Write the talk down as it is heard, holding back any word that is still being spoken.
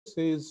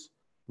is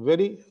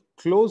very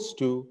close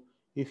to,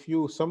 if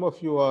you, some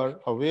of you are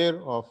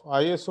aware of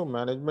ISO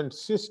management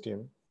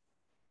system.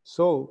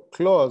 So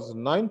clause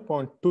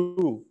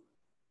 9.2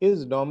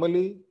 is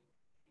normally,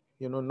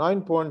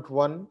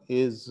 9.1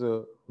 is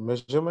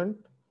measurement,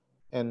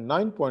 and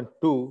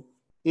 9.2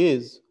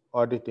 is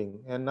auditing,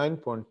 and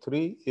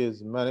 9.3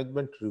 is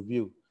management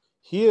review.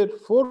 Here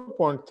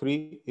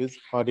 4.3 is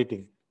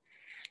auditing.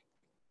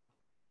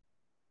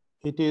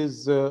 It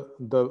is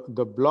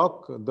the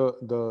block,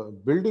 the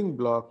building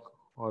block,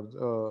 or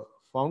the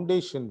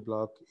foundation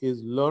block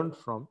is learned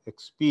from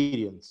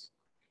experience.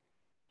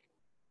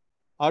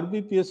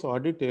 RBPS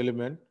audit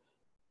element: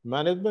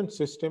 management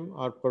system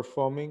are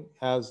performing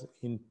as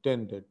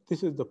intended.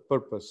 This is the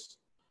purpose.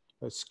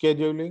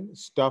 Scheduling,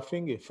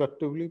 staffing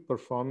effectively,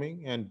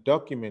 performing, and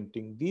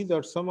documenting. These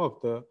are some of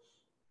the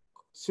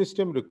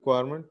system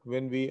requirement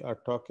when we are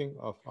talking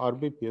of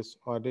RBPS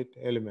audit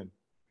element.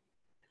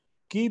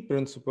 Key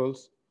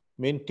principles: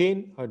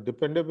 maintain a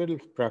dependable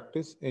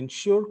practice,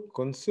 ensure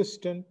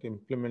consistent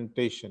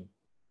implementation,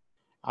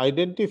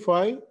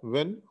 identify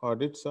when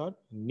audits are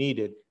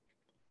needed.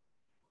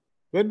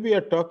 When we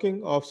are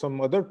talking of some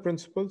other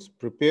principles: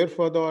 prepare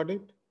for the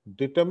audit,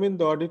 determine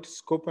the audit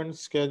scope and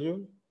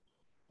schedule,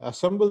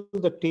 assemble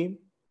the team,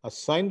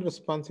 assign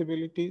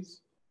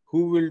responsibilities,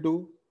 who will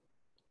do,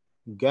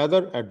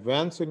 gather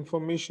advance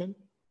information,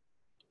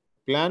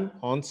 plan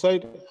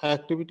on-site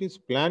activities,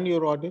 plan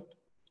your audit,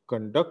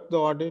 conduct the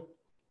audit,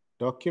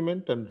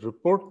 document and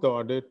report the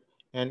audit,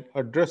 and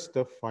address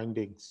the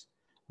findings.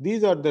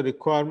 These are the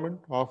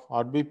requirements of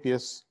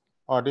RBPS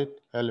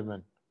audit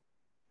element.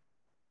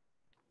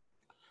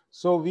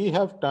 So we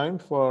have time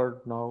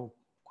for now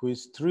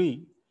quiz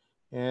 3,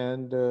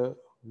 and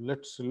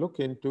let's look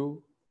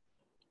into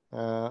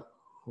uh,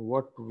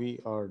 what we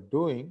are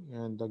doing.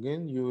 And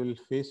again, you will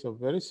face a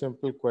very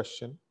simple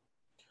question.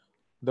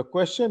 The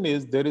question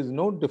is, there is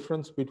no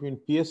difference between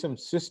PSM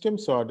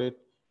systems audit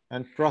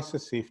and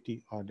process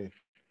safety audit.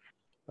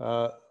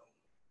 Uh,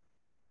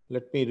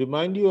 Let me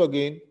remind you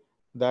again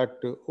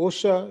that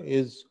OSHA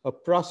is a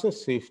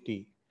process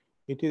safety.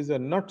 It is a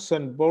nuts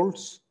and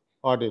bolts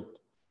audit,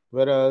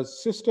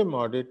 whereas system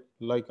audit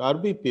like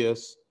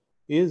RBPS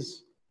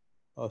is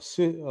a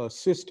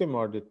system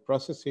audit,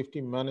 process safety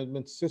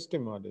management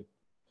system audit.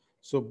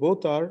 So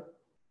both are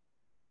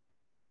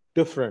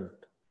different.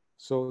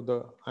 So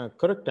the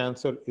correct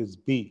answer is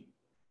B.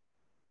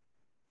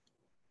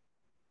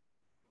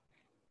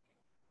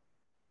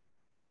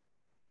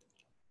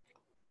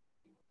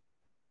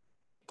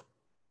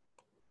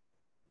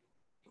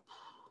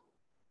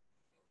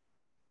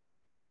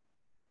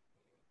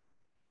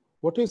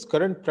 What is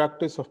current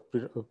practice of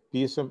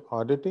PSM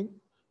auditing?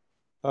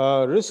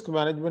 Risk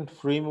management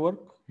framework,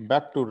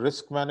 back to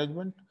risk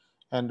management,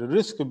 and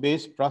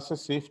risk-based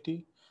process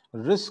safety,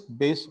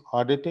 risk-based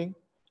auditing.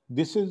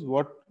 This is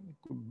what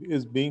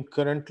is being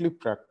currently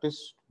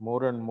practiced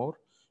more and more.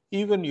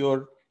 Even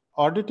your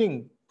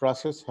auditing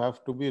process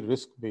have to be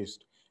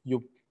risk-based.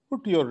 You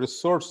put your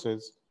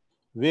resources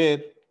where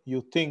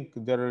you think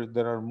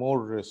there are more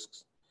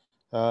risks,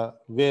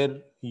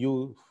 where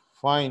you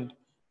find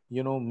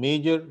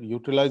major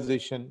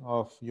utilization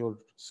of your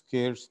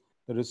scarce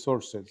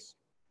resources.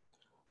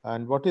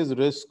 And what is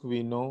risk?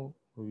 We know,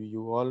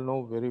 you all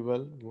know very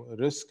well.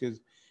 Risk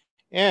is,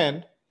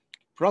 and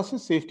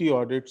process safety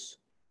audits.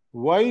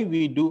 Why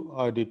we do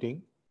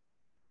auditing?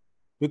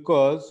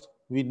 Because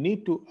we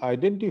need to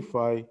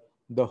identify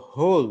the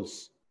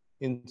holes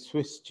in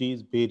Swiss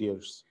cheese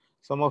barriers.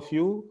 Some of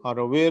you are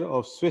aware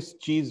of Swiss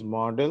cheese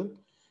model,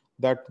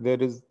 that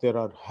there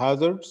are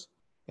hazards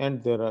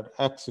and there are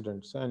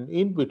accidents, and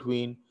in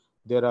between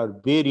there are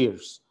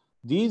barriers.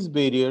 These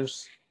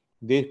barriers,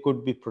 they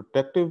could be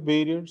protective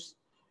barriers,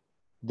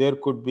 there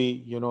could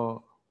be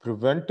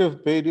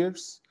preventive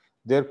barriers,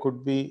 there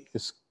could be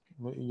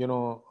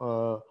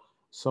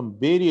some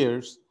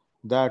barriers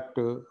that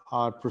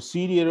are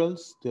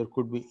procedurals, there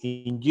could be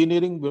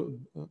engineering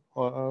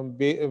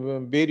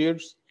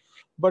barriers,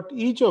 but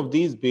each of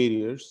these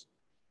barriers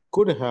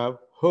could have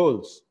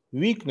holes,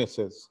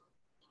 weaknesses,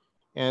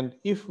 and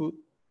if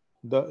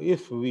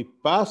we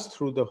pass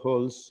through the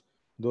holes,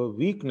 the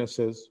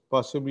weaknesses,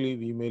 possibly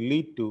we may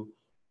lead to,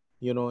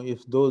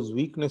 if those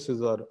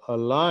weaknesses are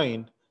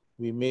aligned,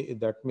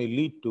 that may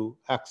lead to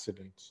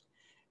accidents.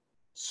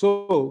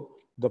 So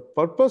the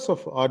purpose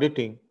of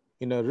auditing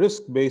in a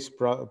risk-based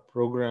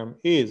program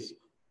is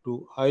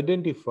to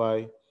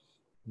identify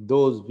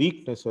those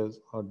weaknesses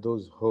or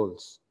those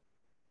holes.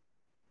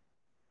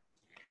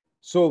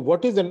 So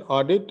what is an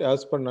audit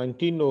as per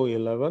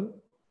 19011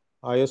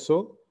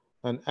 ISO?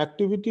 An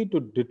activity to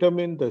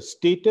determine the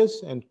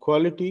status and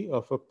quality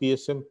of a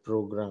PSM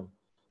program.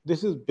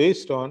 This is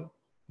based on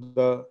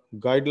the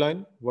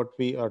guideline, what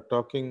we are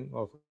talking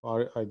of,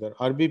 either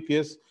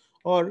RBPS,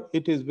 or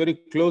it is very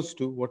close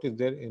to what is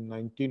there in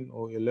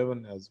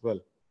 19011 as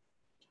well.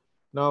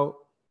 Now,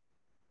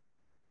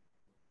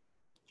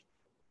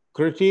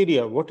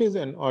 criteria. What is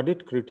an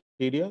audit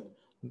criteria?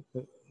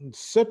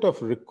 Set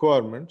of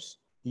requirements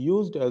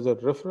used as a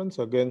reference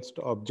against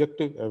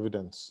objective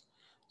evidence.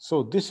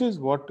 So this is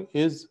what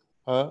is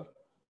a,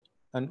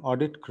 an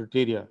audit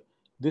criteria.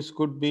 This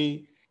could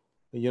be,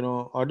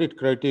 audit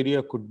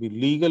criteria could be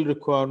legal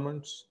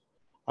requirements.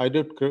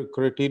 Audit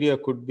criteria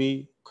could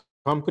be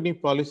company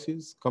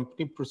policies,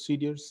 company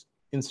procedures,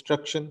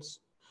 instructions.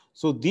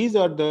 So these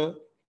are the,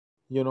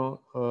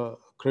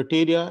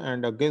 criteria,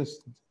 and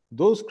against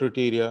those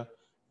criteria,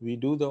 we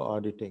do the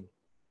auditing.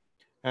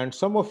 And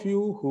some of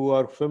you who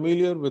are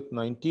familiar with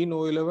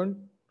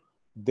 19011,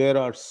 there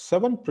are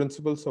 7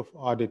 principles of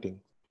auditing.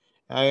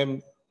 I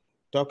am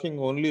talking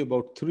only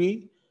about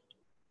 3.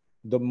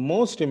 The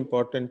most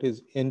important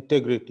is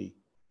integrity.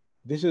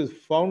 This is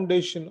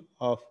foundation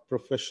of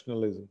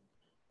professionalism.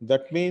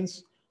 That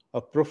means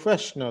a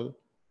professional,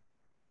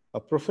 a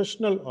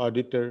professional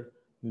auditor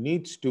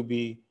needs to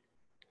be,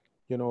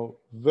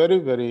 very,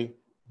 very,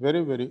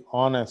 very, very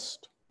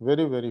honest,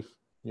 very, very,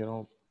 you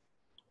know,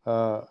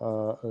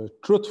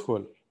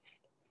 truthful.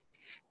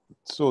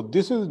 So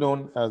this is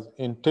known as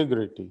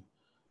integrity.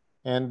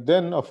 And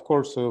then, of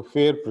course,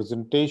 fair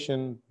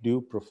presentation,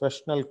 due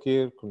professional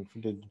care,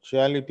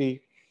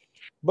 confidentiality.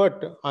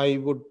 But I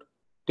would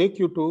take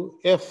you to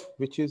F,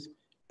 which is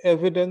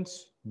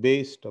evidence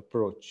based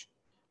approach.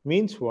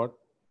 Means what?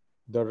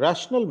 The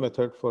rational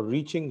method for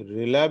reaching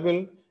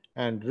reliable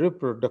and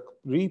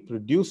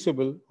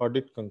reproducible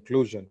audit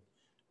conclusion.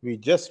 We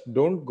just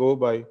don't go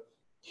by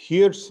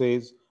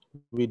hearsays,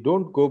 we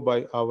don't go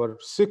by our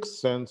sixth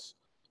sense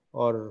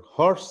or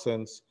horse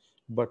sense,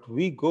 but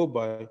we go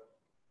by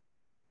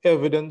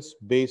evidence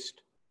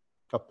based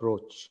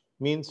approach.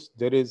 Means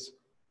there is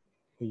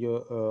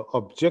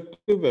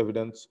objective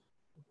evidence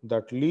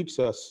that leads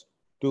us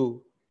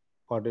to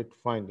audit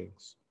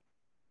findings.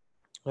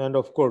 And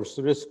of course,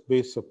 risk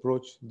based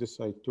approach, this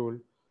I told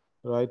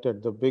right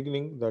at the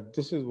beginning that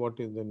this is what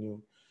is the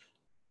new.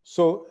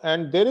 So,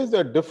 and there is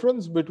a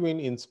difference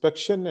between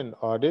inspection and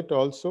audit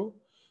also.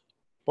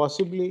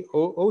 Possibly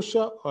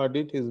OSHA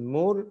audit is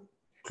more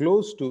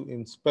close to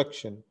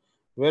inspection,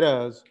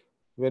 whereas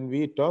when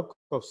we talk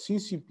of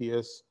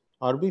CCPS,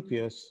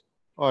 RBPS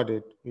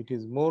audit, it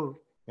is more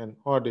an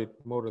audit,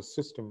 more a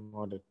system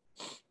audit.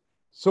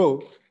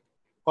 So,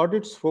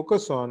 audits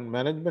focus on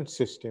management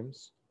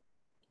systems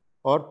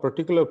or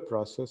particular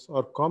process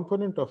or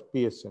component of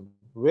PSM,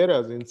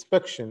 whereas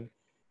inspection,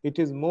 it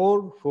is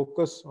more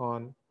focused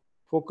on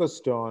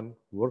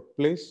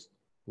workplace,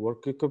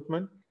 work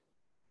equipment.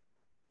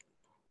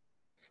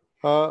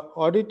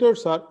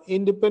 Auditors are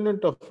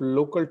independent of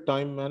local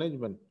time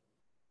management,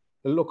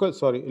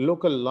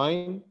 local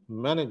line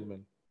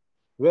management,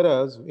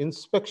 whereas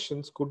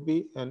inspections could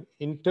be an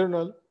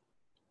internal,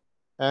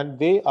 and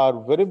they are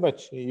very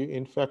much,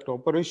 in fact,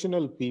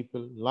 operational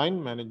people,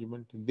 line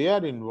management, they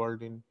are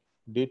involved in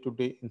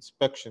day-to-day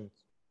inspections.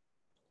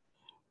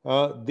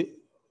 The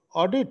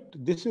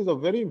audit, this is a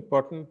very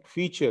important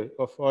feature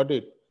of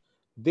audit.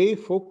 They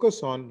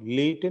focus on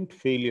latent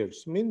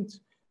failures, means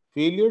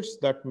failures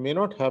that may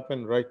not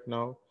happen right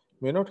now,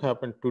 may not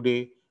happen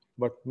today,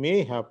 but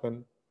may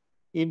happen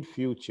in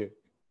future.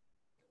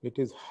 It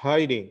is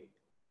hiding.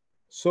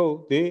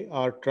 So they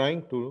are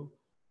trying to,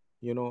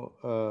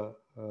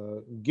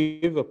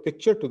 give a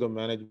picture to the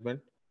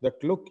management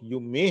that look, you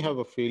may have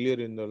a failure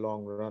in the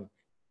long run.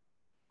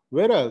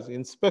 Whereas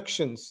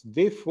inspections,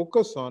 they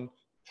focus on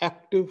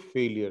active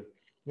failure,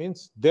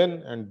 means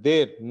then and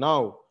there,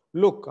 now.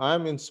 Look, I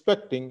am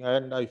inspecting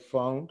and I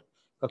found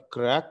a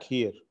crack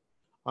here.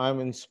 I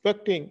am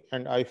inspecting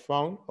and I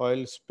found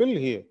oil spill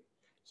here.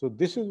 So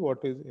this is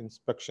what is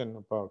inspection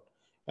about.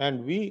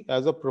 And we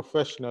as a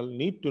professional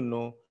need to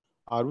know,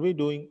 are we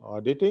doing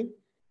auditing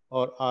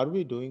or are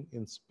we doing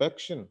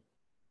inspection?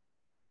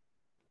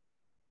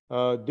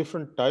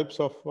 Different types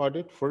of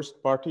audit.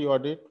 First party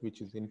audit, which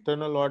is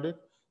internal audit.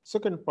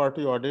 Second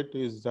party audit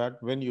is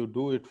that when you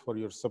do it for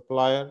your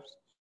suppliers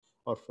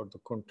or for the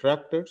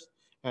contractors.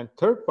 And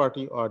third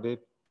party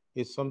audit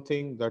is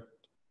something that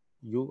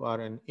you are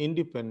an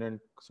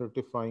independent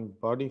certifying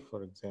body,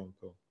 for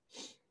example.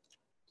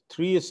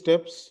 3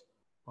 steps,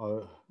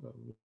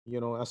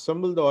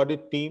 assemble the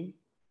audit team,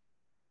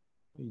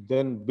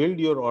 then build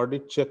your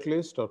audit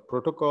checklist or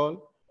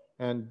protocol,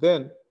 and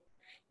then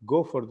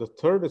go for the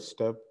third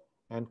step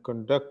and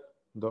conduct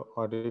the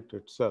audit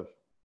itself.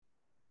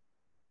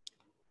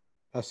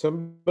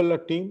 Assemble a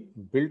team,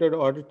 build an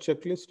audit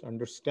checklist,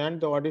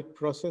 understand the audit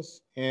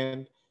process,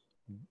 and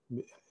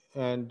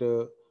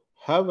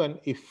have an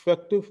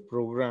effective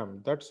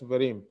program. That's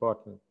very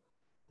important.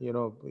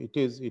 It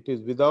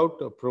is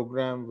without a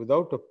program,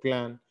 without a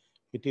plan,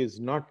 it is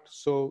not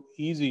so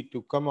easy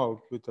to come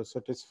out with a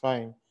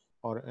satisfying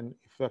or an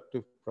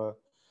effective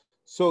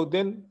so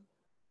then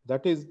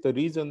that is the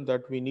reason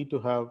that we need to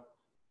have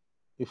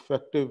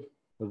effective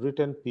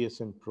written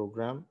PSM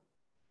program,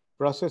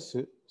 process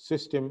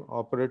system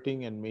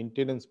operating and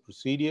maintenance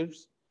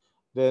procedures,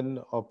 then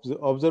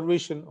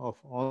observation of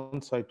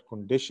on-site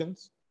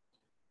conditions,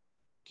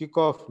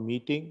 kickoff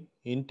meeting,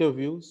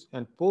 interviews,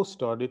 and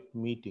post-audit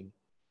meeting.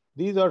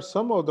 These are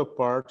some of the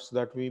parts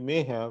that we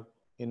may have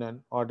in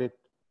an audit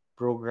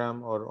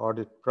program or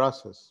audit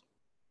process.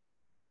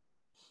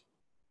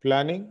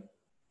 Planning.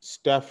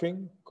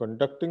 staffing,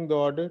 conducting the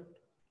audit,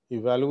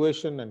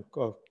 evaluation and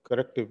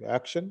corrective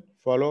action,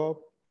 follow-up,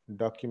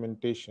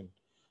 documentation.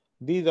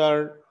 These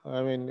are,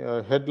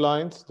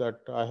 headlines that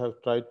I have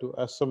tried to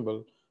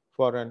assemble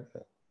for an,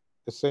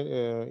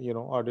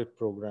 audit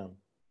program.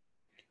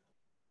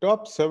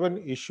 Top 7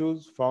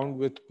 issues found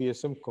with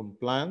PSM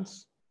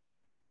compliance: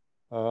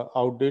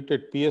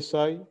 outdated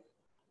PSI,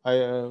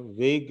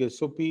 vague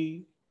SOP,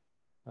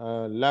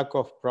 lack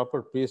of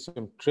proper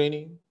PSM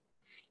training,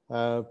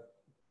 uh,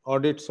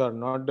 audits are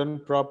not done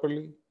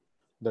properly,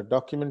 the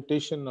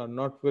documentation are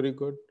not very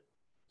good.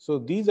 So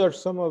these are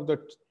some of the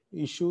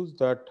issues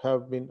that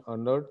have been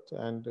unearthed,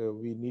 and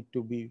we need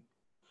to be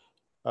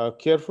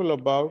careful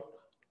about.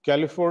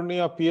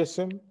 California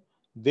PSM,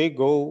 they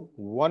go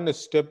one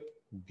step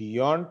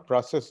beyond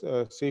process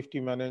safety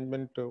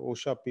management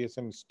OSHA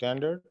PSM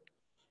standard,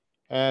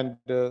 and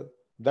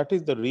that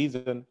is the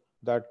reason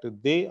that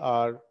they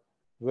are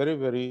very,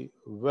 very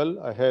well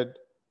ahead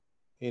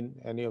in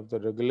any of the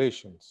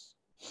regulations.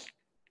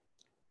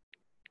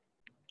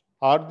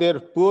 Are there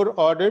poor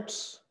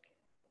audits?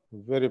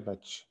 Very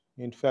much.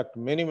 In fact,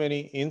 many,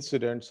 many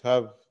incidents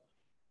have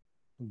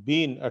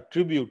been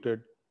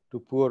attributed to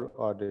poor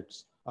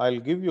audits. I'll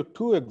give you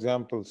 2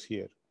 examples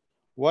here.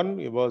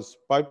 One was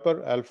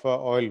Piper Alpha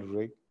oil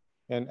rig,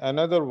 and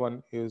another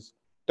one is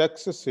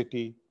Texas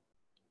City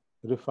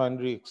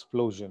refinery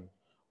explosion.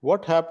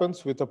 What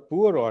happens with a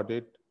poor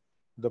audit?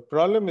 The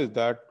problem is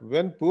that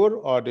when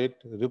poor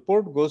audit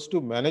report goes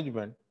to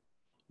management,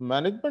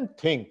 management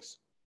thinks,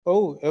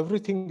 oh,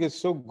 everything is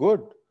so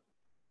good.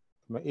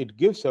 It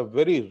gives a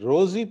very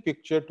rosy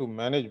picture to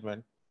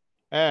management,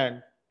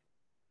 and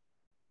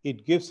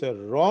it gives a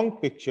wrong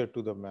picture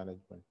to the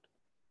management.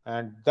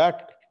 And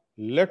that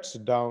lets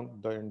down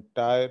the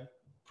entire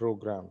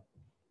program.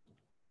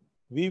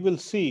 We will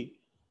see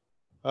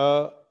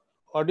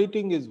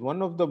auditing is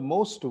one of the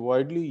most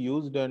widely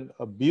used and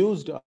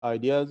abused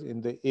ideas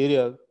in the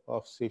area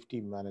of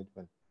safety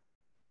management.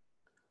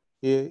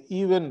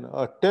 Even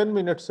a 10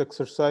 minutes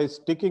exercise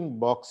ticking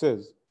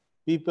boxes,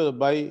 people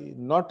by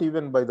not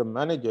even by the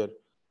manager,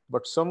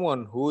 but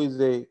someone who is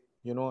a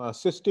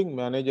assisting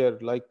manager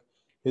like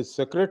his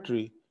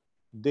secretary,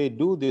 they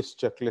do this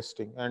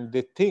checklisting and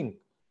they think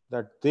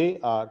that they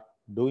are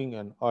doing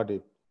an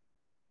audit.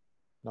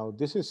 Now,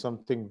 this is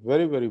something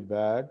very, very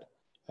bad,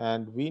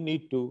 and we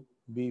need to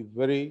be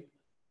very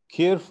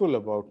careful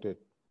about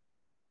it.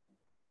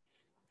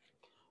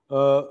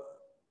 Uh,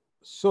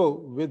 so,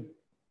 with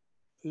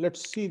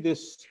let's see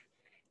this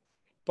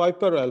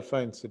Piper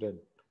Alpha incident.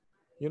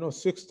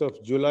 6th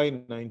of July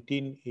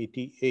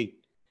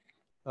 1988.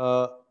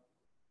 Uh,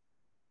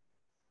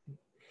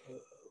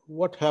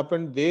 what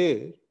happened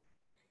there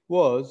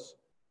was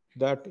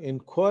that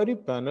inquiry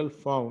panel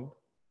found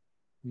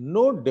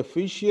no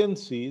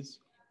deficiencies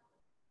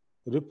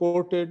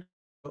reported in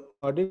the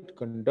audit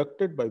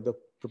conducted by the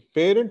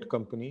parent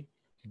company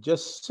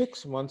just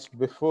 6 months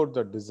before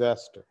the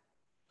disaster.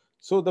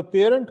 So the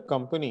parent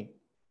company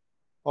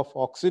of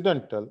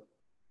Occidental,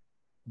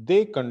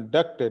 they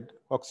conducted,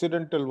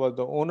 Occidental was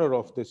the owner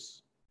of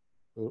this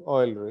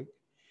oil rig,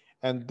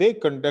 and they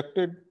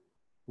conducted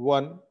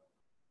one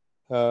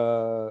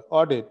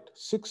audit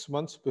 6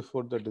 months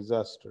before the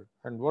disaster.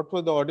 And what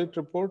was the audit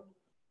report?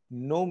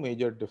 No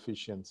major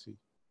deficiency.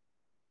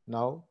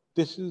 Now,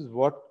 this is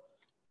what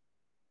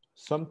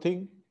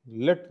something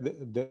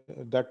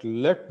that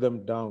let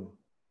them down.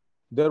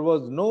 There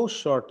was no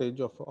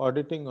shortage of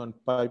auditing on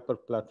Piper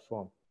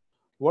platform.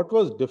 What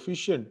was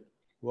deficient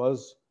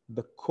was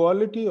the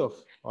quality of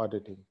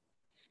auditing.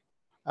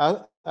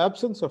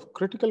 Absence of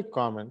critical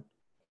comment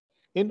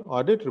in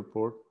audit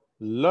report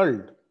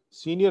lulled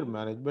senior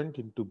management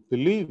into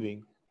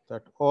believing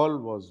that all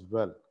was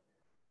well.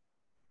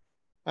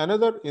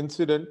 Another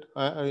incident,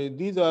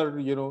 these are,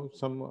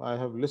 some I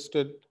have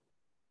listed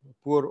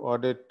poor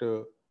audit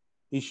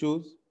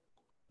issues.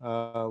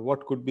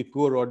 What could be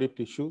poor audit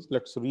issues?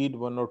 Let's read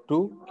one or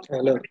two.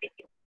 Hello.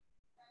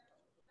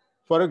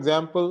 For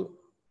example,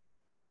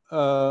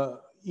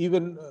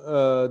 even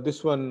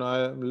this one,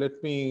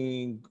 let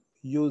me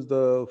use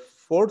the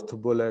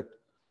 4th bullet.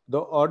 The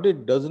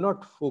audit does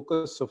not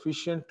focus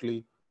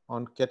sufficiently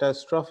on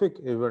catastrophic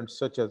events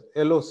such as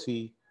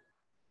LOC,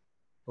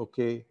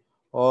 okay,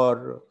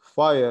 or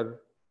fire.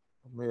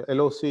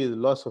 LOC is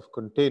loss of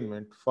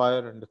containment,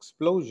 fire, and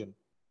explosion.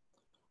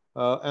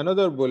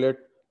 Another bullet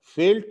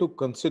failed to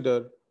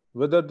consider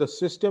whether the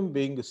system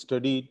being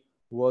studied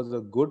was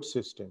a good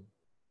system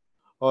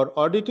or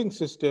auditing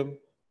system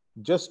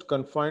just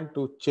confined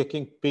to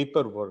checking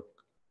paperwork.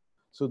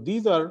 So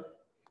these are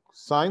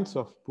signs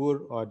of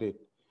poor audit.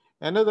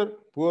 Another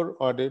poor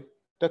audit,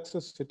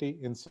 Texas City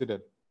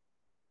incident.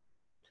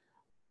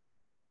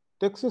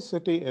 Texas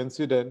City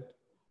incident,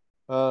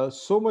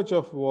 so much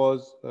of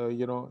was,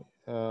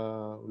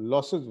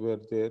 losses were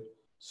there,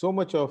 so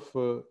much of,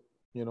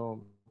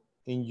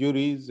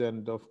 injuries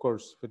and of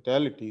course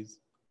fatalities.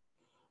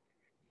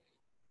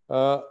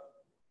 Uh,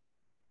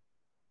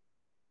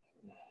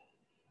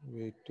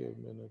 Wait a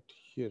minute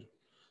here.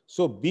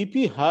 So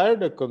BP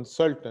hired a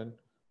consultant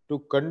to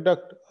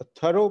conduct a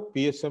thorough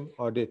PSM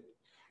audit.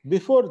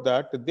 Before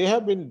that, they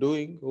have been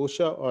doing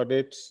OSHA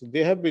audits,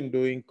 they have been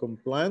doing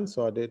compliance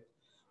audit,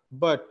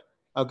 but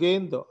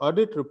again, the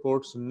audit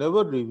reports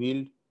never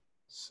revealed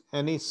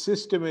any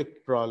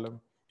systemic problem,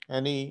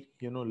 any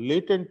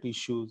latent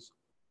issues.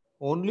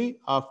 Only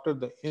after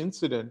the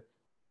incident,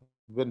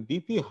 when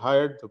BP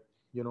hired the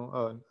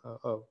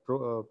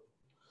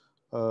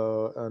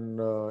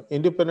an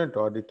independent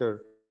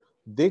auditor,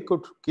 they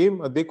could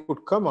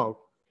come out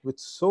with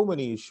so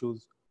many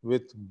issues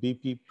with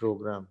BP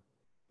program.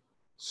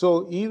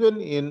 So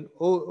even in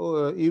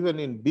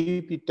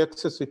BP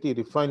Texas City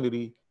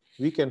refinery,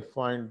 we can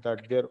find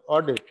that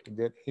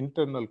their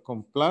internal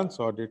compliance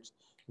audits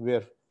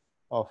were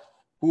of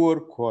poor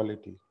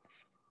quality.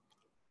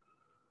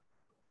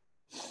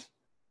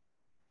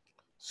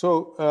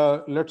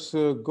 So let's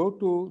go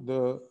to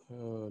the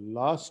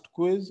last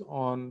quiz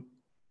on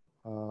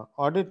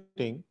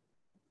auditing.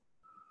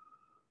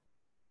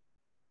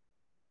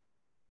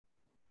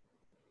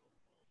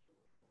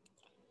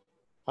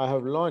 I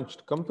have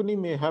launched. Company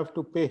may have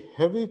to pay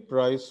heavy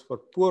price for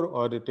poor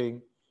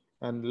auditing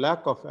and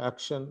lack of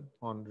action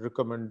on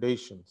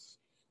recommendations.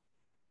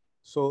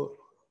 So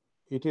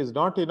it is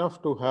not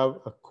enough to have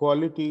a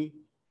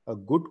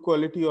good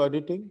quality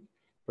auditing,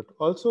 but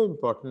also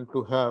important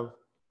to have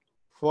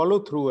follow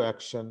through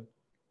action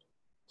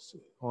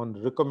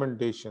on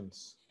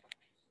recommendations.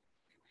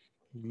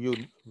 You,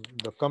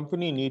 the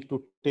company need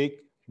to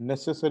take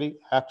necessary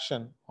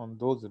action on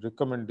those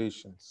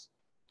recommendations.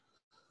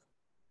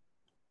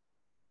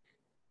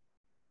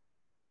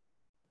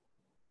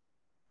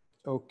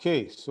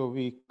 Okay, so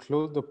we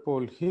close the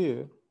poll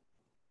here,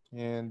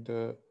 and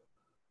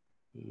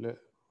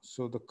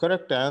so the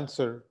correct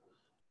answer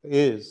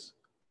is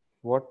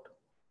what?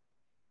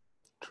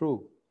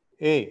 True.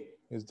 A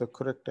is the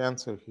correct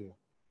answer here.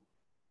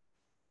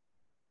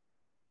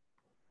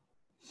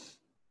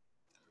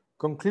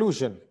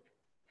 Conclusion.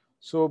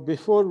 So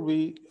before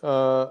we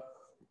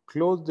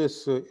close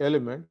this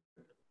element,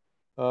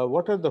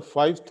 what are the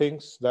 5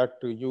 things that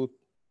you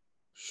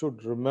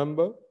should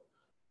remember?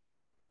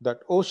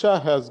 That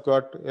OSHA has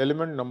got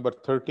element number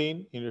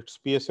 13 in its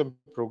PSM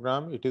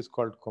program. It is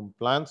called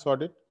compliance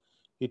audit.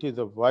 It is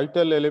a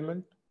vital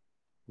element,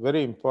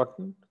 very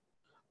important.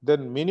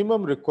 Then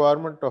minimum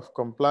requirement of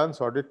compliance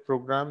audit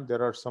program,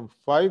 there are some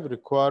 5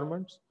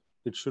 requirements.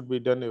 It should be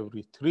done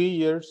every 3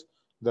 years.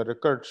 The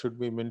record should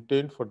be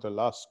maintained for the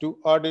last 2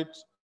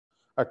 audits.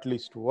 At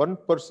least one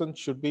person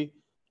should be,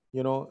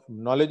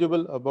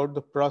 knowledgeable about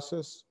the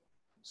process.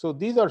 So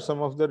these are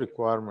some of the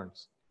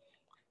requirements.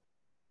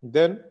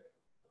 Then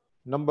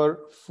number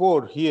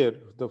 4 here,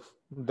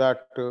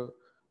 that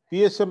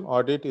PSM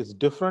audit is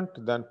different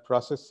than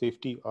process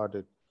safety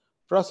audit.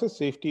 Process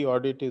safety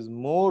audit is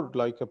more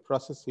like a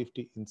process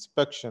safety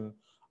inspection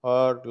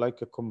or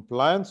like a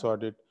compliance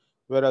audit,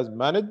 whereas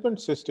management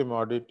system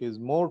audit is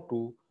more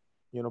to,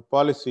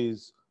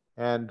 policies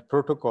and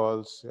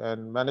protocols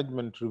and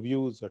management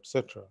reviews,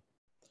 etc.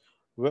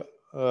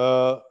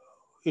 Uh,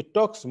 it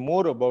talks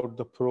more about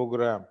the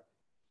program.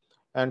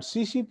 And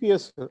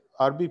CCPS,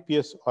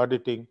 RBPS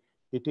auditing,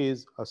 it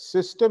is a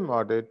system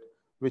audit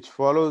which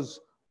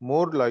follows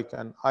more like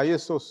an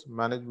ISO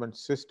management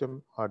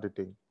system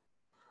auditing.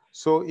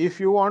 So if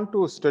you want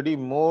to study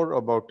more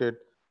about it,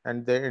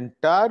 and the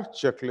entire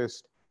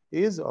checklist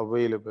is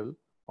available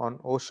on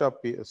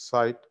OSHA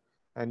site,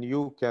 and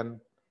you can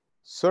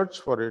search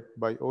for it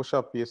by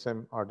OSHA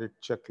PSM audit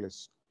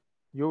checklist.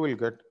 You will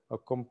get a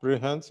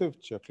comprehensive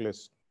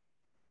checklist.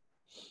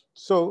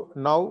 So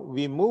now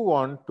we move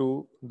on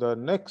to the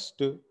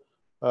next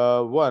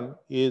one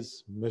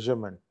is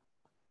measurement.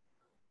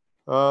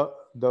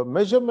 The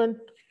measurement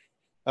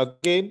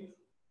again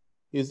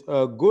is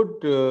a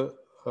good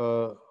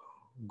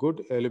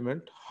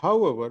element.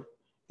 However,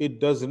 it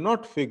does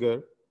not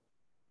figure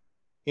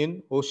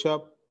in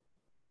OSHA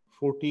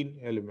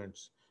 14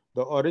 elements.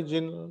 The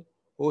original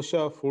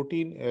OSHA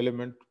 14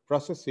 element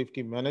process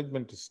safety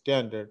management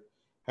standard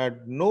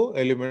had no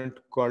element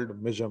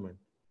called measurement.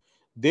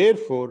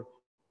 Therefore,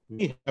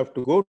 we have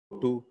to go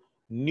to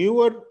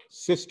newer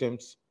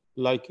systems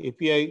like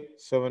API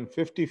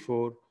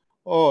 754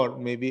 or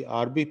maybe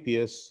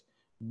RBPS.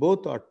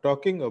 Both are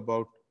talking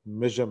about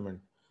measurement,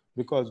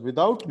 because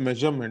without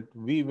measurement,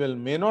 we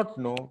may not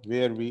know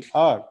where we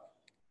are,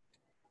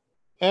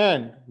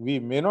 and we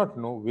may not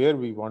know where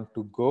we want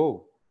to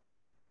go.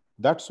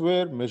 That's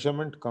where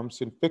measurement comes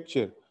in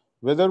picture.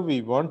 Whether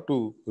we want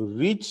to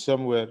reach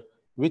somewhere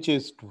which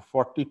is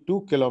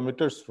 42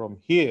 kilometers from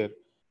here,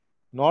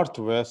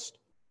 northwest,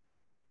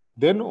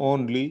 then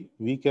only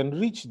we can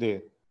reach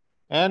there.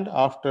 And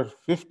after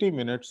 50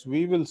 minutes,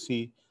 we will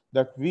see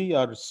that we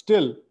are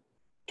still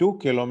 2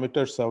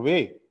 kilometers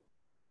away.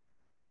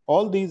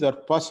 All these are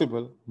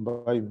possible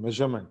by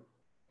measurement.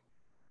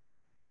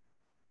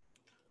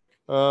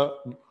 Uh,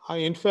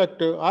 in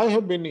fact, I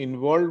have been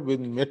involved with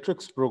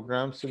metrics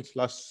programs since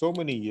last so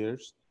many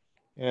years,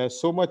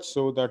 so much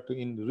so that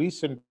in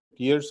recent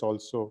years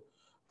also,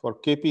 for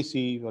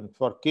KPC and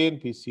for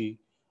KNPC,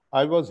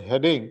 I was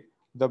heading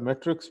the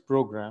metrics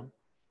program.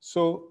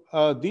 So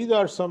these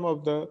are some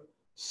of the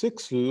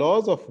 6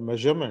 laws of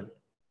measurement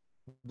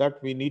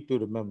that we need to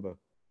remember.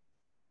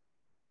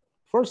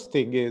 First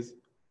thing is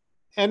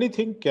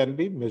anything can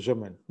be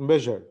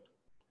measured.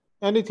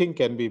 Anything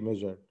can be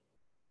measured,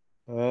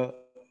 uh,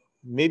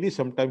 maybe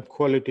sometime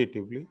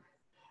qualitatively.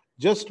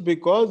 Just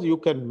because you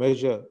can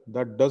measure,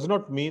 that does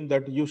not mean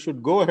that you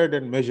should go ahead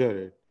and measure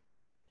it,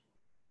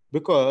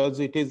 because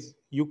it is,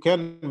 you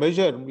can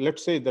measure,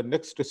 let's say, the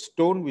next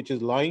stone which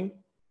is lying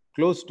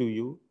close to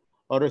you,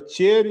 or a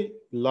chair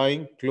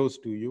lying close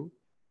to you,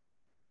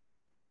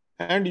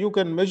 and you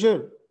can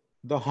measure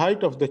the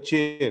height of the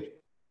chair.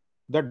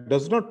 That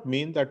does not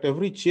mean that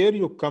every chair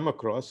you come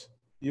across,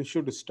 you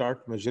should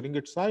start measuring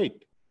its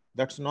height.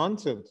 That's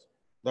nonsense.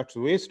 That's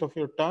waste of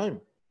your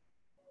time.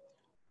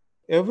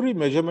 Every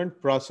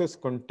measurement process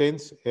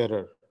contains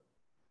error.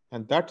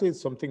 And that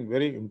is something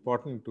very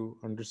important to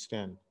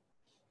understand,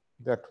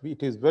 that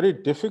it is very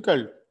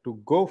difficult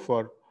to go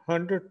for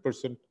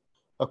 100%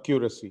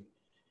 accuracy.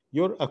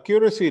 Your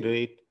accuracy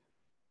rate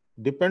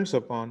depends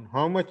upon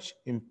how much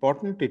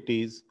important it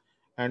is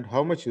and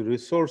how much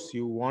resource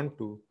you want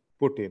to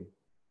put in.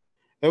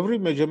 Every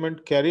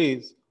measurement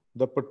carries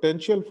the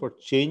potential for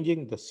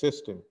changing the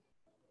system.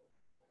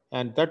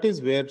 And that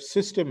is where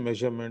system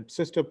measurement,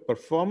 system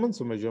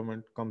performance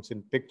measurement comes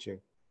in picture.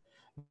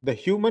 The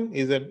human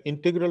is an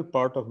integral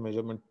part of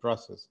measurement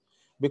process,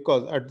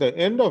 because at the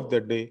end of the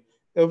day,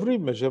 every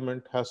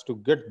measurement has to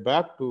get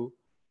back to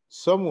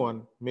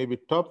someone, maybe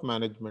top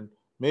management,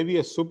 maybe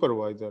a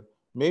supervisor,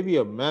 maybe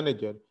a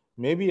manager,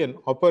 maybe an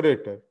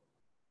operator.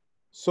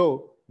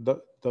 So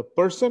the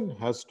person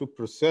has to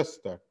process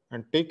that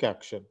and take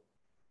action.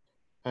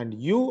 And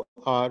you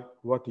are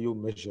what you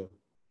measure.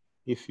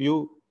 If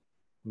you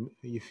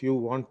if you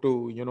want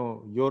to,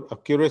 your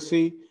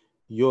accuracy,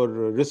 your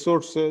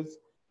resources,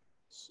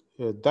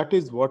 that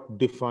is what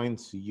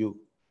defines you.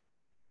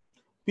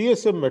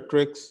 PSM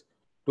metrics,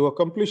 to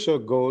accomplish a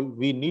goal,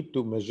 we need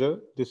to measure.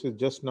 This is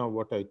just now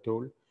what I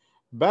told.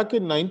 Back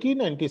in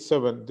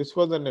 1997, this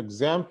was an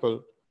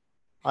example.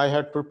 I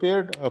had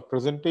prepared a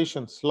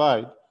presentation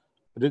slide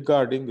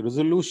regarding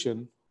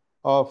resolution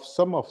of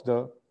some of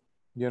the,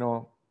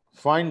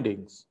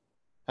 findings.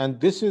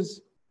 And this is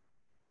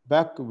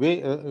back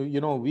way,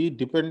 we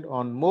depend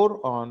on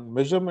more on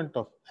measurement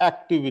of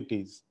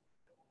activities.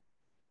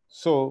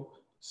 So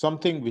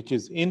something which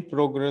is in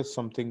progress,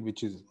 something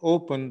which is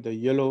open, the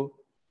yellow,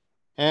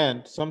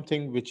 and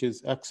something which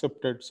is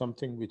accepted,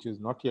 something which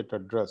is not yet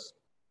addressed.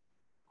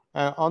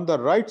 On the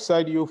right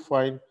side, you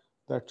find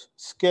that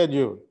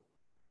schedule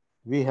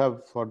we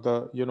have for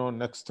the,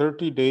 next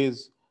 30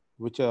 days,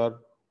 which are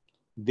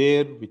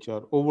there, which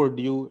are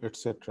overdue,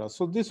 etc.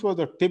 So this was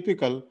a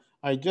typical,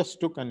 I just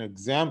took an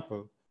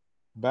example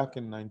back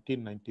in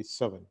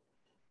 1997.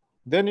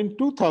 Then in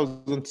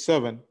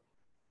 2007,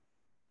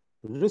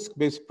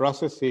 risk-based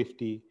process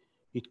safety,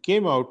 it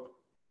came out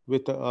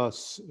with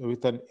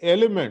an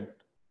element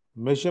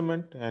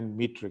measurement and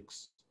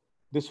metrics.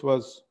 This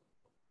was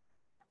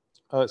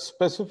a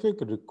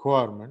specific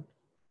requirement,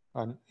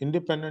 an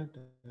independent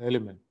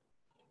element.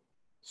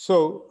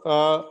 So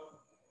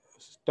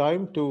it's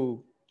time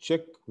to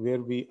check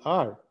where we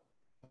are,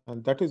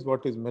 and that is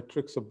what is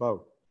metrics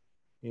about.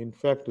 In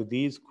fact,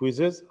 these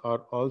quizzes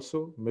are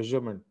also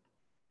measurement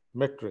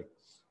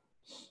metrics.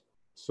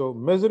 So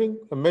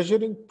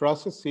measuring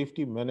process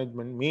safety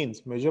management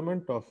means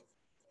measurement of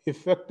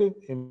effective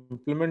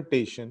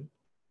implementation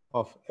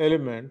of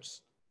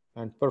elements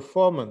and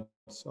performance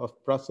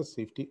of process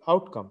safety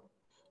outcome.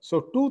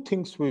 So two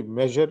things we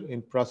measure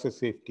in process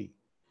safety.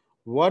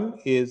 One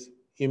is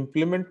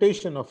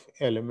implementation of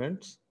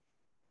elements,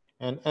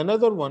 and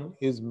another one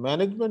is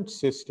management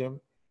system,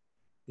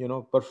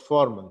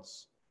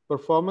 performance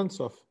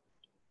of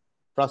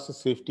process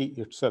safety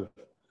itself.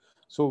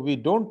 So we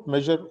don't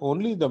measure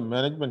only the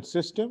management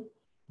system,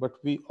 but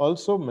we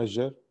also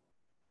measure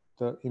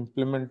the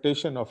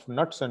implementation of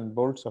nuts and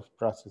bolts of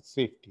process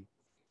safety.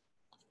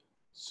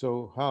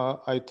 So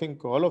I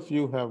think all of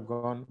you have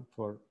gone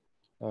for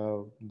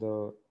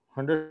the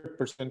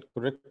 100%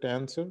 correct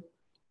answer.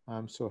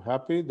 I'm so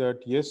happy that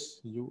yes,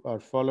 you are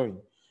following.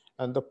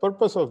 And the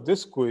purpose of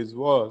this quiz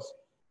was,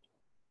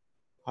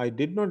 I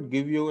did not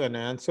give you an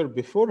answer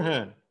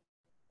beforehand.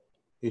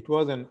 It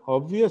was an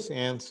obvious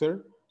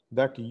answer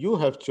that you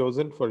have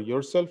chosen for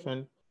yourself,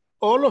 and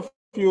all of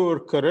you are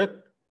correct.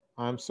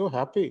 I'm so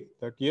happy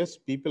that yes,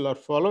 people are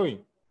following.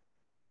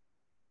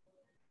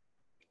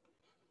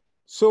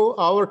 So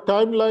our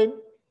timeline,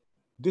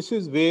 this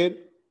is where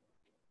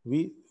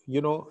we,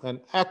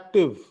 an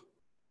active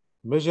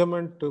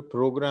measurement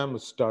program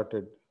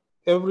started.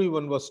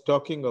 Everyone was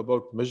talking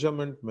about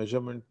measurement,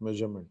 measurement,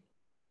 measurement.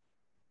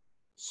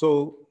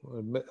 So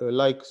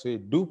like say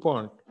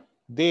DuPont,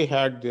 they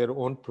had their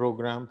own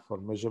program for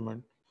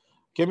measurement.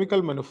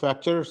 Chemical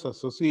Manufacturers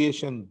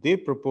Association, they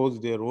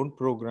proposed their own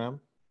program,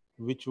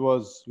 which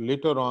was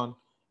later on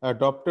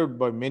adopted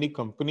by many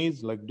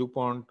companies like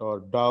DuPont or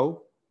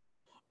Dow.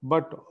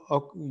 But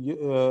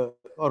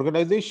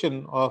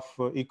Organization of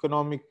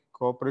Economic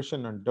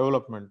Cooperation and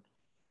Development,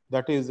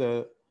 that is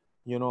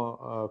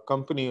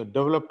company,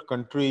 developed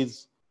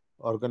countries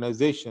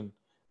organization,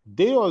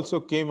 they also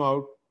came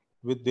out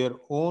with their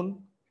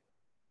own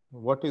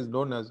what is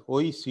known as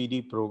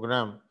OECD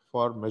program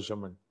for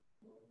measurement.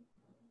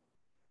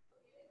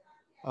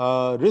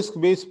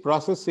 Risk-based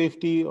process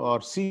safety or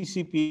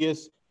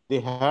CCPS, they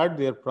had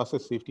their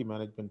process safety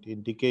management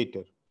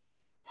indicator.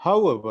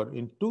 However,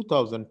 in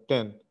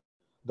 2010,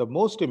 the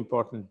most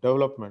important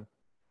development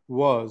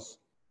was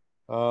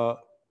uh,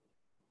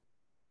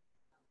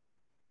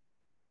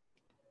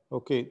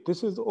 okay,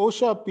 this is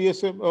OSHA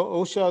PSM.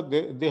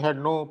 OSHA, they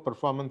had no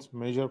performance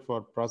measure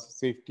for process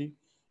safety.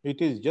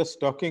 It is just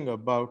talking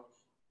about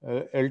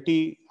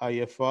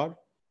LTIFR,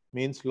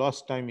 means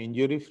lost time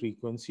injury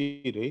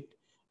frequency rate,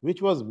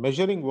 which was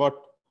measuring what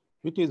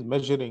it is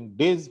measuring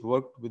days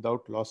worked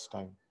without lost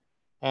time.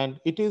 And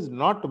it is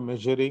not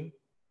measuring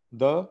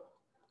the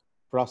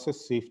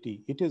process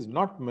safety. It is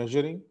not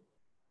measuring,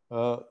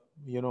 uh,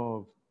 you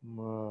know,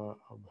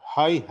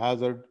 high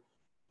hazard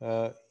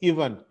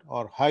event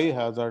or high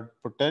hazard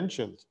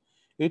potentials.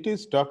 It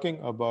is talking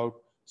about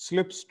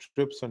slips,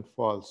 trips, and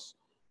falls.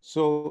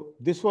 So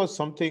this was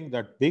something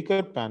that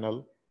Baker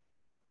panel,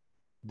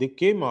 they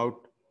came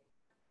out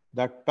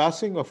that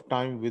passing of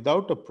time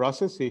without a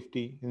process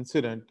safety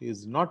incident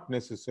is not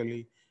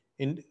necessarily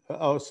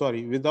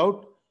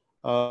without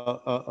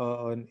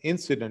an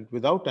incident,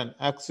 without an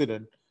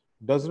accident,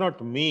 does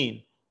not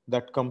mean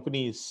that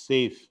company is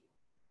safe.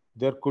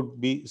 There could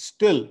be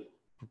still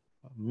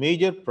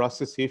major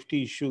process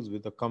safety issues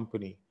with the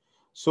company.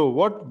 So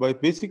what by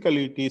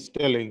basically it is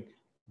telling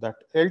that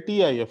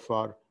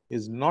LTIFR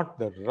is not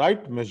the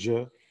right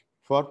measure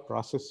for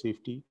process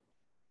safety.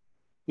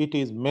 It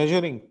is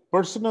measuring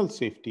personal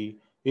safety.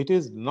 It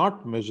is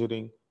not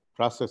measuring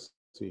process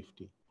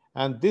safety.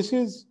 And this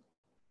is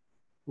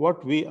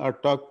what we are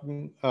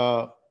talking.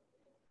 I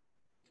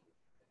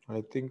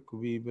think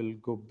we will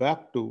go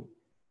back to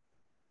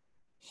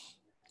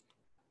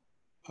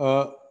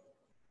uh,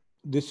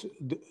 this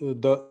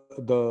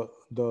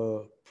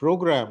the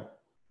program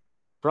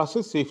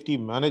process safety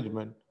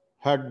management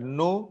had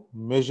no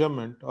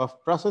measurement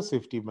of process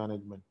safety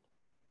management.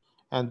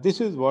 And this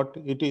is what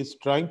it is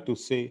trying to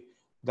say,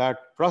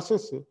 that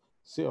process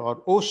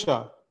or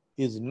OSHA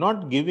is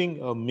not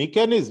giving a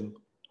mechanism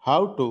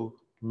how to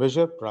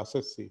measure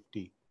process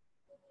safety.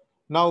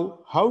 Now,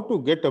 how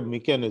to get a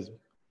mechanism?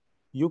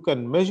 You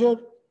can measure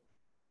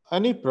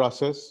any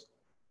process,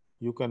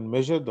 you can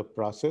measure the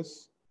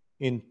process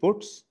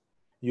inputs,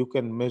 you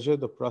can measure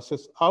the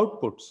process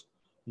outputs,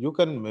 you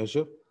can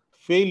measure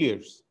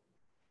failures.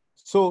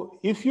 So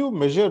if you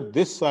measure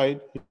this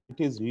side, it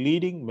is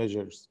leading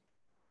measures.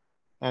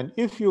 And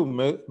if you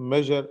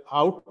measure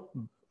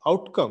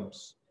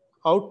outcomes,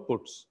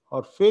 outputs,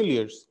 or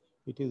failures,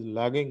 it is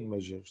lagging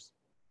measures.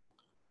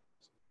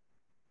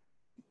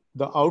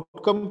 The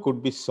outcome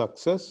could be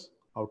success,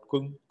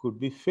 outcome could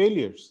be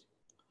failures.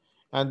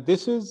 And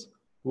this is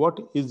what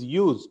is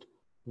used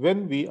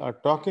when we are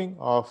talking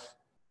of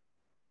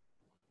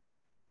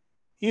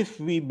if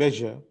we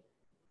measure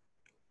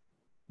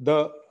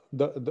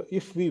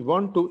if we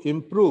want to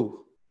improve,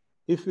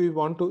 if we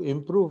want to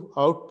improve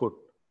output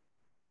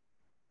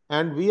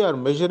and we are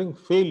measuring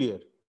failure,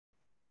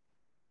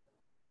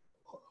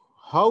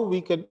 how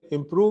we can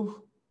improve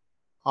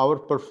our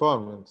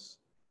performance.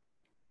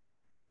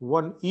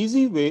 One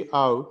easy way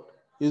out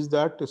is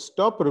that to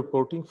stop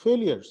reporting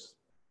failures.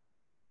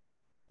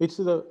 It's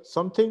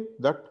something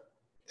that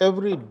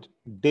every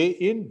day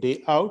in,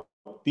 day out,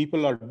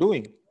 people are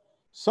doing.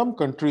 Some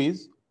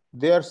countries,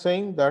 they are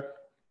saying that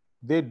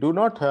they do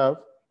not have,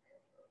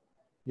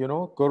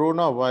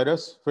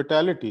 coronavirus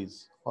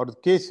fatalities or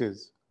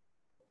cases.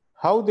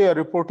 How they are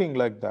reporting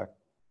like that?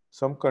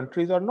 Some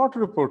countries are not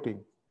reporting.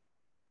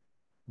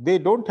 They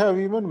don't have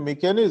even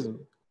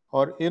mechanism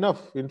or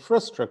enough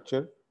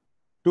infrastructure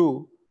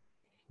to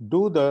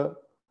do the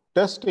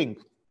testing.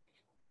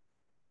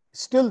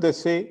 Still, they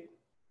say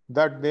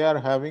that they are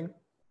having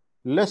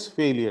less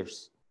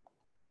failures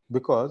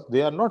because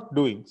they are not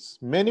doing.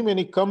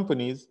 Many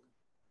companies,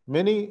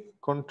 many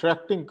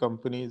contracting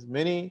companies,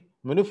 many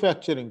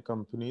manufacturing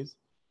companies,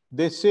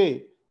 they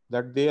say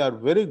that they are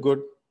very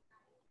good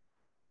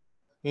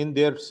in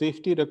their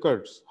safety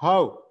records.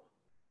 How?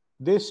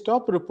 They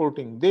stop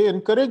reporting. They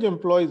encourage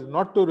employees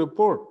not to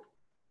report.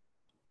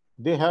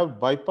 They have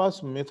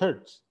bypass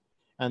methods.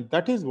 And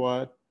that is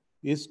what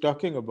is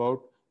talking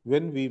about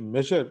when we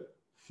measure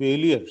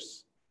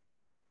failures.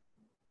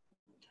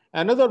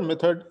 Another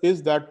method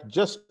is that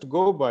just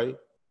go by,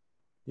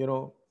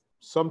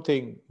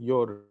 something,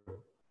 your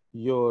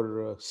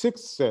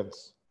sixth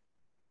sense,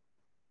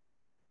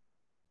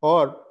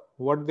 or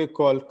what they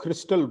call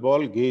crystal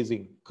ball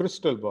gazing,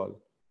 crystal ball.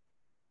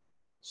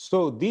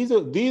 So these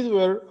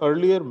were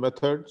earlier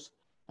methods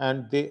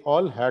and they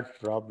all had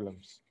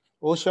problems.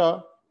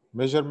 OSHA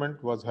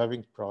measurement was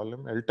having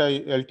problem,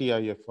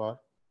 LTIFR.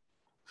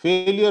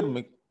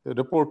 Failure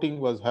reporting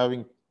was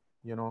having,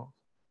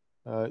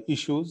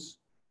 issues.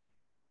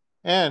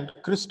 And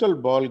crystal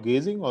ball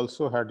gazing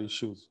also had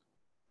issues.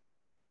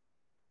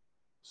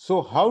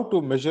 So how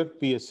to measure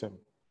PSM?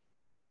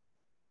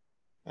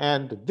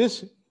 And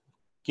this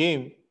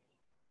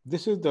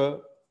is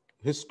the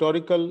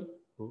historical,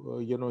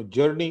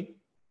 journey.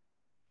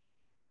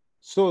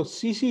 So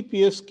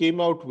CCPS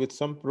came out with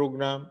some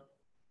program.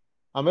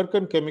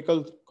 American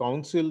Chemical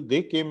Council,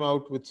 they came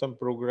out with some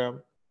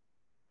program.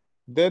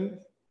 Then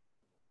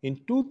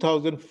in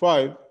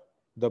 2005,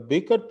 the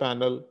Baker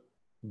panel,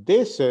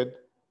 they said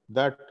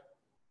that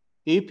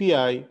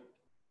API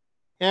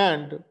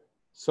and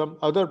some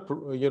other,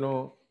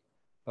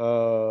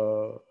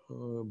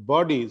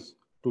 bodies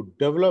to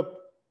develop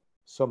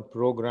some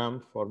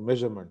program for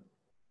measurement.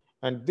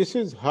 And this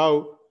is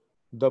how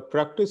the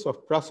practice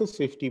of process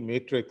safety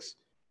matrix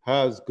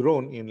has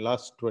grown in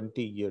last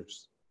 20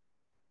 years.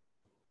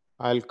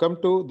 I'll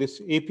come to this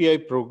API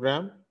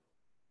program.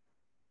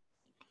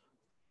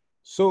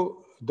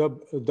 So the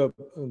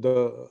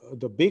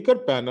Baker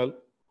panel,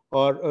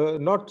 or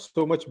not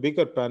so much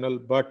Baker panel,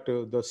 but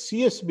the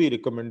CSB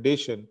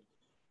recommendation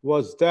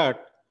was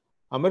that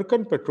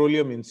American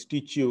Petroleum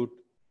Institute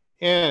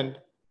and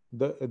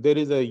there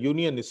is a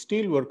union,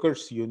 Steel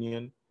Workers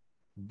Union,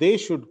 they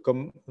should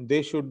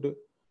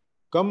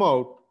come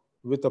out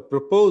with a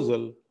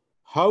proposal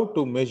how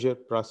to measure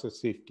process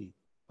safety,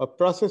 or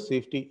process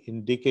safety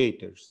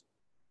indicators.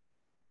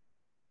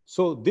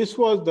 So this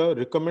was the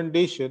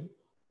recommendation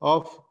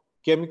of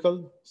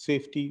Chemical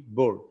Safety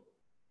Board.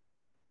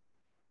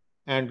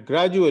 And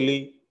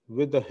gradually,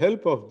 with the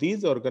help of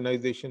these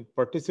organizations,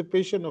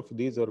 participation of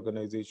these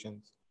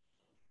organizations,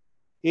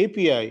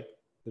 API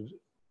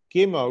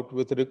came out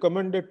with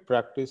recommended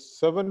practice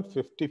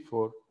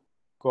 754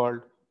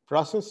 called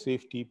Process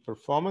Safety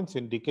Performance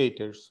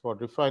Indicators for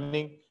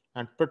Refining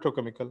and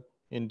Petrochemical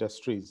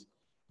Industries.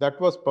 That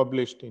was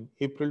published in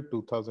April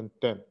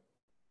 2010.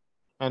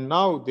 And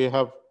now they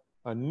have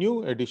a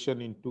new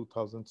edition in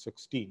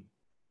 2016.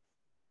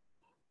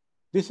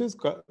 This is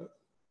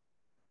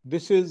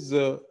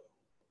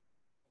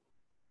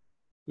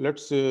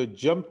let's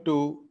jump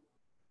to,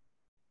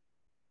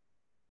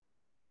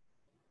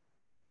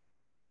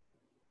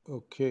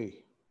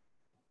 okay.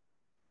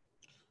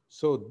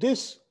 So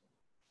this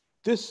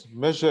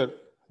measure,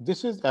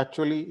 this is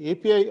actually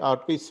API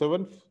RP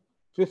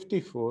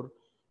 754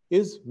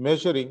 is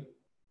measuring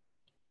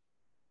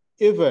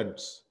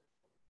events.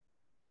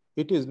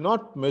 It is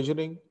not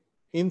measuring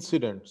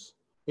incidents.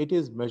 It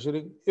is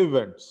measuring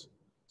events.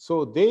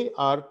 So they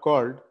are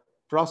called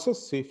process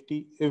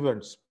safety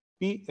events,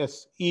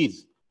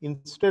 PSEs,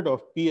 instead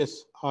of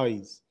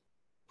PSIs,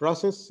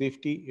 process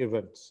safety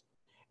events.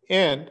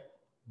 And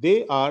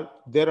there are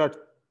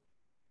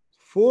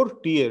 4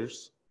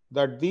 tiers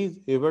that these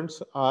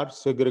events are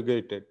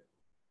segregated.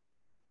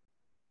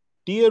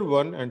 Tier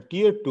 1 and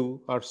Tier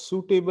 2 are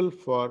suitable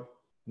for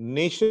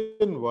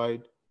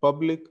nationwide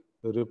public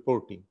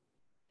reporting,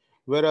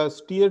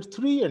 whereas Tier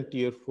 3 and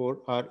Tier 4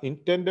 are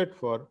intended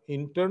for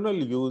internal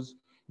use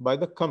by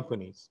the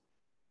companies.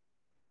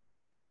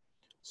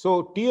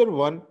 So Tier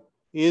 1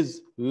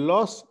 is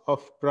loss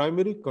of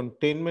primary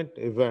containment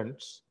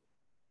events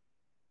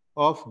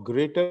of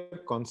greater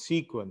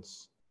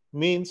consequence,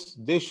 means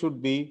they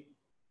should be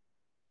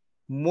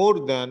more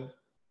than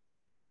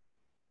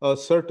a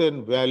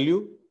certain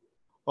value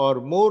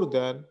or more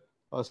than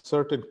a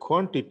certain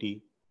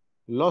quantity,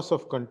 loss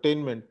of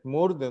containment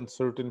more than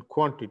certain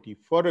quantity.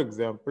 For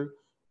example,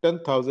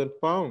 10,000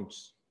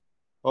 pounds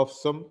of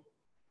some.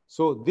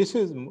 So this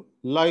is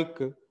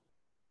like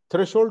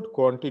threshold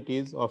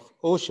quantities of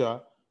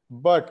OSHA,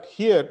 but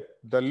here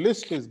the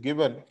list is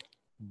given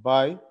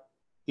by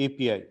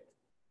API.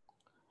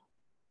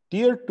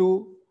 Tier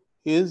 2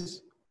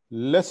 is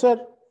lesser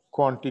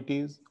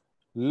quantities,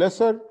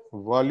 lesser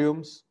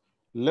volumes,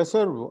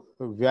 lesser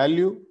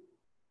value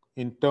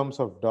in terms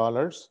of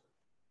dollars,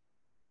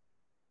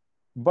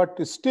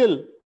 but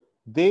still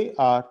they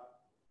are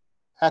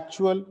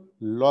actual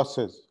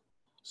losses.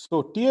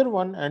 So Tier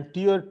 1 and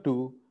Tier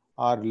 2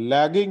 are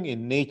lagging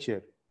in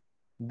nature.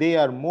 They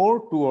are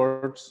more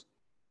towards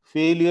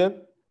failure,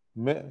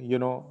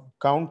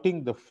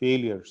 counting the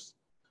failures.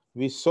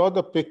 We saw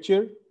the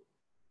picture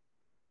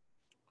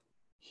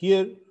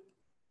here.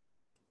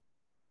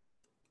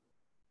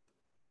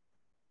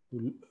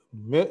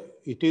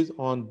 It is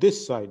on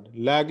this side,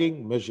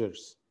 lagging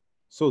measures.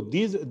 So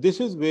this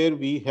is where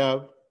we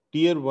have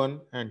Tier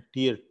 1 and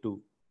Tier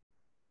 2.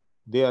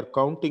 They are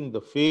counting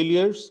the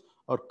failures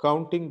or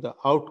counting the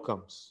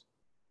outcomes.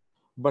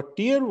 But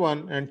Tier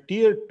 1 and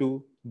Tier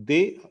 2,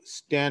 they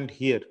stand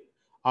here.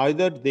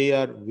 Either they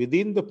are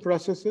within the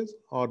processes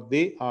or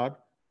they are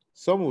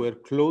somewhere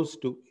close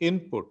to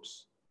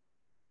inputs.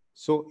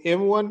 So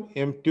M1,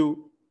 M2,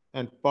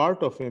 and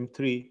part of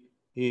M3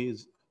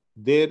 is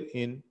there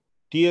in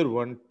Tier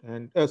 1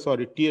 and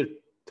Tier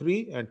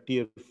 3 and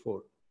Tier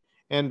 4.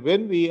 And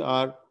when we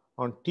are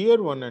on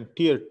Tier 1 and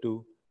Tier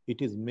 2,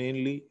 it is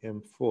mainly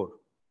M4,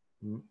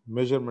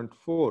 measurement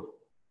 4.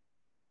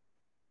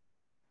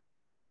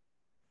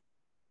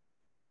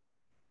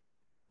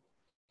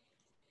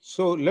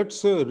 So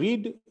let's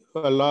read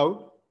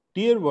aloud.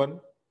 Tier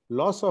 1,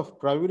 loss of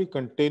primary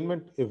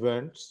containment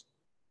events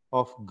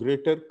of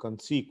greater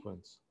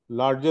consequence.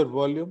 larger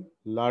volume,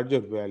 larger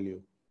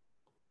value.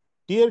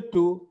 Tier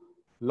 2,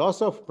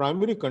 loss of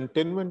primary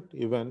containment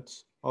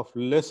events of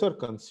lesser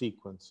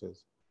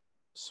consequences,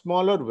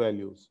 smaller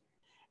values.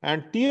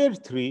 And tier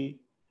 3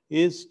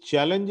 is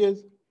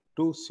challenges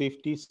to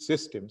safety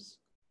systems.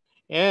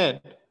 And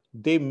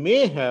they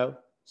may have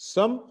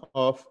some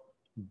of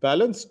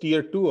balanced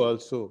tier 2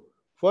 also.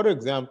 For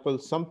example,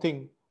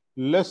 something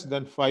less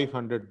than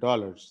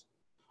 $500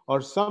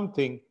 or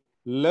something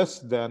less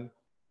than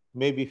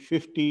maybe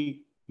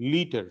 50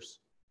 liters.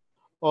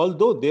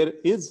 Although there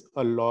is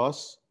a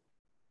loss,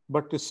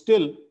 but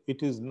still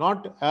it is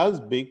not as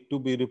big to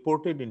be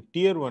reported in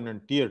tier 1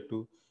 and tier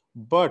 2,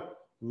 but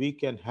we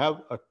can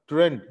have a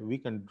trend, we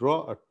can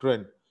draw a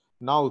trend.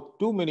 Now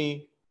too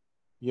many,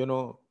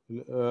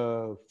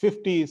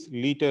 50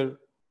 liter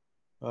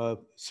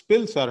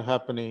spills are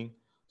happening,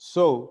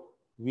 so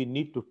we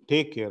need to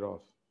take care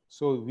of.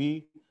 So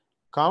we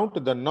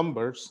count the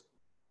numbers.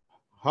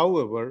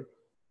 However,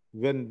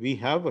 when we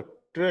have a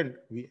trend,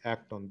 we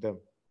act on them.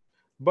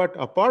 But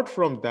apart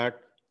from that,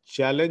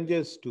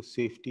 challenges to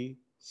safety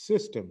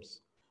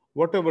systems,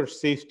 whatever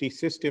safety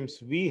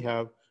systems we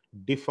have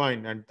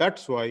defined, and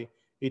that's why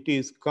it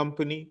is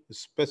company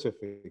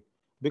specific,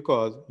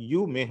 because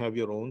you may have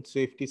your own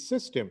safety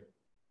system.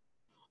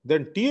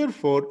 Then tier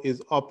 4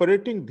 is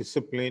operating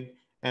discipline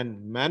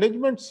and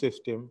management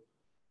system.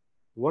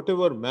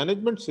 Whatever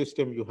management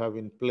system you have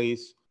in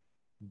place,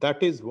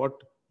 that is what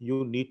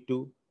you need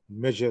to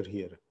measure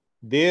here.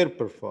 Their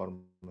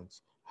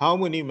performance. How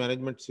many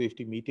management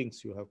safety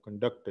meetings you have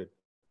conducted?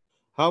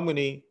 How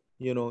many,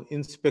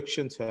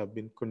 inspections have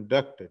been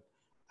conducted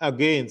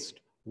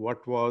against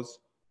what was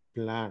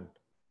planned?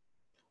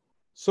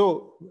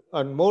 So,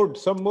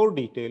 some more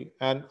detail: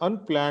 an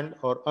unplanned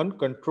or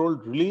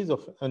uncontrolled release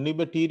of any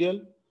material,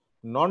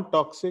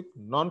 non-toxic,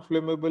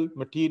 non-flammable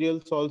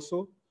materials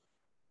also.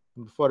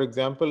 For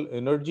example,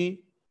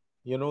 energy,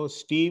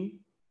 steam,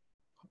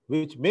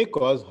 which may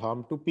cause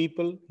harm to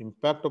people,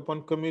 impact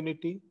upon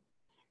community,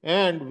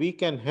 and we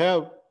can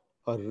have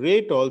a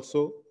rate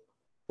also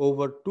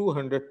over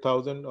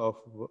 200,000 of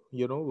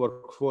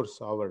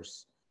workforce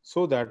hours,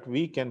 so that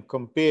we can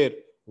compare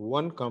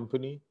one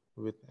company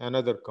with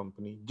another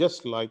company.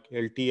 Just like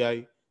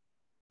LTI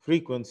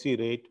frequency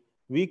rate,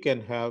 we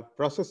can have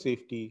process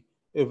safety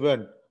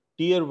event,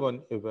 tier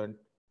 1 event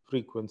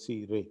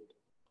frequency rate.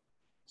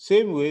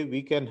 Same way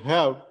we can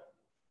have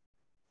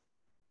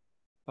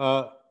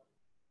uh,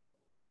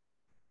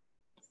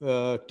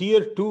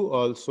 tier 2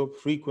 also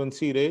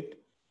frequency rate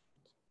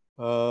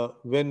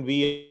when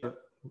we are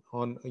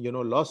on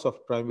loss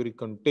of primary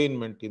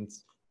containment in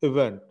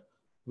event.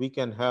 We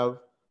can have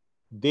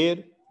their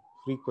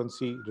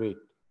frequency rate.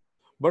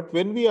 But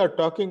when we are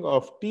talking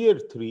of tier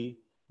 3,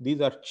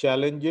 these are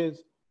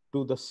challenges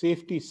to the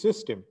safety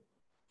system.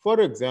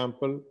 For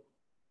example,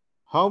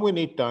 how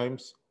many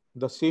times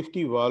the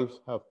safety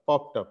valves have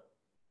popped up?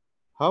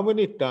 How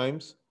many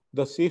times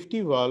the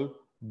safety valve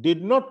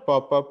did not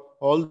pop up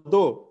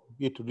although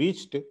it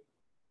reached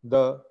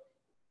the,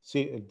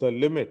 the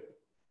limit?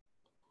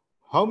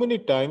 How many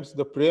times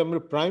the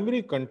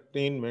primary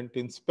containment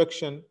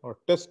inspection or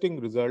testing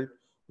result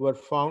were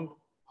found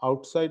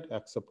outside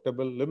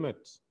acceptable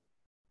limits?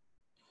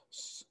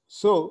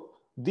 So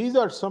these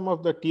are some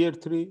of the tier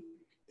 3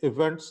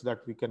 events that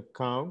we can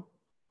count.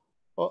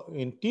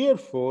 In tier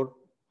 4,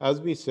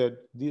 as we said,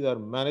 these are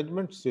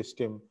management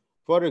system.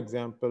 For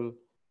example,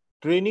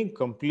 training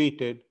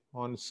completed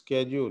on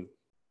schedule,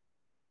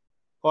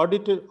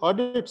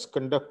 audits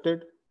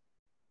conducted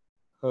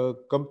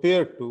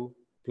compared to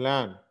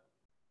plan,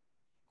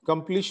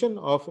 completion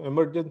of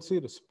emergency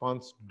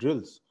response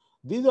drills.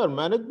 These are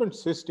management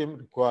system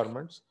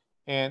requirements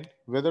and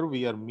whether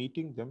we are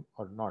meeting them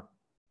or not.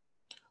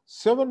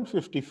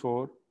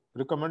 754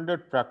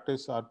 recommended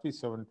practice RP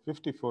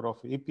 754 of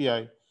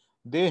API,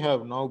 they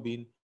have now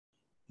been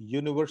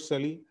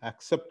universally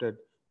accepted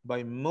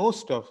by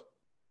most of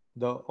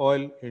the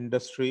oil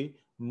industry,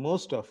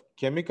 most of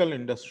chemical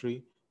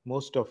industry,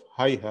 most of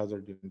high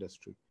hazard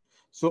industry.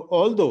 So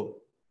although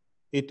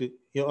it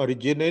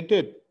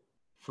originated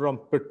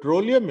from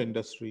petroleum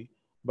industry,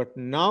 but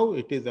now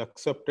it is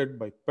accepted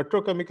by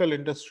petrochemical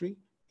industry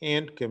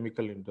and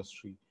chemical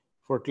industry,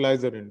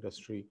 fertilizer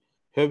industry,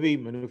 heavy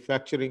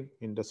manufacturing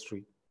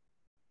industry.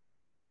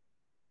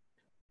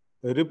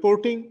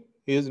 Reporting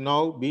is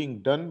now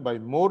being done by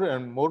more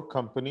and more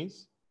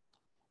companies.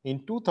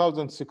 In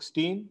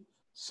 2016,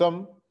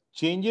 some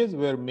changes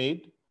were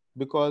made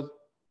because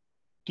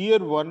tier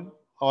 1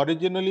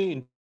 originally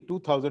in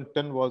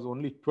 2010 was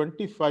only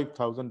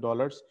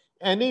 $25,000.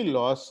 Any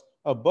loss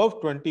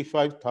above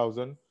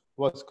 25,000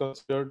 was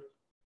considered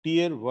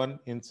tier 1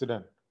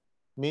 incident.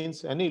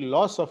 Means any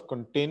loss of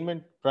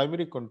containment,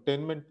 primary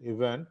containment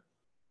event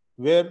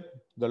where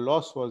the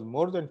loss was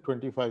more than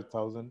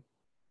 25,000,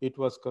 it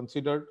was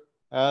considered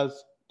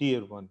as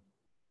tier 1.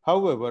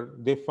 However,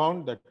 they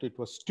found that it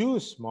was too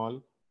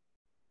small.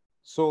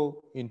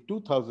 So in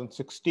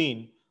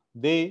 2016,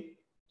 they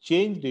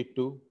changed it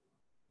to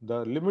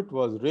the limit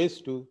was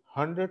raised to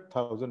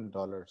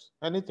 $100,000.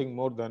 Anything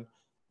more than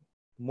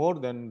more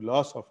than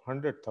loss of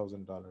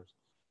 $100,000.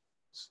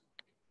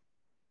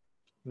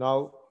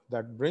 Now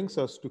that brings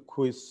us to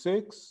quiz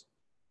 6.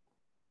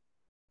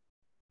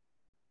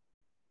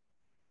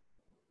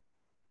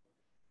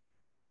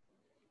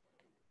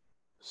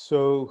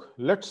 So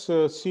let's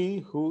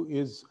see who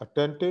is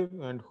attentive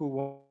and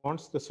who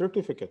wants the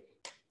certificate.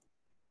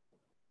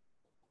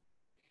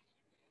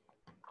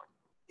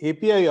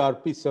 API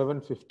RP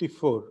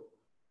 754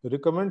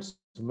 recommends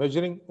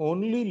measuring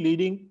only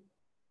leading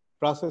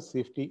process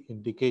safety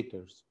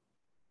indicators.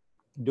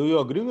 Do you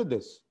agree with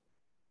this?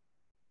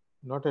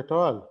 Not at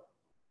all.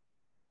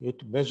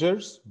 It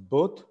measures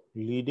both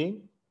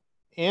leading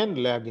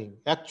and lagging.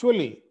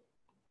 Actually,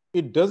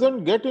 it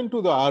doesn't get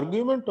into the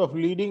argument of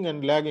leading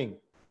and lagging.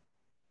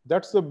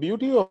 That's the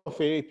beauty of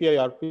API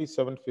RP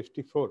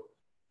 754.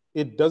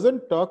 It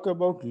doesn't talk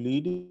about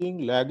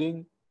leading,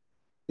 lagging.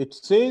 It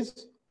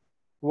says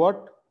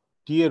what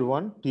tier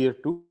 1, tier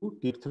 2,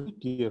 tier 3,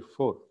 tier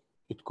 4.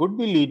 It could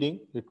be leading,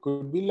 it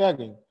could be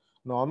lagging.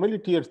 Normally,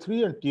 tier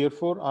 3 and tier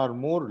 4 are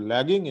more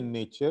lagging in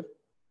nature.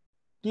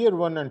 Tier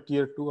 1 and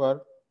tier 2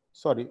 are,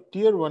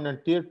 tier 1 and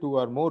tier 2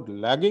 are more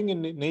lagging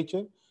in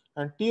nature,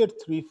 and tier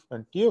 3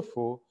 and tier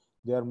 4,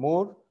 they are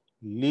more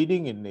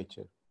leading in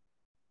nature.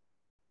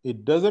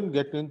 It doesn't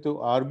get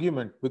into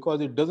argument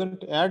because it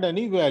doesn't add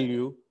any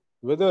value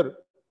whether it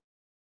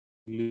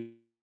is leading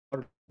or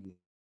lagging.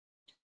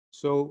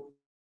 So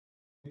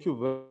thank you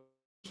very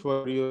much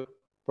for your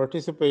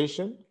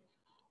participation,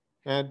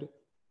 and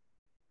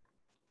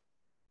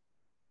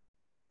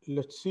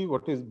let's see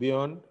what is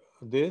beyond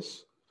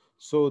this.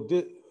 So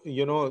there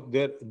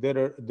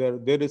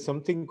is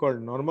something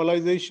called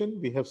normalization.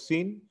 We have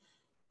seen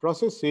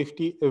process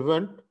safety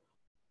event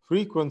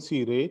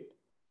frequency rate.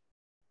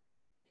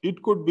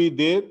 It could be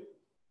there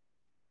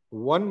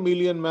 1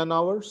 million man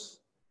hours,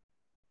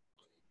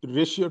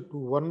 ratio to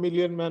 1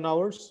 million man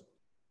hours.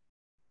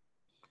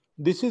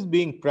 This is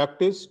being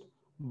practiced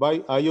by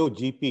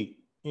IOGP,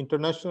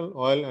 International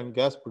Oil and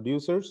Gas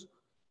Producers,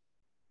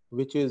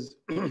 which is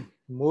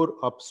more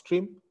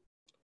upstream,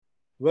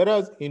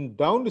 whereas in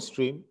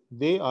downstream,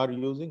 they are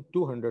using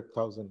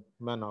 200,000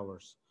 man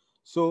hours.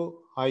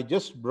 So I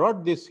just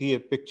brought this here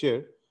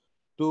picture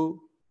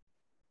to,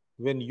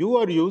 when you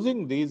are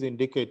using these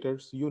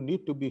indicators, you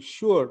need to be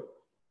sure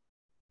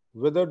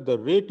whether the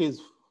rate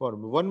is for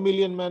 1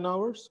 million man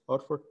hours or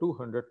for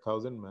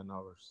 200,000 man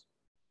hours.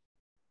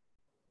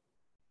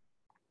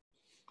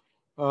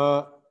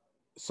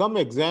 Some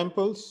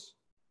examples.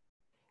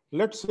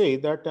 Let's say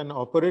that an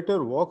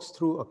operator walks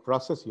through a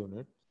process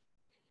unit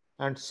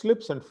and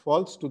slips and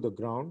falls to the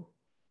ground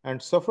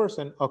and suffers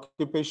an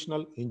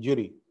occupational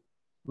injury,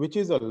 which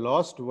is a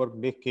lost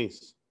workday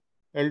case,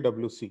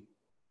 LWC.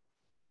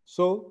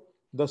 So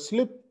the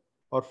slip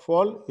or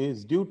fall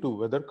is due to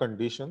weather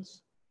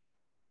conditions,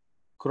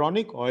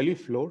 chronic oily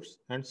floors,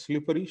 and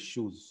slippery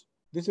shoes.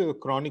 This is a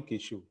chronic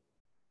issue.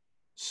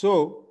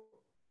 So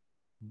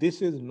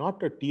this is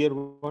not a tier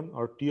 1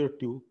 or tier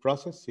 2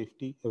 process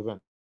safety event.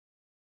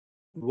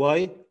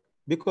 Why?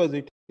 Because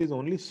it is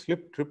only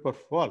slip, trip, or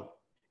fall,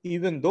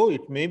 even though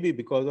it may be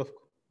because of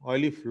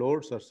oily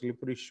floors or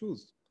slippery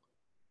shoes.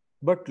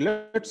 But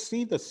let's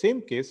see the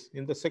same case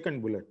in the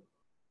second bullet.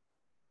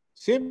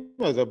 Same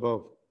as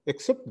above,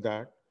 except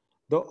that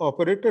the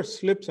operator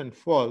slips and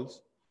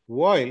falls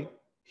while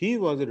he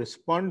was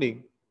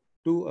responding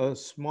to a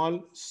small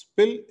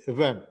spill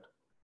event.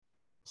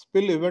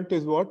 Spill event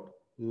is what?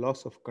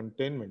 Loss of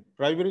containment,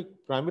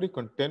 primary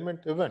containment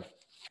event.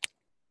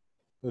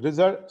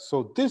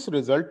 So this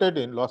resulted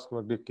in lost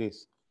workday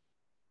case.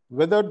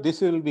 Whether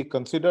this will be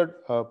considered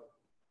a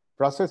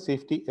process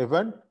safety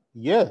event?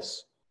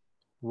 Yes.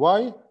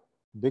 Why?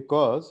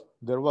 Because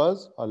there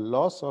was a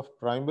loss of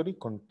primary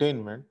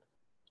containment.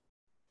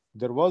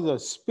 There was a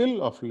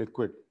spill of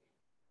liquid.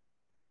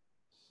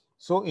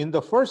 So in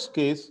the first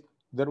case,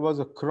 there was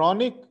a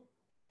chronic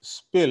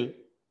spill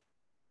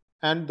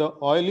and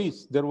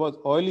there was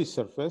oily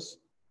surface.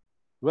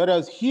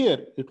 Whereas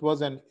here, it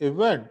was an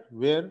event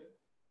where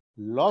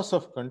loss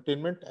of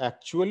containment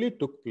actually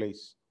took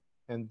place.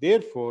 And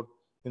therefore,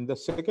 in the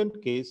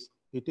second case,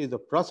 it is a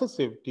process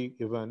safety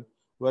event,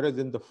 whereas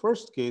in the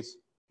first case,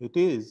 it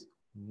is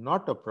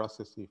not a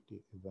process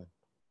safety event.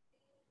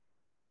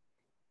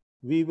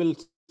 We will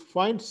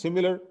find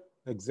similar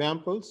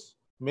examples.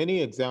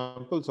 Many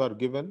examples are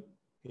given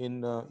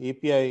in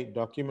API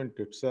document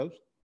itself.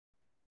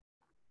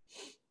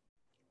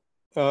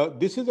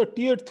 This is a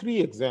tier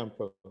 3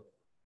 example.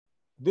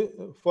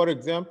 For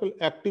example,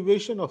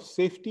 activation of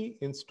safety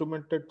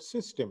instrumented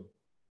system,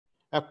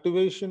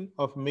 activation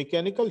of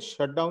mechanical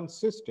shutdown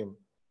system,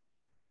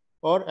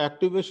 or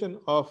activation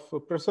of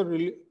pressure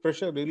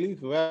relief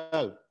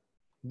valve.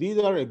 These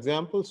are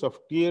examples of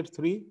tier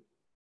 3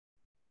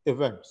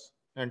 events.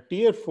 And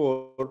tier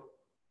 4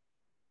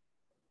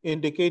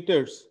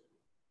 indicators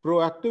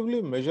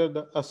proactively measure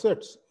the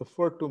assets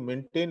effort to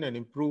maintain and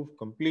improve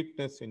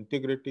completeness,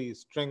 integrity,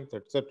 strength,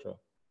 etc.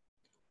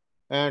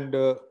 And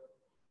uh,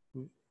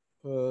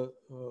 uh,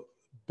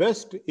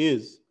 best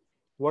is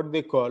what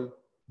they call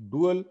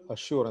dual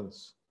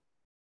assurance.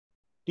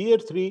 tier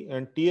 3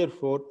 and tier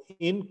 4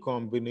 in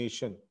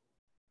combination,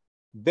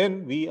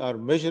 then we are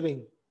measuring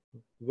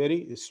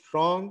very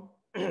strong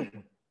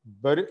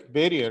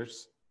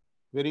barriers,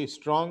 very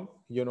strong,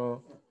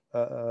 mm,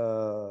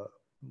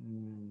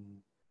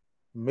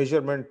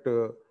 measurement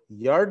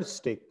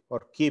yardstick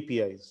or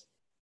KPIs.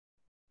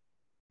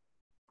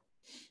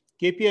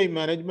 KPI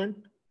management,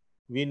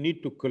 we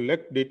need to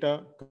collect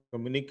data,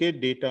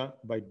 communicate data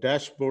by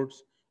dashboards,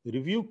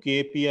 review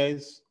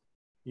KPIs,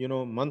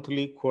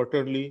 monthly,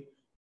 quarterly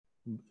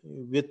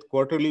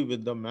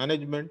with the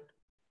management.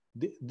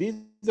 These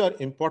are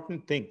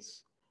important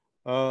things.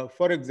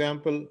 For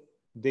example,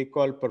 they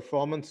call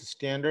performance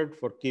standard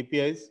for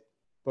KPIs,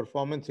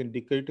 performance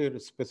indicator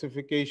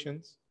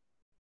specifications,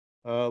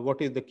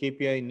 what is the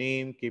KPI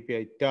name,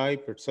 KPI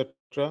type,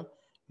 etc.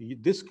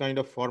 This kind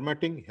of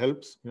formatting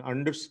helps in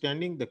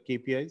understanding the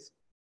KPIs.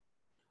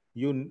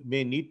 You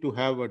may need to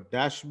have a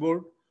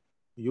dashboard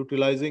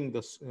utilizing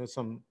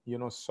some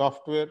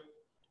software.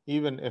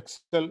 Even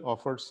Excel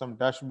offers some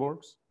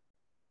dashboards.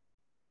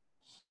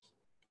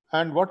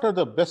 And what are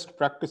the best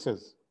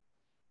practices?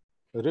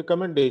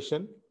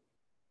 Recommendation: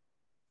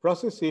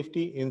 process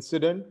safety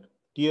incident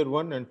tier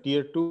 1 and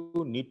tier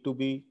 2 need to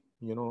be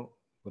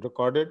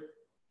recorded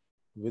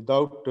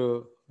without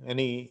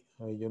any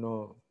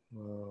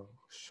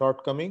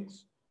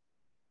shortcomings,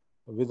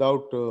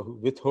 without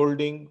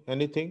withholding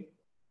anything.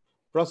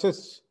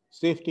 Process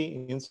safety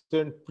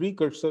incident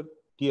precursor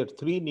tier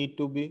 3 need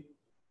to be.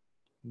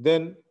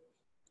 Then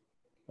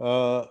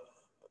uh,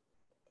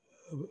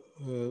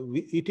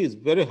 it is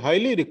very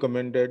highly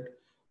recommended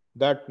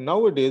that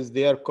nowadays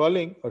they are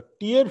calling a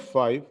tier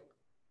 5,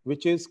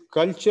 which is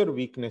culture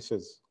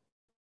weaknesses.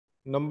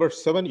 Number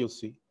 7, you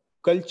see,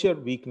 culture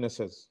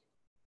weaknesses.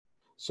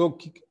 So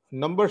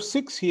number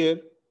 6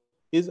 here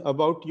is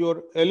about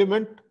your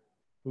element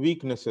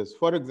weaknesses.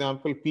 For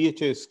example,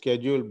 PHA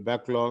schedule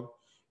backlog,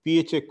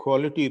 PHA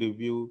quality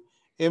review,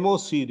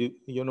 MOC,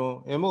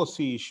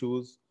 MOC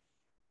issues,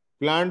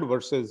 planned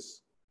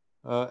versus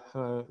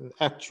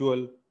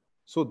actual.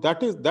 So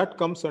that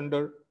comes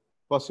under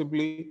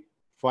possibly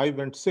 5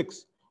 and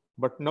 6.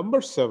 But number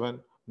 7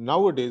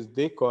 nowadays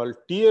they call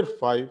tier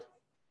 5,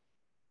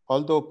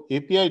 although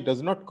API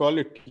does not call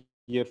it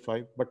tier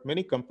 5, but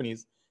many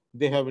companies,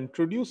 they have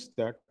introduced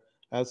that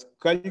as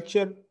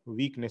culture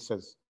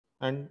weaknesses,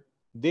 and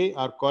they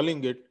are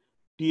calling it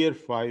tier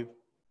 5.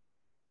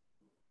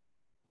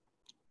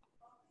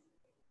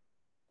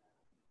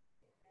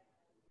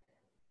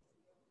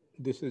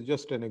 This is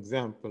just an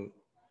example.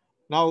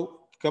 Now,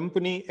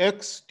 company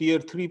X tier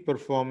 3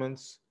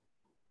 performance,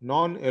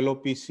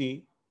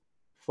 non-LOPC,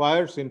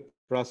 fires in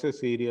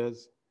process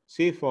areas,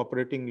 safe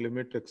operating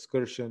limit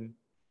excursion.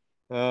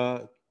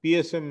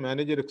 PSM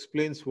manager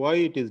explains why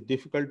it is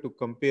difficult to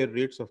compare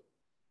rates of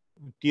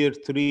tier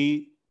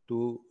 3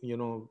 to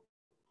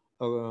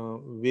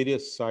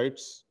various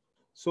sites.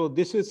 So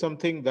this is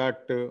something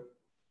that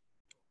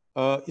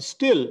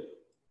still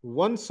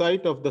one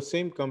site of the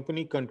same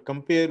company can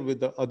compare with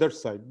the other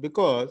site,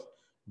 because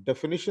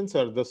definitions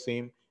are the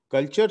same,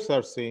 cultures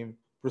are same,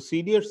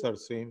 procedures are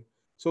same.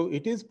 So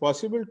it is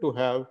possible to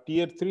have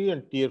tier 3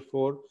 and tier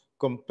 4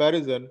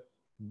 comparison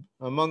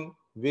among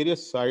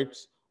various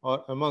sites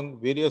or among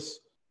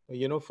various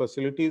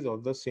facilities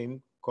of the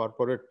same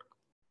corporate.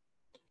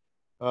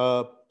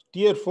 uh,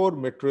 Tier 4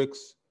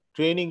 metrics: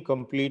 training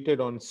completed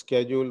on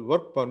schedule,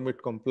 work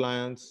permit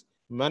compliance,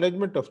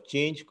 management of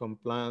change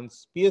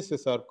compliance,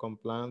 PSSR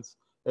compliance,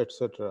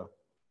 etc.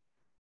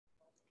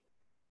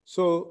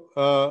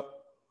 So,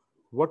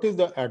 what is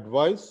the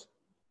advice?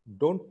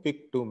 Don't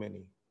pick too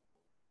many.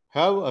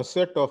 Have a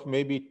set of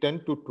maybe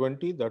 10 to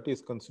 20 that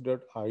is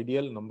considered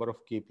ideal number of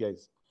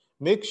KPIs.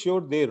 Make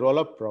sure they roll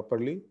up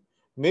properly.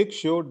 Make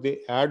sure they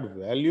add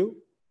value.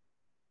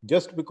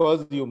 Just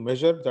because you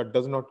measure, that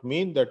does not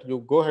mean that you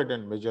go ahead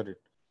and measure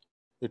it.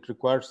 It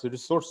requires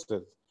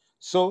resources.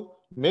 So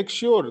make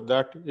sure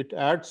that it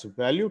adds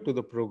value to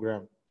the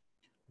program.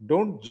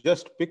 Don't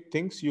just pick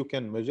things you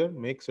can measure.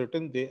 Make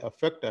certain they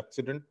affect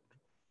accident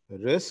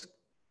risk.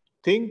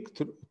 Think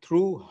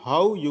through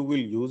how you will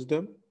use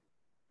them.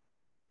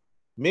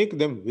 Make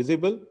them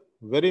visible,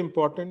 very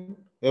important.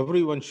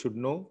 Everyone should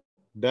know.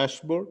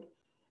 Dashboard.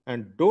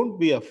 And don't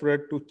be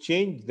afraid to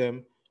change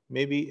them,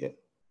 maybe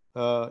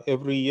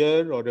every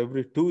year or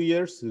every 2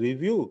 years.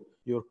 Review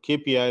your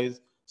KPIs,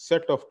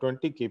 set of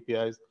 20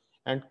 KPIs,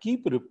 and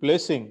keep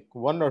replacing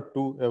one or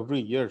two every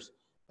years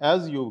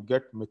as you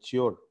get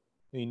mature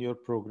in your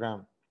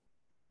program.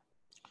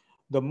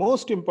 The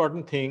most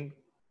important thing,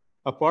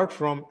 apart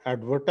from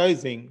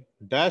advertising,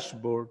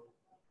 dashboard,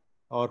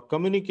 or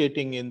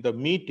communicating in the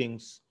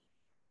meetings,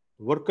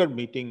 worker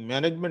meeting,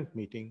 management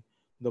meeting,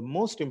 the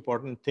most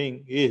important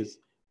thing is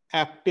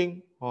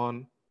acting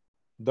on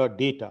the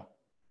data.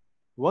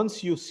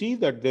 Once you see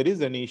that there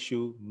is an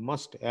issue,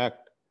 must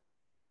act.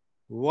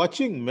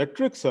 Watching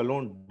metrics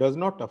alone does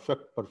not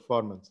affect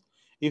performance.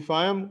 If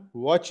I am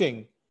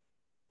watching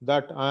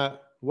that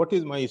what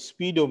is my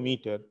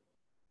speedometer,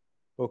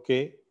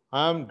 okay,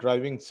 I am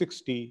driving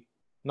 60,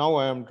 Now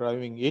I am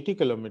driving 80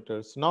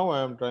 kilometers. Now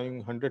I am driving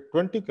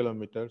 120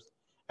 kilometers,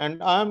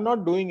 and I am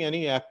not doing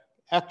any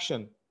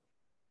action.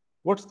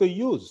 What's the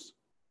use?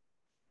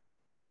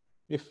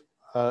 If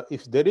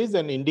there is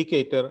an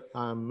indicator,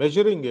 I am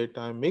measuring it,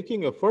 I am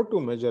making effort to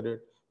measure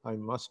it, I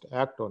must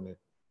act on it.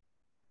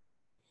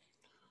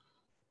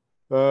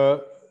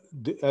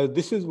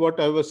 This is what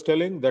I was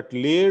telling, that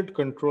layered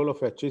control of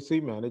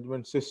HSE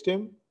management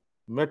system,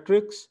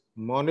 metrics,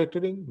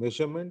 monitoring,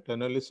 measurement,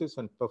 analysis,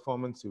 and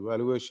performance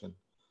evaluation.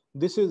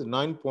 This is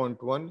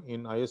 9.1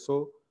 in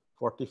ISO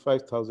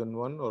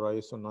 45001 or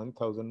ISO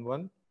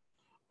 9001.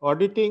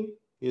 Auditing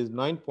is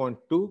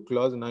 9.2,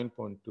 clause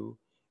 9.2,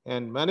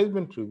 and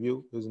management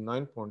review is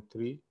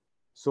 9.3.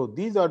 So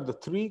these are the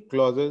three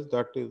clauses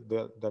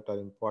that are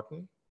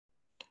important.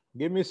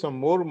 Give me some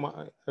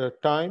more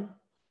time.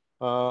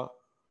 Uh,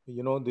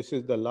 this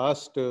is the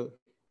last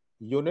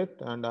unit,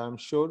 and I'm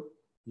sure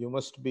you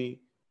must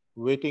be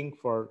waiting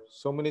for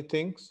so many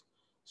things.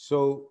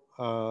 So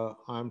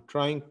I'm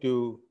trying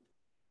to,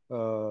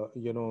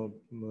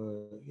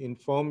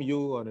 inform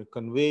you or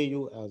convey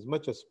you as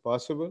much as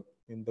possible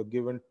in the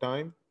given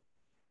time.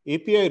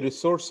 API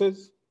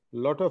resources, a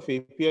lot of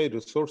API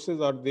resources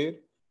are there.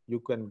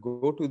 You can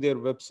go to their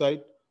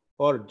website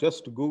or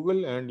just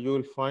Google and you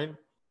will find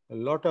a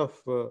lot of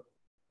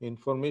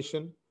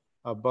information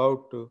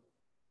about.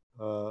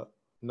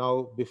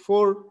 Now,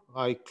 before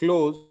I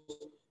close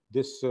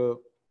this, the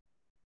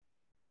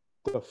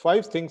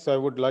 5 things I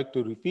would like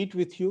to repeat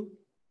with you.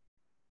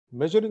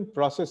 Measuring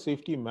process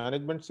safety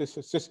management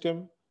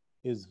system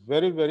is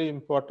very, very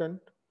important.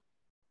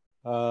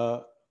 Uh,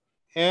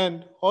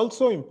 And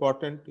also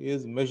important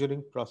is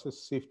measuring process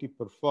safety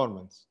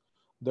performance.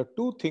 The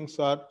two things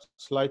are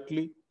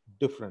slightly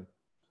different.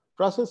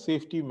 Process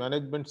safety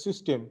management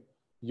system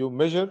you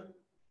measure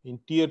in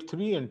tier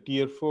 3 and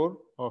tier 4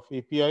 of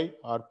API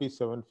RP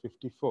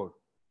 754.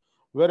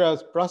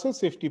 Whereas process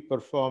safety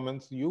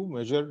performance you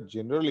measure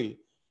generally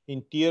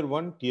in tier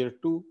 1, tier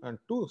 2, and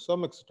to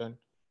some extent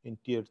in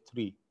tier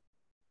 3.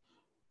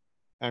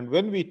 And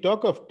when we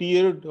talk of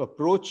tiered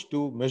approach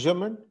to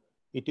measurement,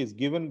 it is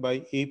given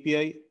by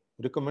API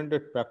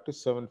Recommended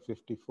Practice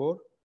 754,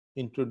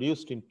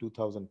 introduced in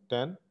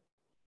 2010,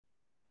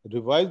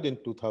 revised in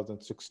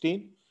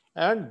 2016,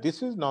 and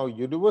this is now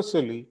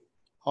universally,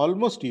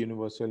 almost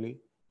universally,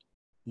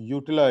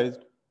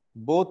 utilized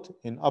both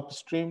in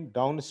upstream,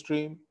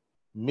 downstream,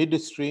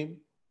 midstream,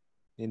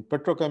 in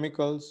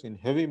petrochemicals, in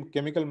heavy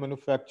chemical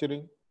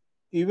manufacturing,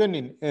 even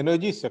in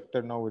energy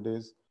sector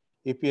nowadays.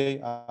 API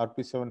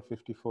RP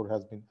 754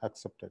 has been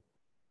accepted.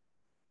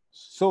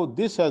 So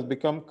this has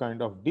become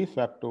kind of de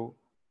facto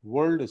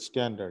world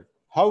standard.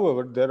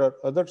 However, there are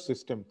other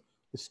systems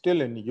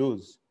still in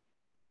use.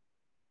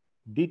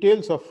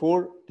 Details of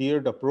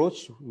 4-tiered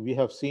approach we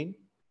have seen.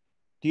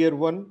 Tier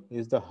 1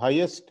 is the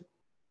highest,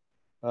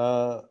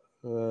 uh,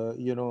 uh,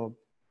 you know,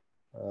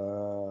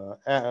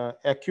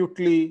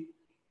 acutely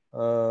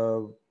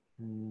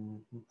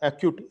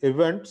acute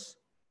events,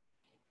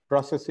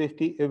 process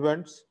safety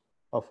events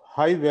of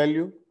high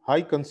value,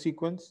 high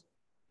consequence,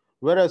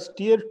 whereas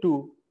tier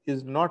 2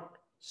 is not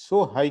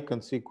so high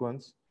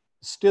consequence,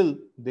 still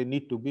they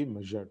need to be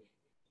measured.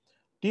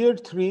 Tier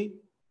 3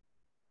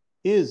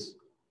 is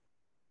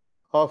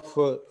of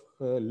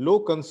low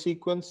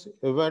consequence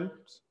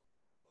events,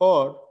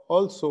 or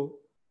also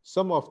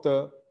some of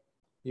the,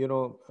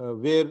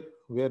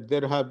 where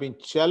there have been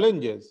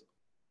challenges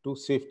to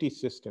safety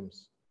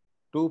systems,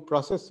 to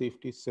process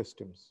safety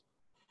systems.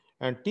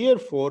 And tier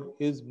 4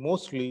 is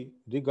mostly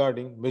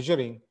regarding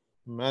measuring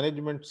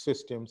management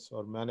systems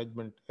or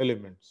management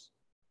elements.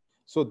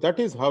 So that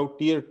is how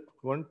tier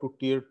 1 to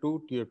tier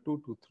 2, tier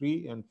 2 to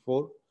 3 and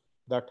 4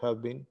 that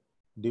have been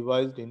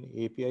devised in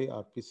API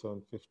RP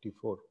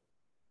 754.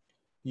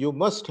 You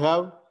must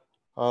have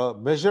a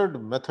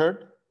measured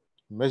method,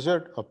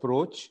 measured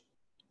approach.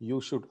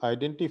 You should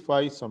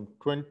identify some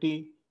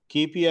 20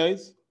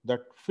 KPIs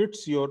that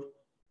fits your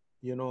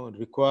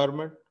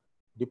requirement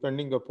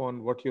depending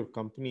upon what your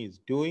company is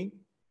doing.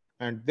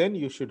 And then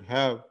you should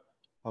have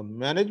a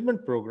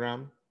management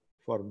program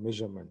for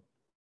measurement.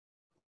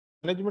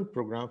 A management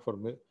program for,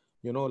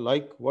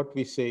 like what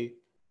we say,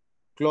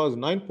 clause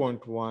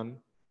 9.1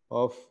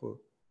 of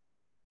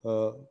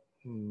uh,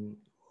 mm,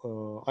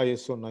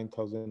 ISO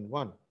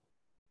 9001.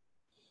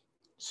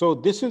 So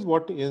this is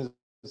what is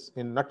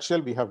in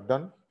nutshell we have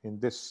done in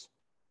this.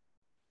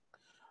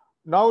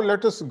 Now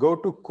let us go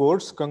to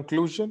course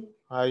conclusion.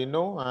 I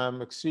know I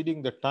am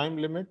exceeding the time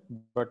limit,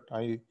 but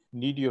I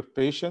need your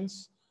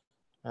patience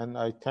and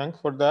I thank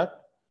for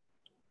that.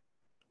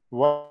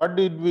 What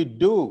did we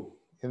do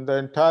in the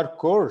entire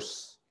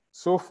course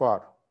so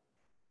far?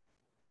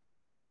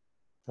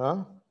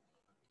 Huh?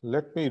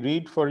 Let me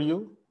read for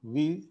you.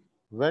 We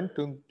went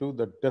into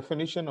the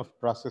definition of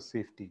process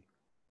safety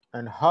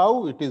and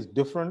how it is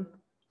different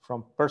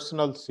from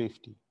personal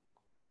safety.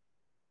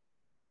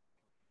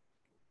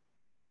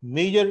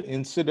 Major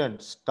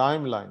incidents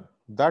timeline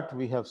that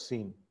we have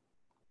seen.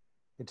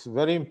 It's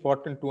very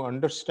important to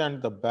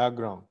understand the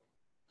background.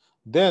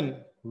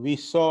 Then we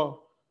saw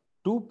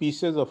two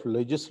pieces of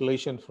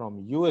legislation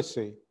from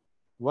USA.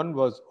 One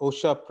was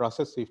OSHA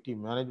Process Safety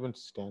Management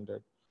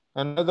Standard.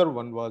 Another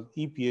one was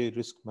EPA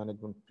Risk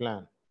Management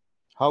Plan.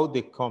 How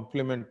they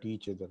complement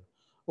each other.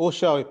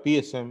 OSHA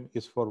PSM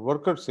is for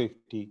worker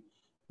safety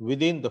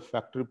within the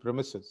factory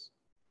premises,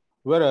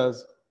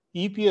 whereas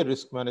EPA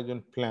Risk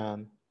Management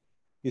Plan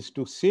is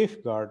to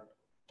safeguard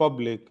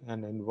public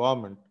and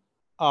environment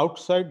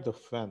outside the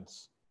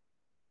fence.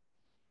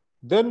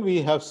 Then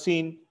we have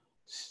seen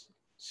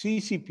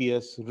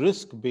CCPS,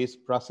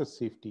 risk-based process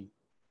safety.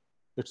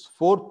 It's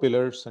 4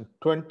 pillars and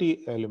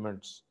 20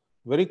 elements,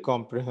 very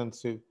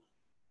comprehensive,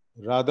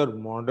 rather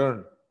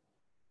modern.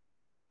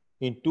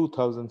 In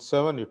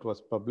 2007, it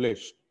was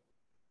published.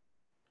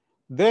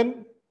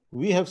 Then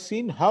we have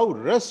seen how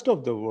rest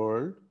of the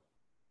world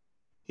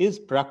is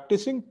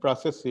practicing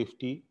process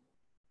safety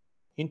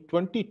in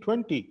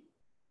 2020.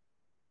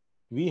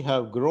 We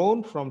have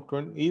grown from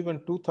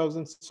even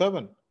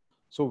 2007.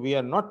 So we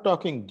are not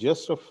talking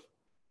just of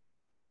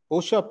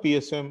OSHA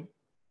PSM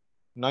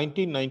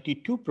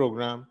 1992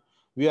 program.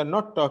 We are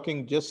not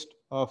talking just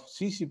of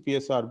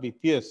CCPS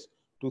RBPS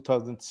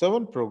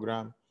 2007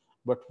 program,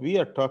 but we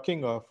are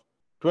talking of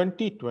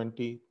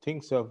 2020.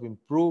 Things have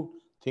improved,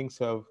 things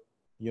have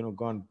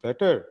gone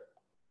better.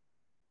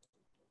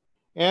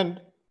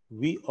 And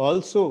we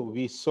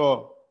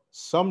saw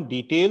some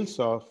details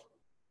of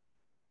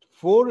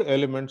 4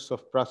 elements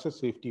of process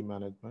safety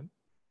management.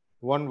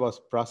 One was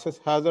process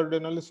hazard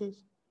analysis,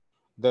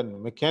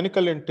 then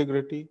mechanical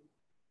integrity,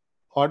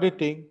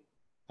 auditing,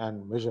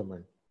 and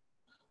measurement.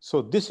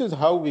 So this is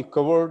how we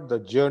covered the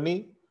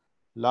journey,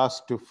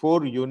 last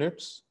 4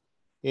 units,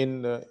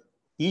 in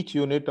each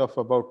unit of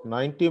about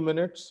 90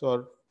 minutes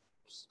or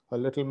a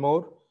little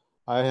more.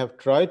 I have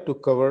tried to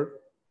cover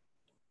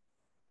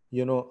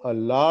a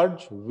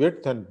large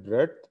width and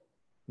breadth,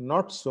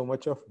 not so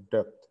much of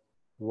depth.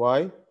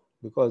 Why?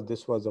 Because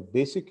this was a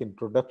basic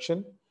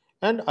introduction,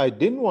 and I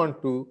didn't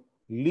want to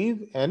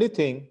leave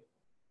anything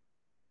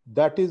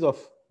that is of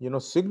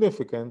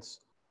significance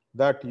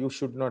that you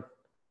should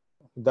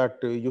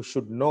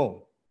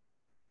know.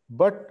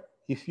 But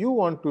if you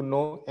want to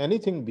know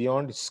anything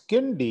beyond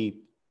skin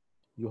deep,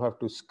 you have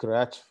to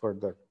scratch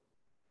further,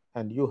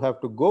 and you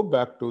have to go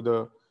back to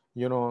the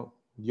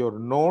your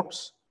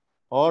notes,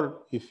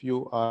 or if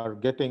you are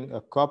getting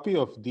a copy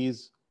of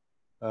these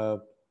uh,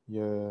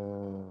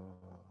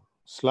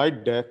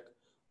 slide deck,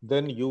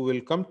 then you will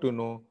come to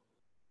know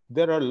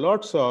there are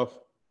lots of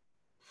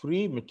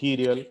free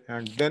material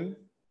and then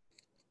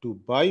to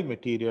buy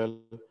material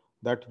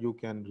that you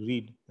can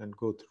read and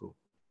go through.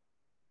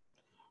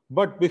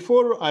 But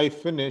before I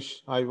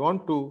finish, I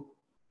want to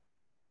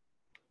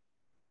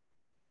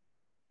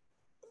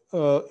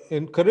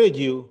encourage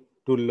you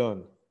to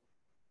learn.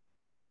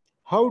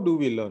 How do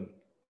we learn?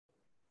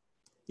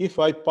 If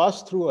I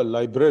pass through a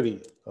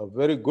library, a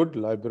very good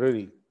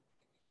library,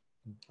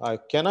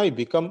 can I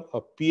become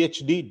a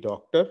PhD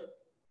doctor?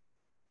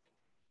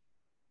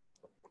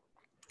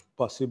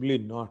 Possibly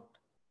not.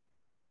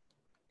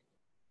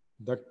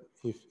 That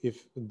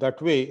if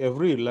that way,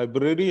 every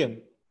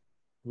librarian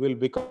will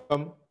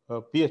become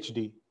a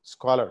PhD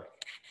scholar.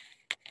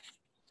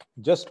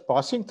 Just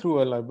passing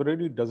through a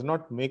library does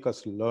not make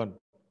us learn.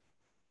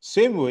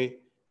 Same way,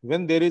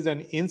 when there is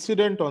an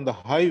incident on the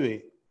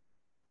highway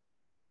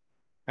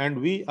and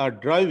we are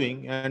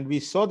driving and we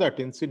saw that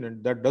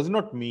incident, that does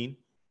not mean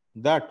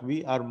that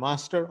we are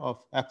master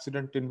of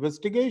accident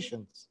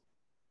investigations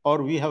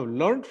or we have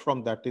learned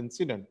from that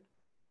incident.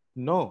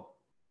 No,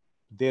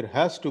 there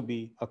has to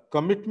be a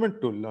commitment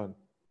to learn.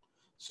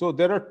 So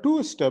there are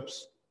 2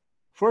 steps.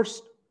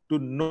 First, to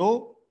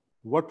know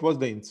what was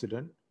the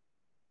incident,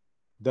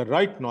 the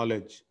right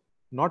knowledge,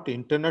 not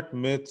internet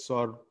myths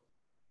or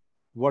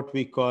what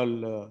we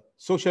call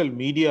social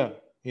media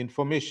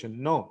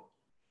information. No,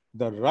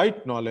 the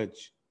right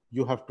knowledge,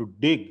 you have to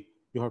dig,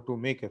 you have to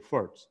make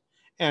efforts.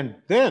 And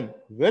then,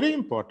 very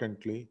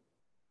importantly,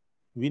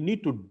 we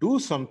need to do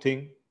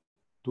something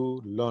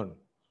to learn.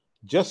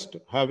 Just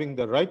having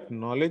the right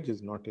knowledge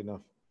is not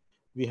enough.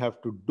 We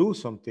have to do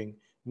something.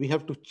 We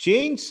have to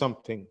change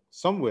something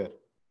somewhere,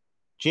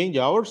 change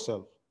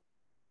ourselves.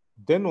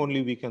 Then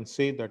only we can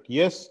say that,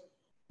 yes,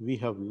 we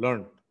have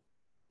learned.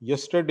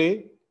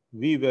 Yesterday,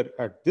 we were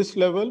at this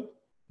level.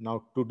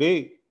 Now,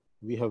 today,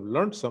 we have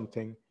learned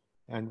something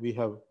and we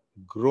have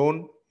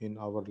grown in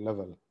our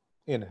level,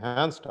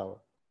 enhanced our.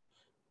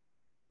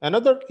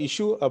 Another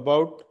issue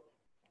about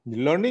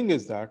learning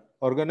is that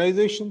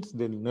organizations,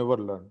 they'll never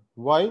learn.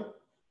 Why?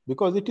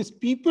 Because it is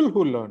people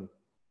who learn.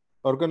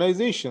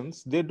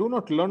 Organizations, they do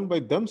not learn by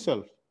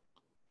themselves.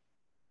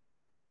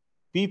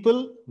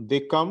 People, they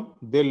come,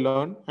 they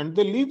learn, and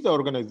they leave the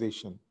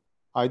organization.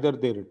 Either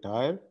they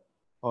retire,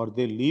 or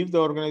they leave the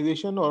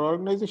organization, or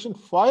organization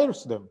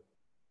fires them.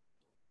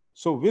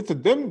 So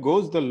with them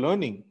goes the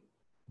learning.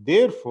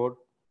 Therefore,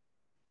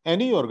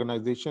 any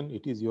organization,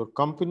 it is your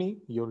company,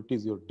 it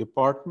is your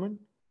department,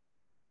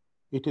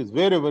 it is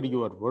wherever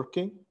you are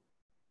working,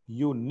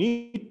 you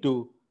need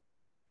to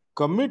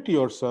commit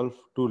yourself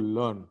to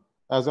learn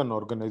as an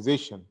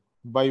organization.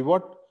 By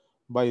what?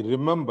 by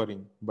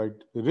remembering, by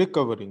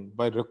recovering,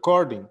 by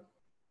recording.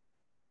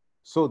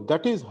 So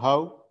that is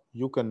how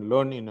you can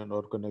learn in an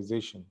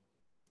organization.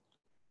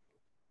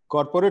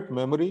 Corporate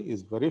memory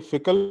is very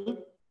fickle,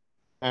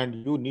 and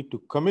you need to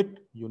commit,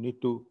 you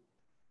need to,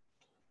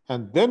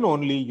 and then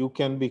only you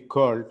can be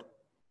called,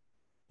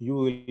 you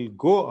will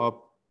go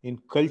up in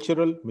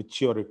cultural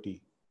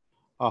maturity.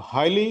 A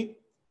highly,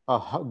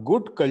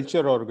 good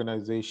culture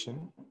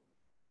organization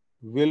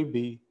will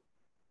be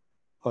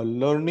a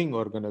learning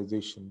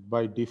organization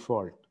by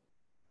default.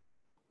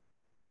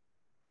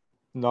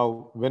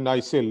 Now, when I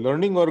say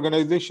learning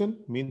organization,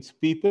 means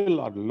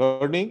people are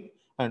learning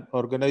and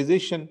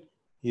organization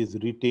is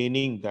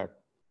retaining that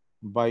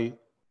by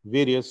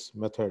various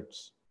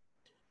methods.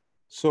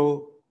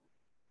 So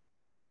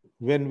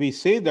when we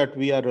say that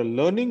we are a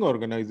learning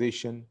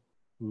organization,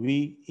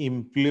 we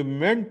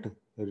implement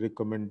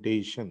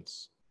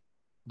recommendations.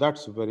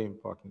 That's very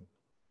important.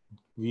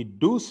 We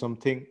do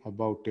something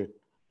about it,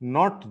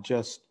 not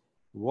just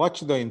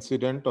watch the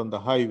incident on the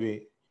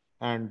highway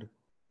and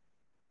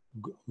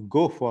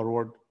go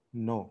forward.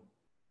 No.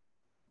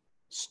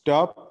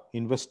 Stop,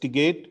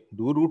 investigate,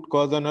 do root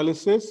cause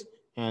analysis,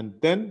 and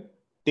then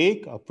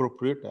take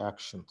appropriate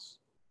actions.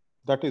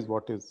 That is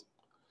what is.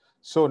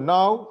 So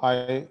now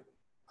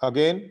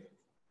again,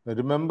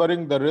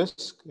 remembering the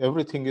risk,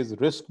 everything is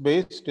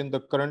risk-based in the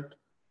current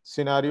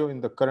scenario,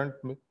 in the current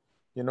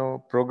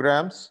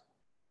programs,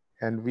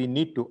 and we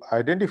need to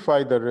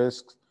identify the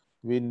risks,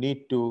 we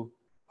need to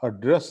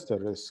address the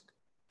risk.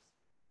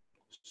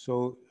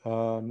 So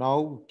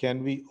now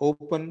can we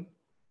open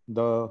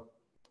the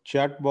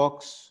chat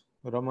box,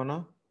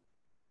 Ramana?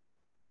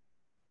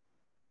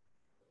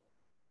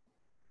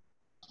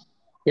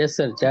 Yes,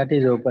 sir. Chat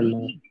is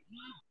open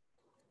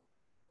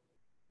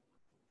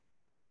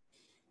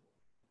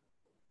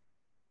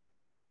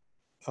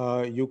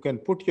now. You can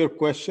put your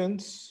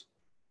questions.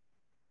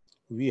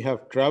 We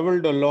have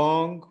traveled a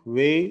long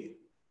way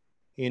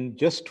in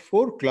just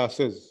 4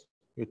 classes.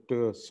 It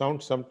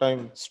sounds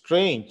sometimes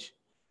strange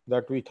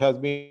that it has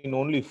been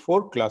only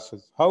 4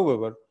 classes.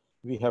 However,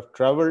 we have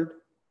traveled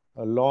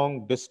a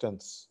long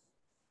distance,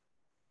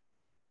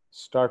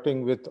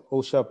 starting with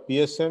OSHA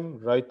PSM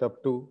right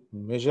up to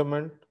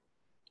measurement,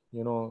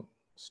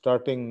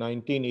 starting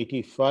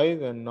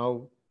 1985 and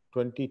now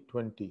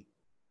 2020.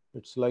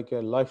 It's like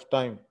a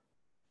lifetime.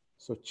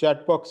 So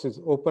chat box is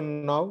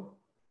open now.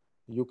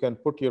 You can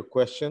put your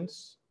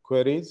questions,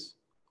 queries.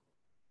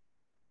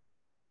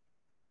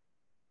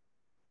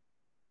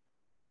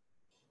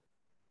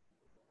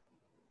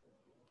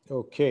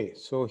 Okay,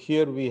 so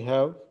here we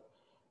have,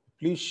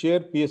 please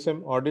share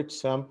PSM audit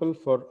sample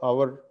for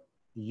our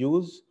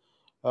use.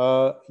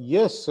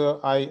 Yes,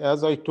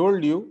 as I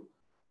told you,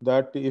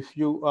 that if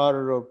you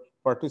are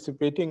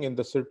participating in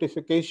the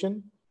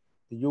certification,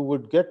 you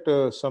would get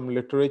some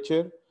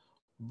literature,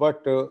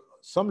 but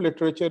some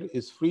literature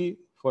is free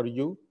for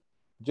you.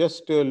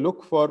 Just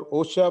look for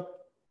OSHA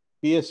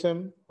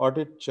PSM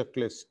audit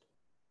checklist.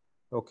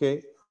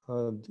 Okay,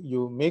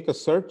 you make a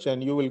search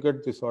and you will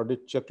get this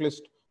audit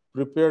checklist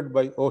prepared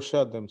by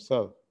OSHA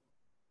themselves.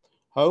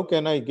 How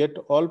can I get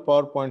all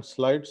PowerPoint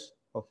slides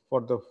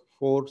for the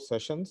 4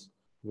 sessions?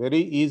 Very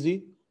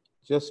easy.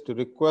 Just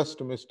request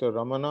Mr.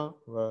 Ramana,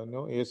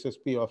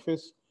 ASSP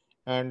office,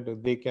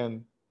 and they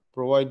can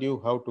provide you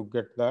how to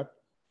get that.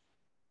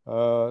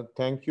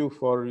 Thank you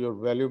for your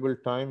valuable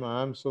time.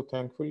 I am so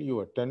thankful you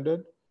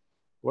attended.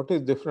 What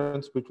is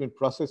difference between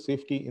process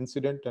safety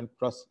incident and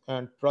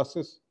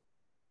process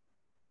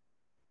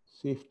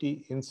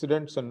safety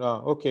incidents? And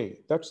okay,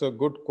 that's a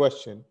good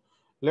question.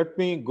 Let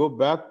me go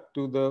back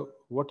to the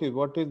what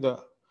is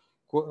the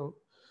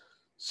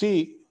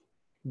see,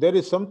 there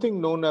is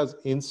something known as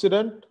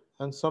incident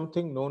and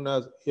something known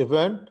as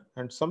event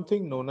and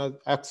something known as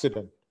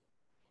accident.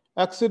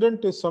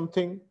 Accident is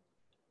something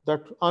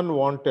that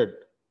unwanted,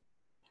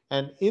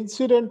 and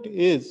incident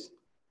is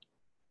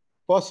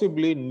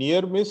possibly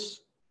near miss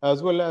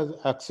as well as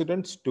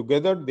accidents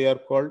together, they are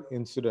called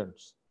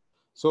incidents.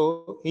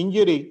 So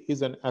injury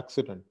is an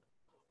accident,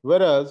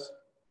 whereas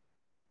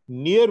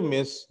near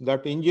miss,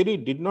 that injury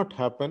did not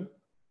happen,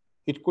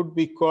 it could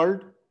be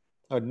called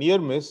a near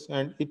miss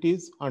and it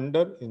is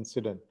under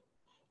incident.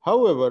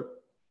 However,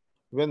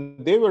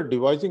 when they were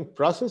devising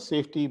process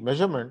safety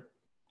measurement,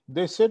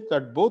 they said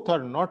that both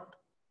are not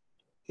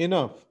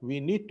enough. We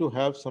need to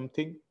have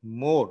something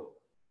more.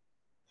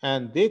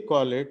 And they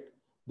call it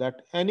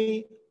that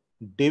any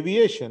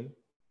deviation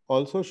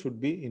also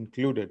should be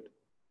included.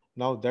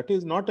 Now, that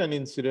is not an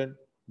incident,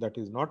 that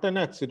is not an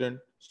accident.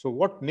 So,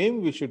 what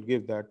name we should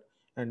give that?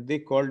 And they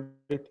called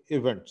it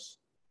events.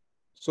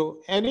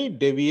 So, any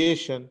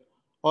deviation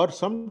or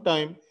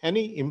sometime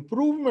any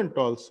improvement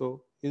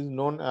also is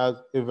known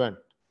as event.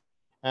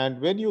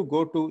 And when you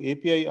go to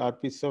API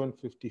RP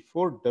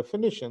 754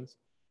 definitions,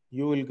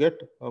 you will get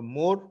a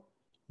more,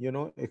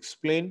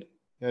 explained,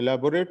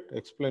 elaborate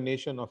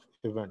explanation of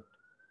event.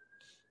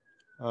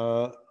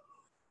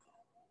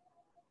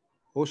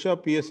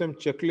 OSHA PSM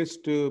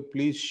checklist,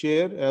 please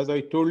share. As I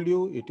told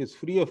you, it is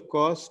free of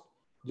cost.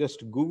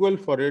 Just Google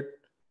for it.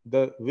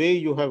 the way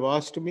you have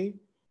asked me,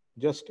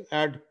 just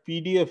add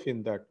PDF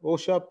in that,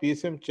 OSHA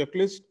PSM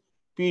checklist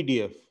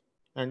PDF,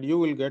 and you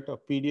will get a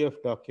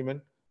PDF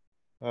document,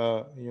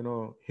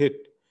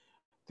 hit.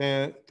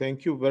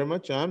 Thank you very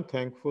much. I'm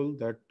thankful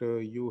that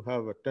you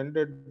have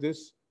attended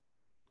this.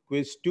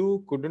 Quiz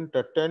 2 couldn't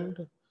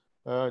attend.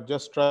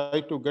 Just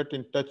try to get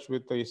in touch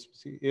with the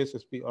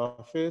ASSP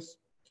office.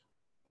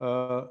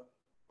 Uh,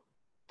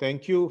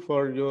 Thank you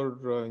for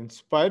your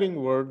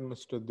inspiring word,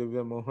 Mr.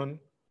 Divya Mohan.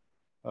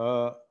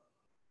 Uh,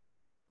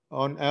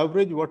 on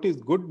average, what is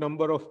good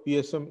number of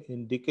PSM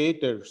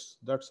indicators?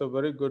 That's a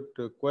very good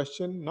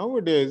question.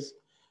 Nowadays,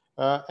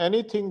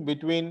 anything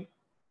between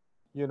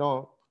 10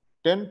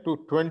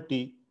 to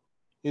 20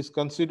 is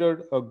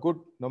considered a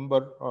good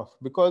number of,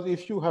 because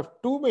if you have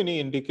too many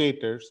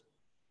indicators,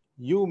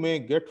 you may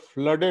get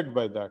flooded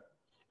by that.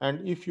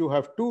 And if you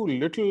have too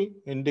little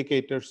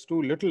indicators,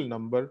 too little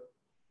number,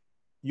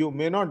 you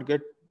may not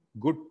get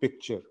good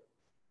picture.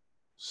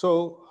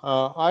 So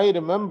I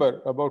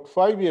remember about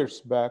 5 years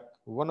back,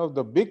 one of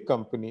the big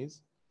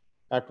companies,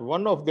 at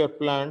one of their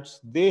plants,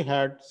 they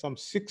had some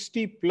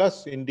 60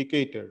 plus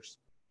indicators,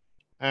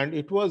 and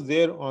it was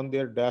there on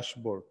their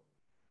dashboard.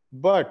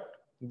 But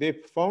they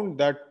found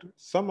that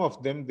some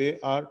of them,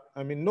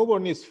 no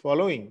one is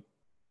following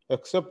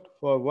except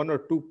for one or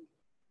two,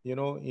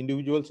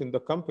 individuals in the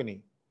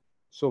company.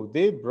 So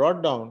they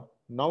brought down.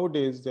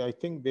 Nowadays, I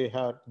think they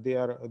have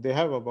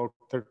about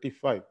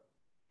 35.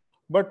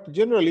 But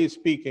generally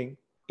speaking,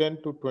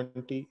 10 to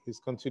 20 is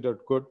considered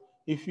good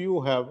if you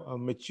have a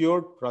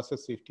matured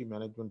process safety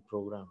management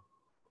program.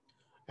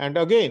 And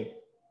again,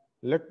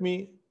 let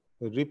me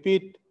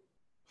repeat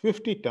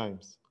 50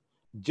 times.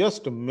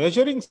 Just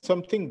measuring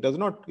something does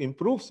not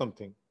improve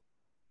something.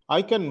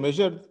 I can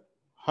measure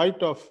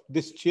height of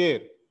this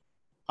chair.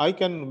 I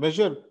can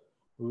measure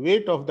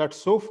weight of that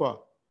sofa.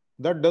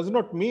 That does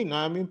not mean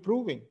I am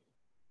improving.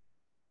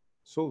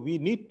 So we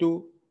need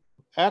to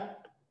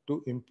act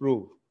to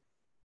improve.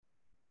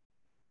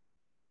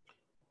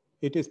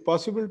 It is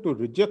possible to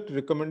reject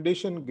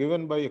recommendation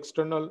given by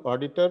external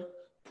auditor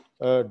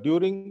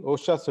during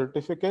OSHA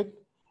certificate.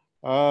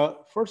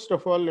 First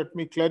of all, let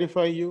me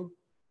clarify you.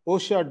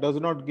 OSHA does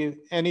not give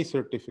any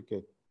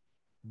certificate.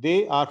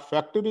 They are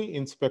factory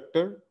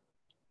inspector,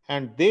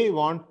 and they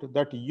want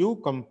that you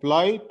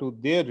comply to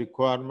their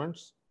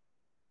requirements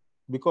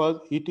because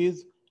it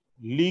is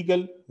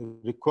legal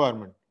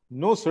requirement.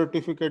 No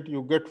certificate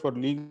you get for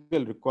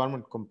legal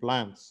requirement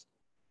compliance.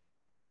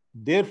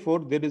 Therefore,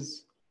 there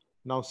is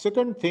now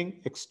second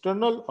thing,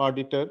 external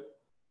auditor.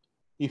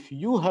 If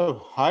you have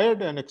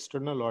hired an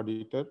external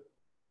auditor,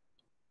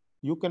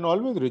 you can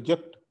always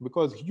reject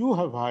because you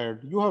have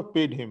hired, you have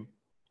paid him.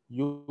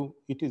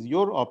 It is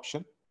your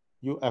option.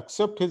 You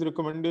accept his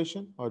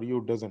recommendation or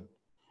you doesn't.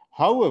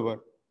 However,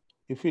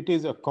 if it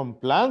is a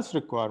compliance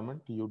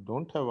requirement, you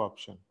don't have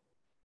option.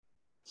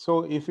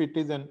 So if it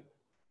is an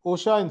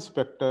OSHA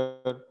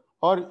inspector,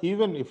 or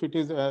even if it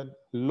is a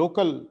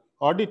local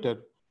auditor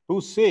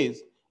who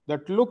says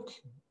that, look,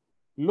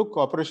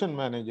 operation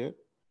manager,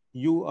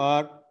 you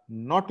are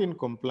not in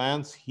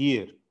compliance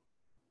here.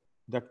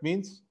 That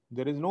means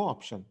there is no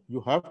option.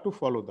 You have to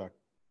follow that.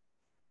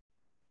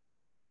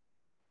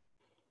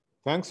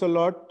 Thanks a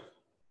lot.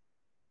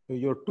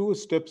 Your 2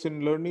 steps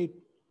in learning.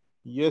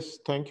 Yes,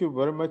 thank you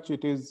very much.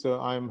 It is,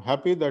 I am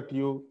happy that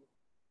you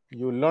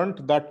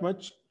learned that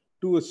much.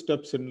 2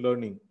 steps in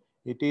learning.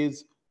 It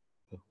is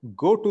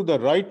go to the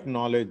right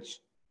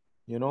knowledge.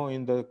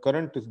 In the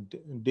current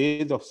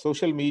days of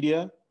social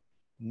media,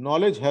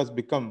 knowledge has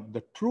become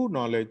the true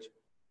knowledge.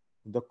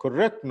 The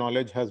correct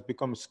knowledge has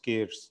become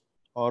scarce,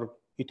 or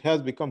it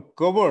has become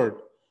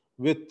covered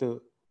with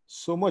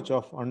so much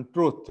of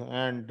untruth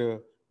and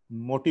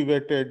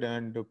motivated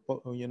and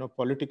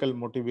political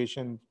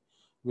motivation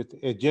with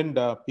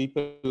agenda.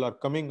 People are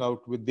coming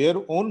out with their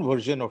own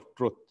version of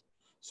truth.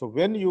 So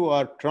when you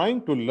are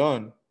trying to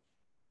learn,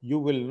 you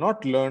will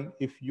not learn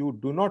if you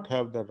do not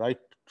have the right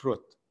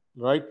truth,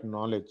 right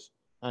knowledge.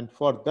 And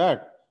for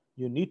that,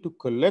 you need to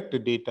collect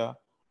data,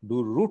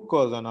 do root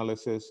cause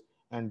analysis,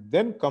 and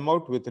then come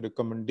out with a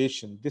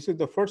recommendation. This is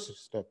the first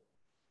step.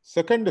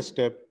 Second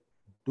step,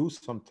 do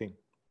something,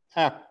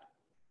 act.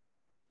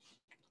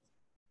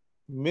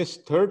 Miss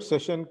third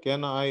session,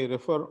 can I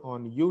refer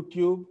on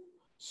YouTube?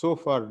 So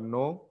far,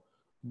 no,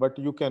 but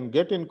you can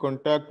get in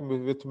contact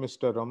with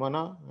Mr.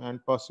 Ramana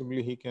and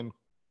possibly he can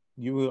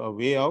give you a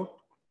way out.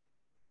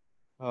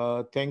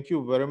 Thank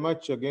you very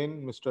much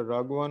again, Mr.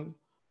 Raghavan.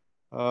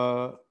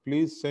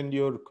 Please send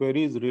your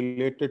queries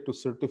related to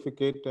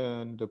certificate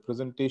and the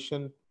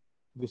presentation.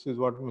 This is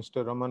what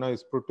Mr. Ramana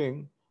is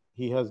putting.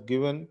 He has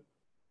given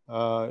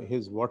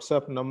his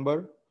WhatsApp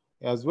number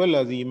as well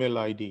as email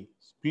ID.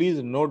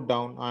 Please note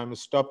down. I'm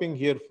stopping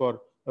here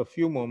for a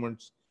few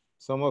moments.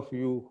 Some of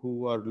you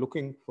who are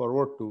looking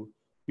forward to,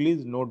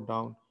 please note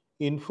down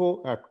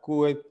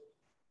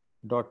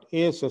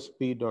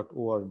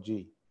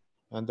info@kuwait.assp.org.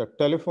 And the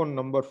telephone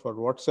number for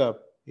WhatsApp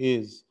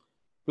is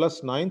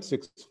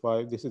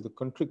 +965. This is the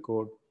country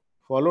code,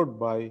 followed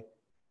by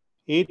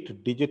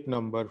 8-digit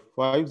number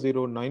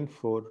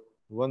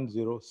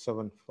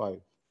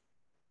 50941075.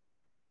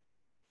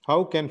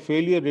 How can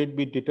failure rate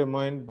be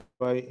determined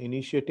by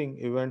initiating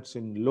events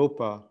in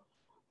LOPA?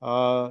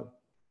 Uh,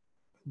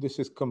 this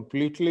is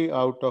completely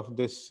out of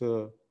this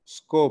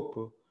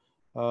scope,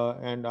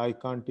 and I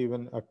can't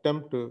even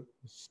attempt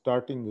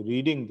starting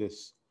reading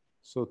this.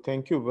 So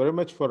thank you very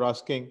much for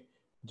asking.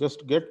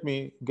 Just get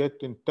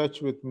in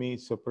touch with me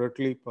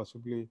separately.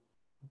 Possibly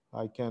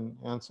I can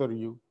answer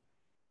you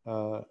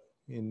uh,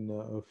 in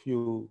a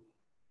few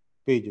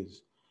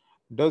pages.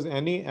 Does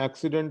any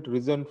accident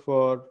reason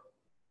for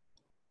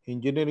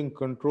engineering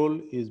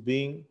control is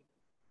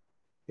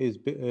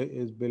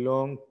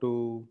belong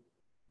to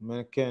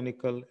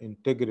mechanical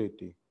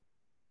integrity?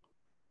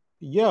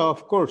 Yeah,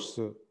 of course.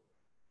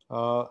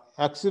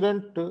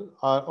 Accident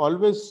are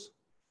always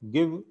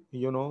give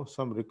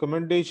some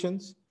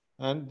recommendations,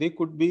 and they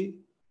could be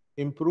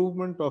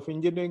improvement of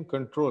engineering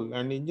control.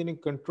 And engineering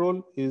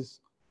control is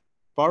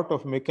part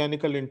of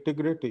mechanical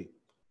integrity.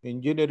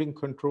 Engineering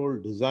control,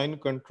 design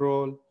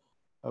control,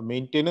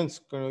 maintenance,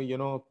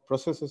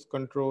 processes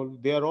control.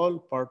 They are all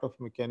part of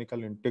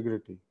mechanical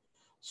integrity.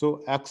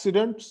 So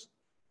accidents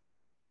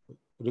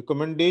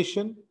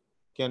recommendation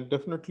can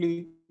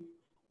definitely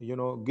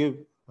give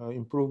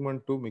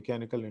improvement to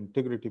mechanical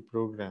integrity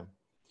program.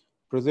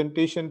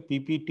 Presentation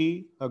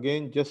PPT,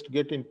 again, just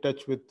get in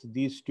touch with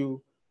these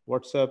two,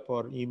 WhatsApp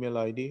or email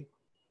ID.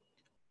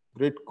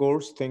 Great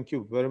course, thank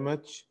you very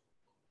much.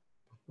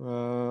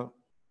 uh,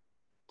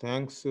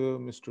 Thanks,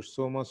 Mr.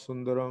 Soma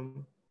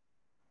Sundaram.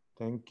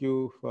 Thank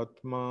you,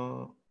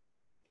 Fatma,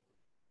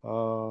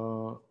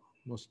 uh,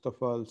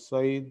 Mustafa Al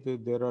Said.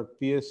 There are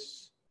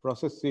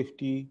process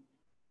safety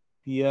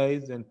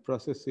PIs and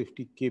process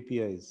safety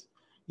KPIs.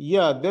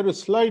 Yeah, there is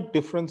slight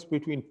difference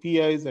between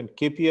PIs and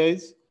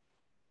KPIs.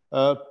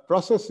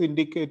 Process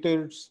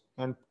indicators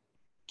and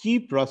key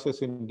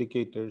process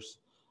indicators.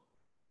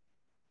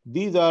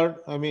 These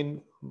are, I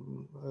mean,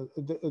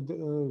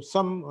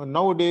 some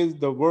nowadays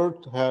the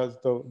word has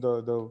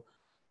the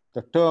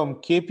term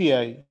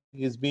KPI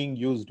is being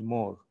used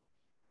more,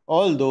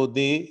 although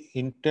they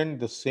intend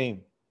the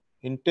same.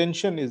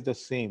 Intention is the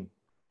same.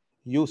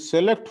 You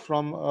select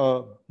from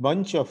a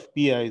bunch of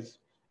PIs,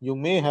 you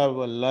may have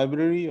a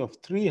library of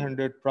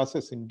 300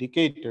 process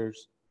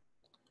indicators,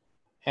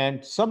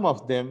 and some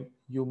of them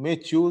you may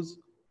choose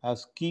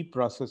as key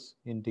process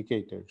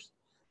indicators.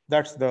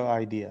 That's the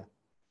idea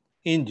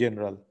in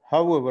general.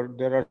 However,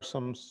 there are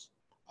some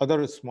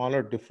other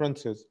smaller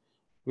differences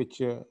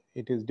which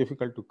it is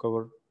difficult to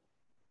cover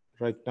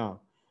right now.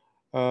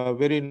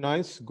 Very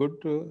nice, good.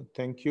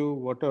 Thank you.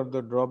 What are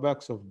the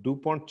drawbacks of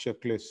DuPont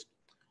checklist?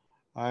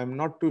 I am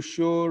not too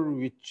sure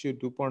which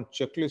DuPont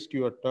checklist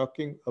you are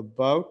talking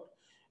about.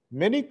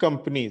 Many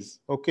companies,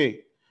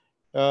 okay,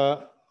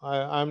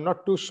 I'm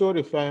not too sure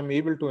if I am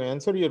able to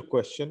answer your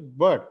question,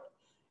 but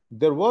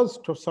there was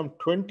some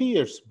 20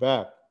 years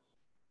back,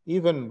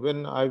 even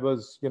when I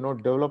was,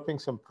 developing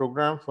some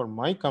program for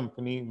my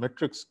company,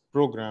 metrics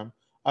program.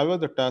 I was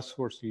the task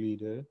force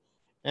leader,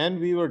 and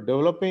we were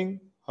developing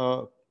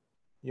a,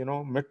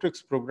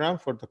 metrics program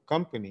for the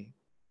company.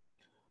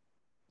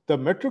 The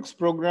metrics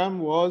program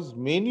was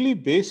mainly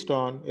based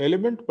on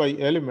element by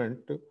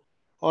element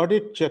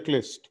audit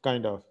checklist,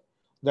 kind of,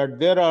 that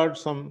there are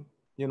some,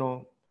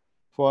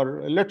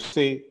 for, let's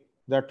say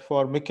that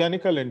for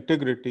mechanical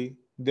integrity,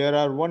 there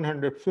are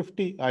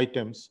 150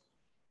 items.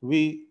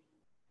 We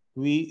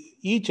we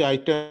each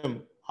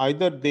item,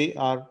 either they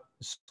are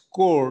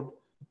scored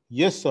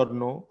yes or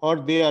no, or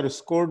they are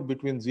scored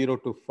between 0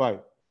 to 5.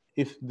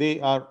 If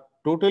they are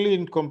totally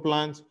in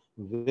compliance,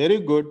 very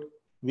good,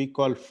 we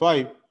call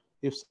 5.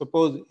 If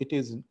suppose it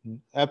is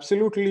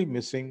absolutely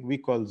missing, we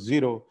call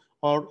 0,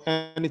 or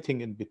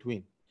anything in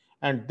between.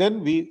 And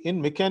then we, in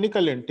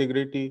mechanical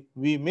integrity,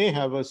 we may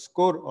have a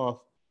score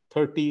of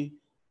 30,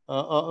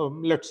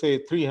 let's say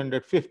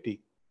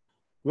 350.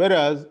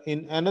 Whereas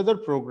in another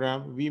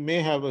program, we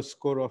may have a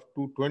score of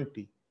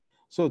 220.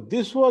 So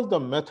this was the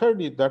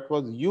method that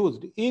was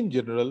used in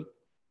general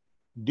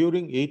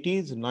during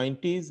 80s,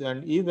 90s,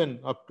 and even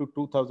up to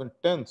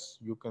 2010s,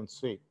 you can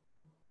say.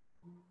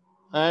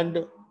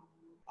 And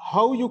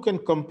how you can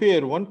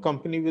compare one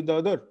company with the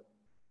other?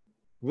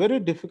 Very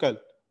difficult,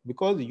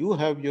 because you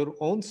have your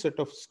own set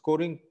of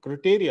scoring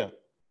criteria.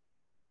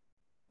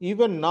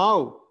 Even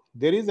now,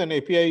 there is an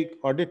API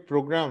audit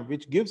program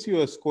which gives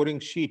you a scoring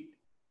sheet.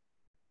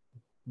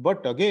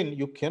 But again,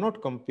 you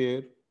cannot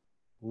compare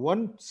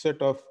one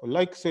set of,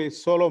 like say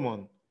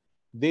Solomon,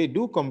 they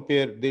do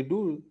compare, they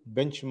do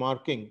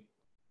benchmarking.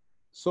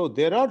 So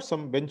there are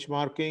some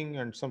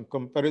benchmarking and some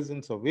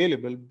comparisons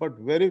available, but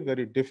very,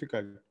 very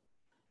difficult.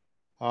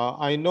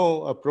 I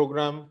know a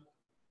program,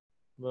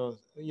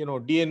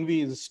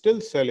 DNV is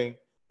still selling.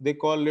 They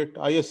call it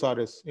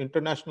ISRS,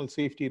 International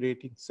Safety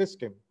Rating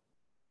System.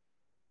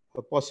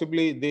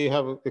 Possibly they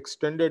have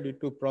extended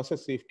it to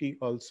process safety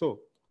also,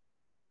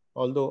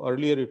 although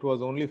earlier it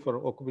was only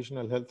for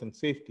occupational health and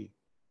safety.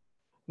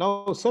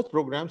 Now, such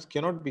programs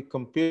cannot be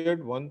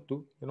compared one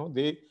to,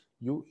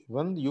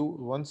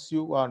 Once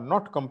you are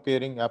not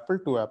comparing apple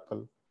to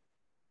apple,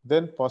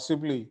 then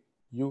possibly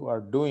you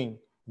are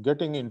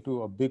getting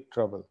into a big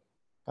trouble.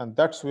 And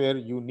that's where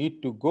you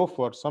need to go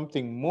for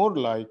something more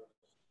like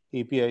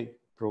API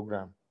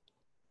program.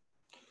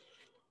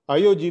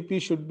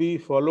 IOGP should be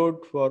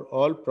followed for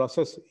all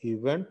process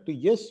event.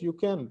 Yes, you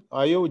can.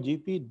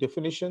 IOGP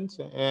definitions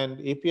and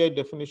API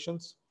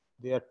definitions,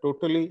 they are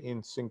totally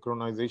in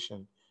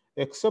synchronization,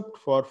 except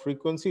for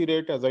frequency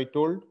rate. As I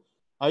told,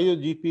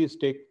 IOGP is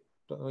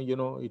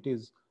it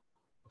is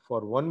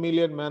for 1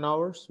 million man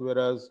hours,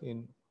 whereas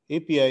in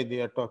API,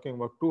 they are talking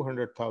about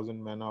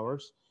 200,000 man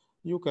hours.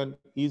 You can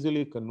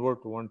easily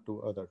convert one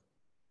to other.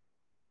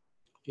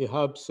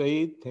 Ihab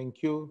Saeed,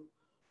 thank you.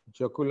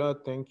 Jakula,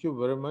 thank you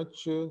very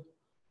much.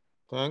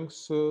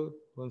 Thanks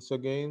once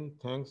again.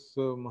 Thanks,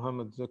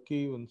 Muhammad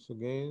Zaki, once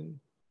again.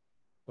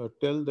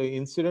 Tell the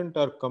incident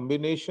are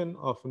combination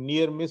of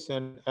near miss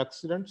and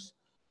accidents.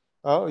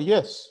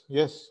 Yes,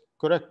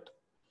 correct.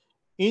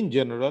 In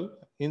general,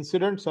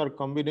 incidents are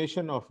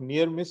combination of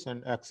near miss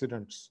and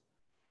accidents.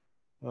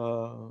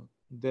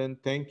 Then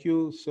thank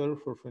you, sir,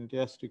 for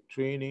fantastic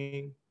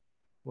training.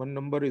 One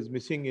number is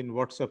missing in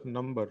WhatsApp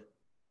number.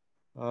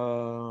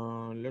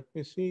 Let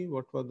me see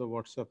what was the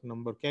WhatsApp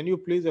number. Can you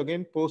please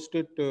again post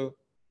it,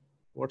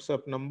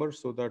 WhatsApp number,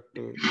 so that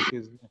it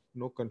is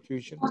no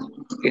confusion.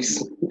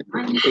 It's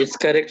it's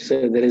correct,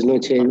 sir. There is no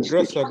change.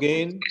 Address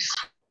again,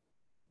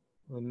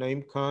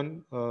 Naim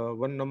Khan.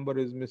 One number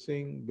is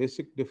missing.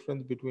 Basic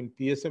difference between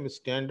PSM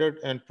standard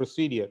and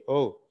procedure.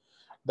 Oh,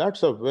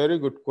 that's a very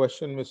good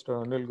question,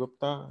 Mr. Anil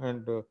Gupta.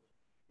 And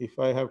if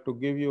I have to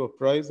give you a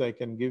prize, I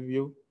can give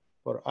you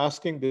for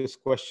asking this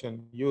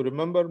question. You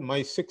remember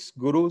my 6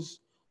 gurus,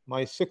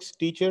 my 6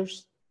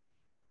 teachers?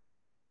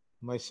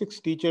 My 6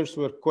 teachers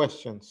were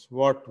questions: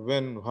 what,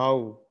 when,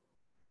 how,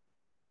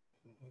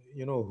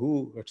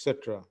 who,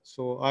 etc.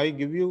 So I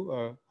give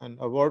you an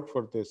award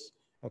for this,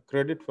 a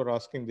credit for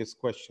asking this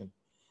question.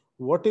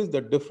 What is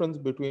the difference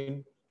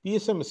between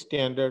PSM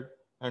standard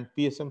and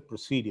PSM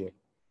procedure?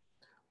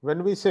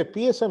 When we say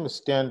PSM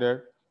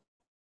standard,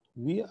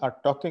 we are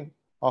talking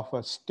of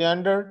a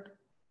standard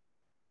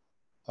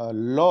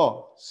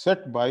law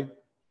set by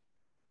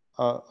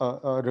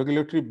a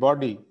regulatory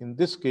body, in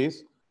this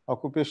case,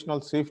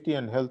 Occupational Safety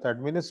and Health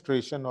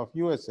Administration of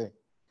USA.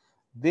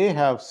 They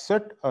have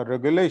set a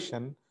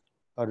regulation,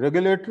 a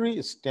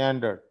regulatory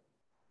standard,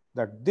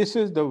 that this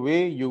is the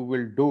way you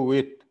will do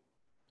it.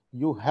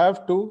 You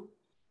have to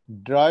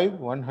drive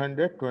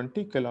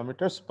 120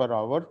 kilometers per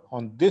hour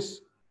on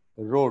this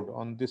road,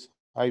 on this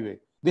highway.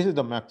 This is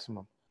the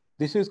maximum.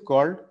 This is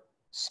called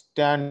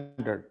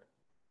standard.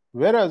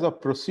 Whereas a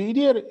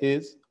procedure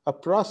is a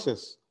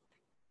process.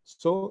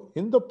 So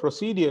in the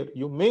procedure,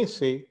 you may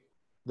say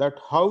that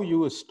how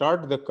you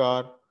start the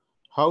car,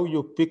 how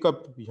you pick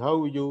up,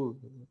 how you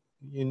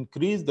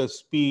increase the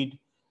speed,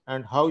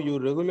 and how you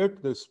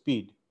regulate the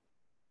speed.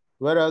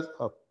 Whereas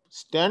a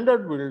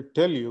standard will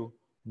tell you,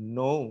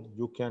 no,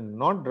 you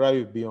cannot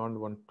drive beyond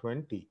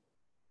 120.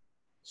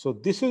 So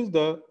this is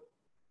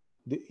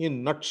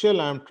in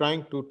nutshell, I am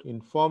trying to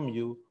inform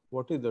you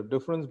what is the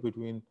difference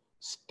between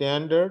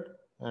standard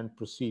and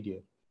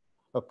procedure.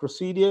 A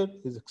procedure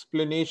is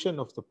explanation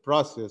of the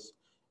process,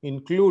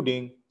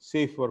 including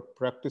safe work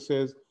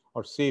practices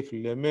or safe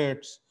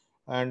limits,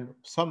 and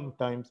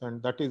sometimes,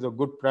 and that is a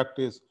good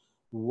practice,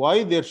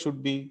 why there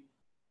should be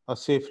a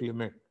safe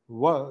limit.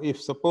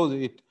 If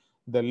suppose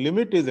the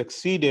limit is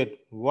exceeded,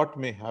 what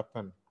may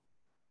happen?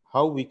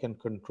 How we can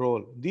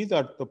control. These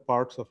are the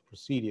parts of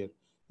procedure.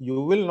 You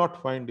will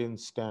not find in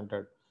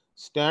standard.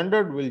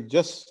 Standard will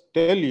just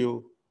tell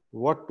you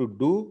what to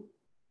do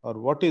or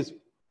what is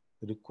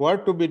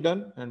required to be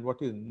done and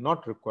what is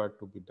not required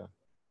to be done.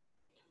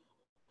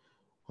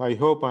 I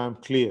hope I am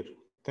clear.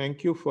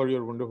 Thank you for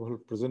your wonderful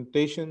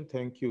presentation.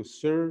 Thank you,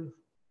 sir.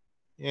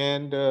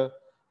 And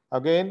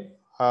again,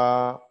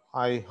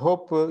 I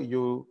hope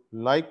you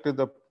liked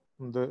the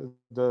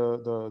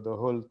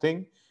whole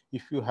thing.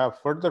 If you have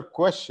further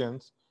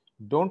questions,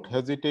 don't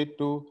hesitate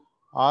to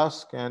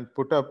ask and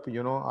put up.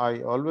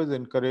 I always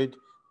encourage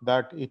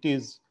that it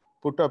is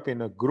put up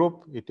in a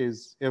group. It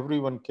is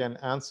everyone can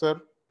answer.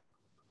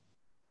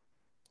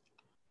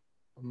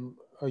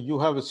 You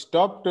have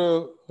stopped,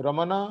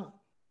 Ramana,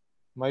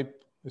 my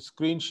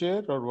screen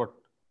share or what?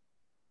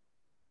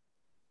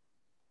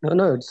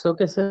 No, it's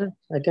okay, sir.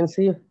 I can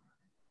see you.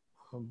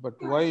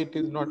 But why it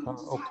is not?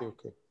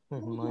 Okay.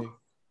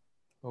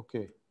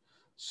 Okay.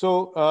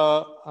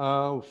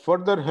 So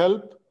further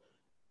help,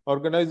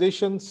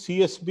 organization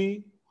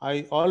CSB.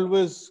 I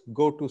always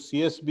go to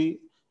CSB.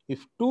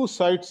 If 2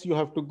 sites you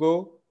have to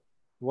go,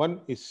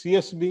 one is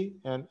CSB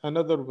and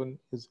another one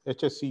is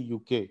HSE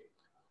UK.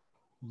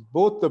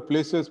 Both the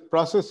places,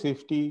 process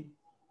safety,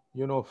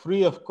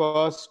 free of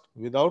cost,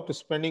 without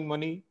spending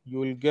money, you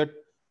will get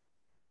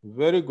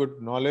very good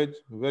knowledge,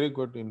 very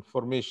good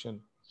information.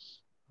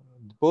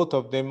 Both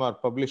of them are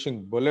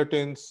publishing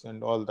bulletins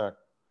and all that.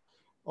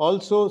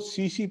 Also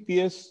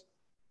CCPS,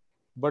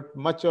 but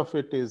much of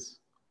it is,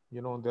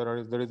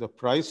 there is a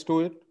price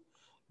to it.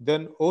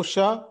 Then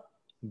OSHA,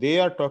 They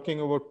are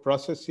talking about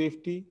process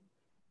safety,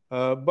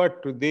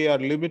 but they are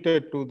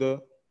limited to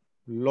the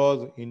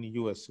laws in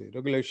USA,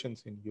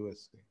 regulations in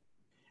USA.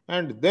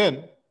 And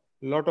then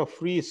a lot of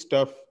free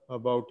stuff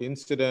about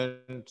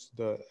incidents,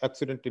 the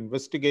accident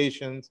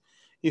investigations.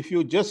 If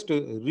you just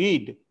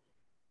read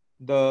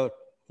the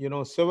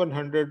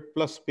 700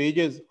 plus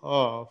pages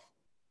of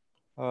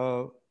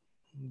uh,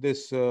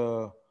 this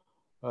uh,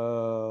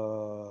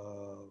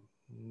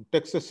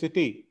 Texas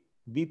City,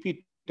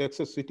 BP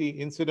Texas City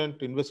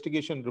Incident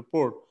Investigation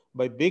Report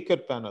by Baker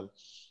Panel.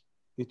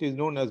 It is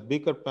known as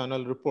Baker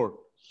Panel Report,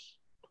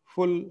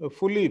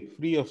 fully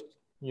free of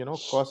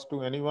cost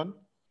to anyone.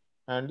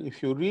 And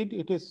if you read,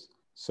 it is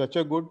such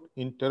a good,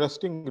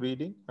 interesting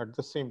reading, at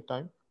the same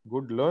time,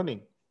 good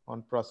learning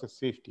on process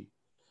safety.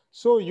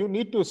 So you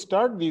need to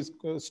start these,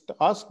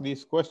 ask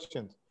these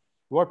questions: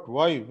 what,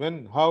 why,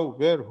 when, how,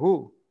 where,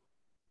 who.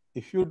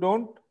 If you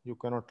don't, you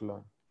cannot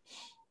learn.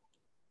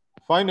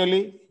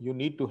 Finally, you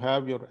need to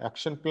have your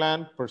action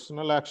plan,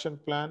 personal action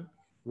plan.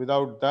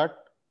 Without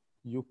that,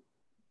 you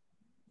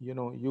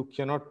you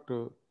cannot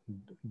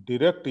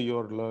direct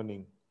your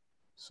learning.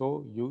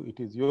 So it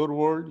is your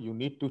world, you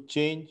need to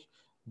change.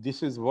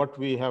 This is what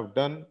we have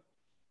done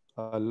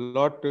a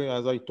lot.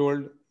 As I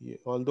told,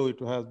 although it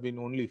has been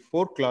only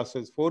 4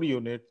 classes, 4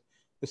 units,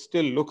 it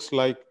still looks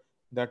like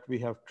that we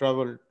have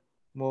traveled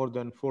more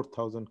than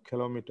 4,000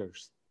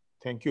 kilometers.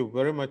 Thank you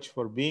very much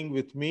for being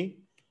with me.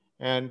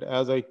 And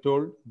as I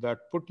told,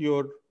 that put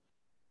your,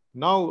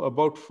 now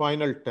about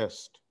final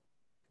test,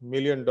 $1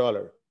 million.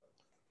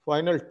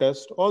 Final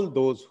test, all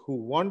those who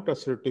want a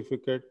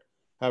certificate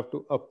have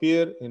to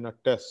appear in a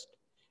test.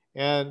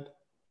 And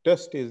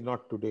test is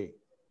not today.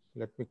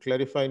 Let me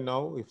clarify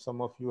now, if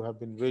some of you have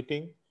been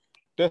waiting,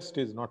 test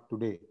is not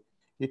today.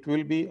 It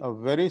will be a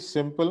very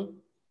simple,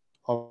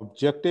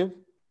 objective,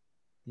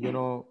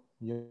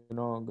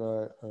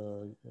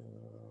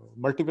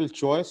 multiple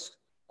choice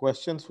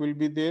questions will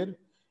be there,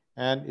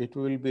 and it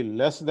will be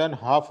less than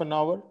half an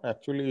hour.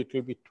 Actually, it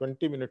will be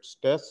 20 minutes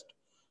test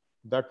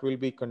that will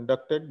be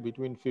conducted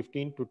between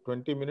 15 to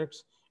 20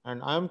 minutes.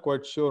 And I'm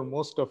quite sure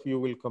most of you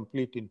will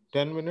complete in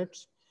 10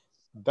 minutes.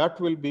 That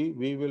will be,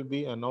 we will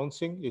be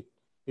announcing it.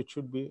 It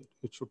should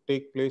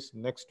take place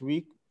next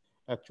week.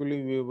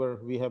 Actually,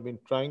 we have been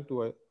trying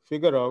to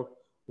figure out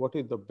what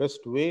is the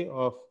best way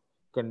of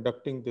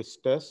conducting this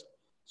test.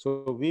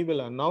 So we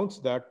will announce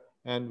that,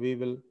 and we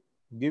will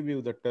give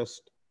you the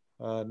test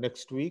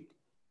next week.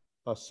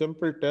 A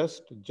simple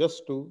test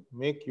just to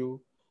make you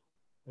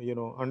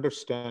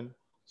understand.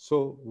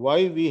 So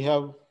why we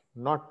have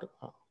not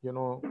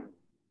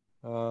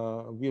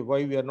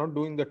why we are not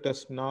doing the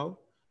test now?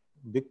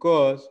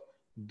 Because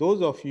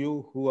those of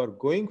you who are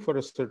going for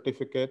a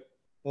certificate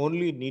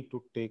only need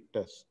to take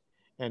tests.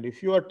 And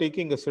if you are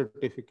taking a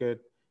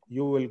certificate,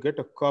 you will get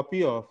a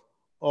copy of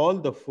all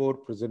the 4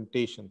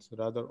 presentations,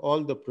 rather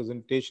all the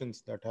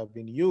presentations that have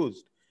been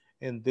used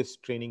in this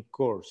training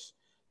course.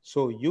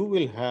 So you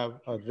will have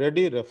a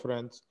ready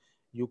reference.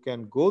 You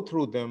can go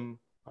through them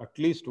at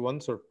least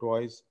once or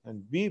twice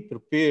and be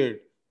prepared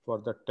for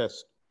the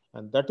test.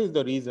 And that is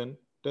the reason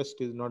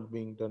test is not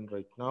being done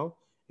right now.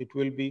 It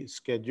will be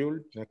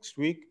scheduled next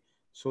week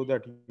so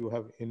that you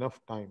have enough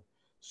time.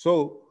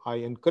 So I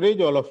encourage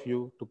all of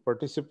you to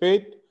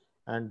participate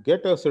and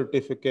get a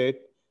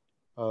certificate,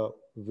 a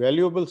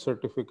valuable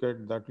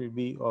certificate that will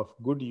be of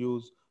good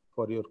use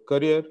for your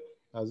career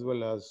as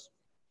well as.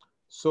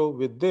 So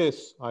with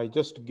this, I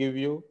just give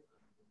you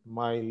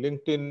my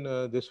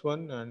LinkedIn, this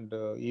one, and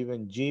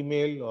even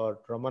Gmail, or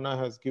Ramana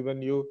has given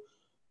you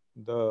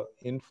the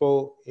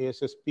info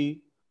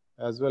ASSP,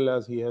 as well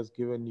as he has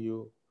given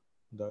you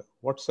the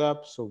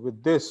WhatsApp. So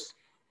with this,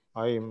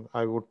 I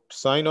would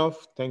sign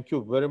off. Thank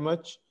you very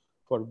much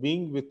for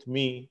being with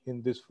me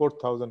in this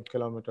 4,000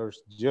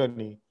 kilometers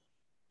journey.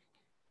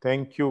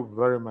 Thank you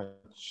very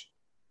much.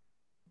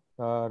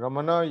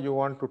 Ramana, you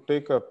want to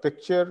take a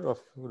picture of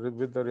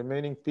with the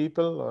remaining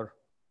people, or?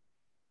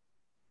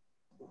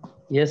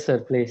 Yes, sir,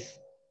 please.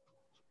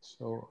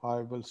 So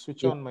I will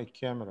switch Yeah, on my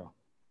camera.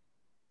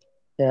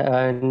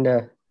 yeah,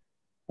 and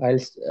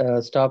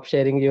I'll stop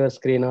sharing your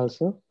screen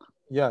also.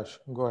 Yeah,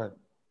 go ahead.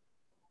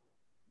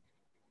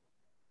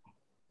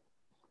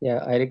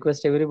 Yeah, I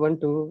request everyone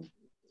to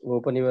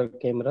open your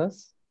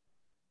cameras.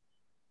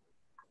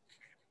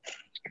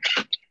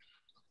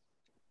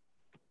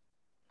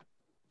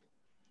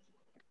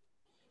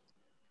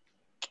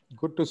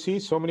 Good to see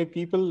so many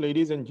people,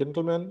 ladies and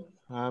gentlemen.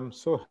 I'm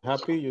so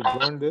happy you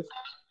joined this.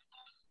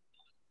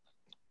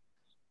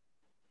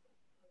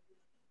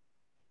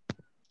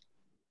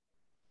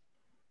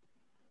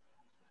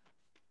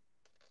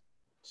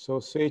 So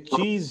say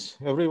cheese,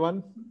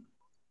 everyone.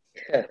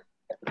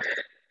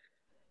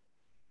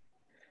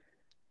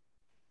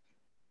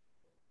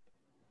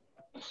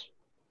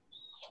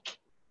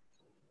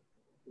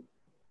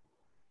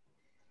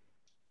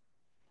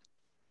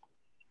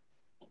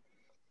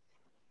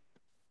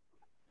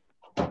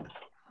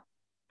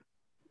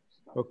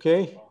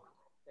 Okay.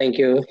 Thank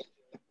you.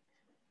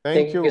 Thank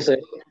Thank you, you. sir.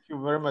 Thank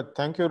you very much.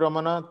 Thank you,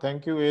 Ramana.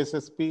 Thank you,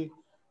 ASSP.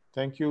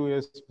 Thank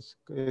you,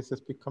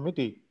 ASSP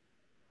committee,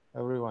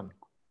 everyone.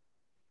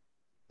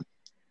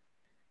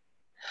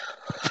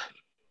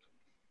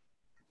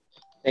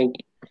 Thank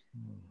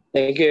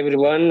you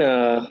everyone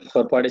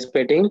for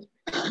participating.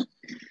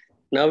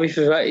 Now, if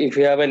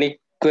you have any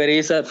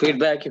queries or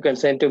feedback, you can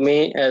send to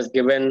me as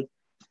given.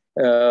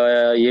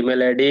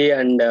 Email ID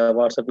and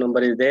WhatsApp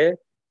number is there.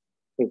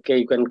 Okay,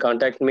 you can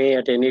contact me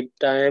at any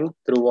time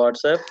through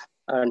WhatsApp,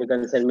 and you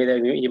can send me the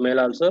email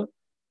also.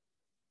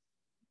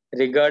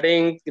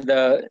 Regarding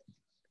the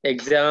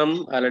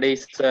exam, already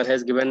sir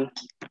has given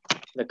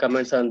the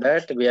comments on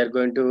that. We are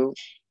going to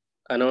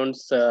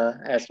announce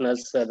as soon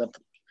as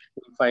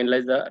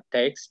finalize the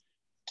text.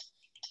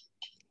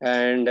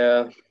 And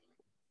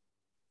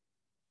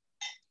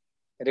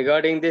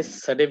regarding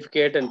this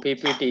certificate and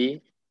PPT,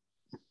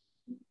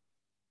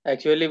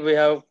 actually we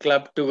have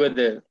clubbed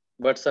together,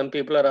 but some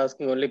people are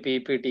asking only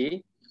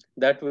PPT.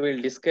 That we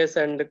will discuss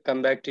and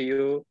come back to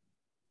you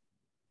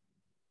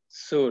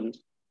soon.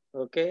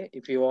 Okay,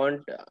 if you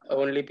want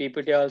only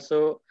PPT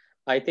also,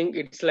 I think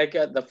it's like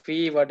the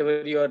fee,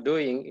 whatever you are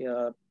doing,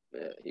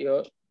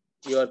 you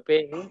are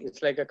paying,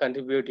 it's like a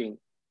contributing.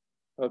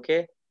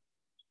 Okay,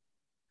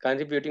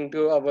 contributing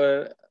to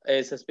our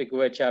ASSP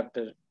Kuwait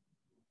chapter.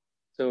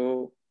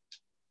 So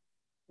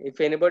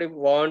if anybody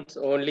wants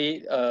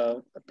only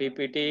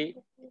PPT,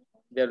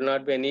 there will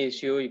not be any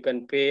issue. You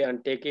can pay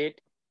and take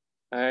it.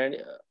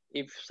 And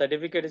if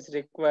certificate is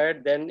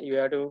required, then you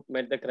have to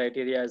meet the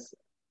criteria as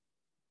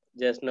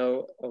just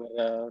now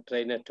our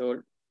trainer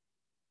told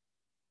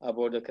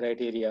about the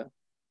criteria.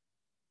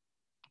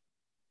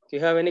 If you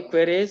have any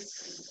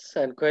queries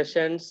and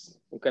questions,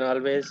 you can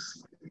always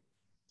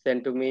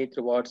send to me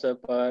through WhatsApp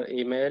or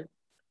email.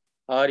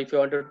 Or if you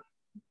want to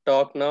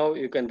talk now,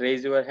 you can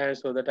raise your hand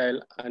so that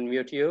I'll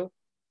unmute you.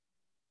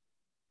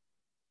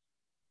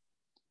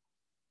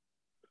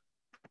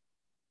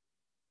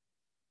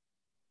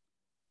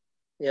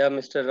 Yeah,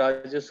 Mr.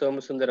 Raju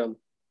Somasundaram.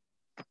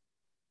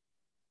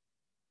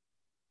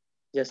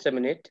 Just a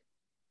minute.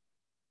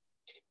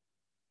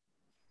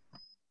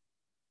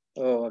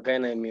 Oh,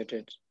 again I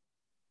muted.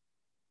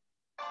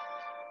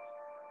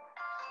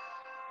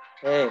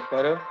 Hey,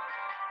 Karu.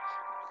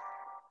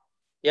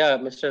 Yeah,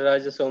 Mr.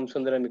 Raju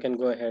Somasundaram, you can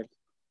go ahead.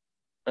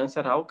 And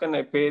sir, how can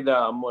I pay the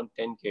amount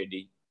 10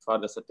 KD for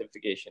the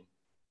certification?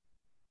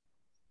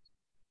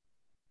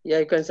 Yeah,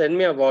 you can send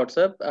me a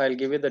WhatsApp. I'll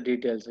give you the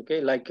details.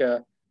 Okay, like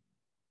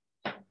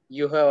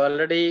you have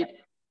already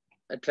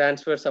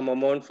transferred some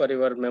amount for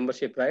your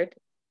membership, right?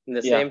 In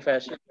the same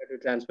fashion, you have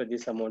to transfer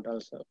this amount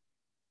also.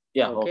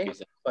 Yeah, okay,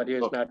 sir. For you,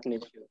 it's not an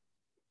issue.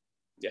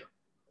 Yeah.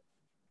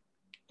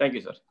 Thank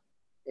you, sir.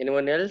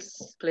 Anyone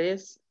else,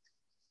 please?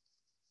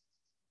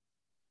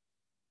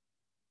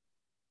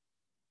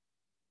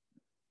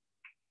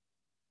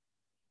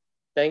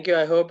 Thank you.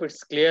 I hope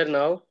it's clear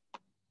now.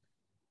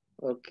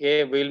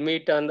 Okay, we'll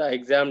meet on the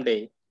exam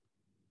day.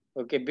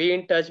 Okay, be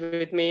in touch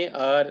with me,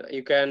 or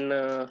you can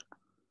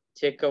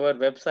check our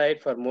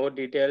website for more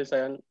details.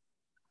 And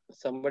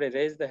somebody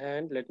raised the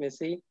hand. Let me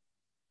see.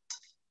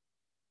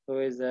 Who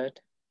is that?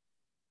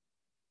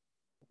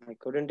 I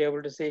couldn't be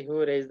able to see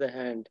who raised the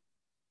hand.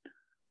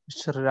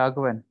 Mr.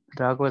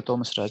 Raghavan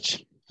Thomas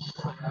Raj.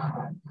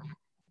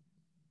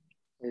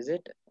 Is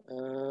it?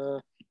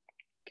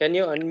 Can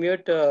you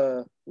unmute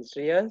Mr.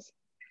 Riyaz?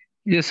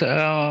 Yes,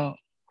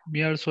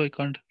 me also I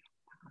can't.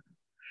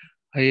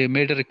 I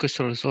made a request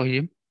also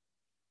him.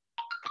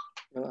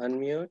 No,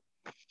 unmute.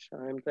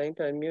 I'm trying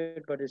to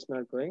unmute, but it's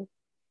not going.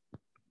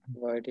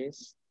 Why it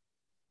is?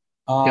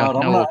 Yeah,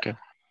 now okay.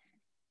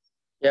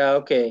 Yeah,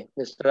 okay,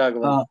 Mr.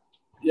 Raghavan.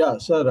 Yeah,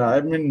 sir,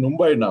 I'm in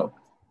Mumbai now,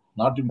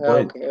 not in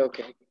Kuwait. Okay,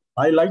 okay.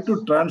 I like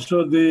to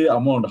transfer the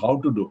amount. How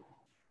to do?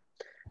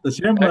 The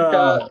same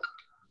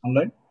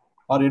online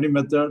or any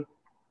method?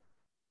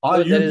 Or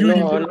no, you there is give no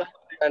me online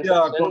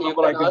transaction. account You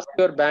number? can ask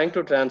your bank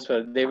to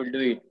transfer. They will do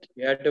it.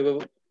 You have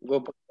to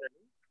go.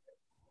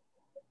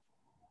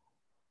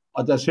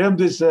 The same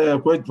this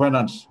Kuwait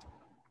Finance.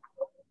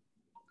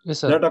 Yes,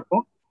 sir. That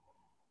account?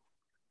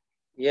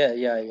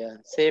 Yeah.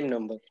 Same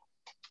number.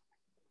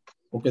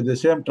 Okay, the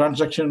same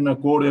transaction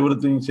code,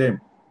 everything same.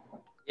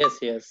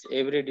 Yes.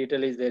 Every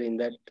detail is there in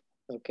that.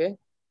 Okay.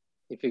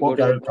 If you go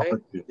Okay, to I the will come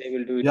bank, back to you. they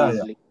will do it Yeah.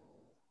 easily.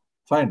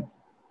 Fine.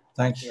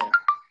 Thanks. Yeah.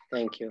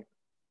 Thank you.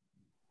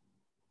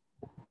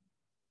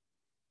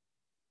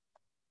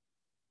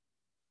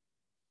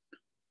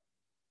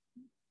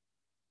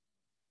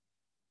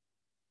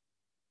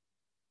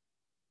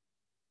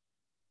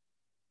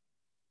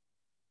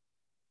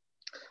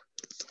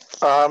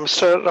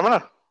 Mr.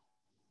 Ramana?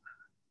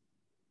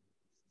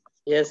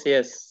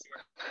 Yes.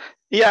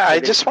 Yeah, I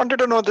just wanted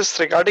to know this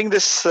regarding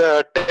this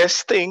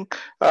test thing.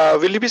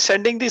 Will you be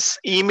sending this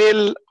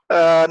email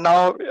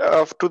now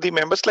to the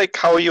members, like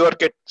how we were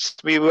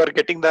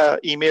getting the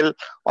email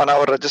on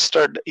our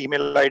registered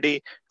email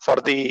ID for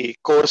the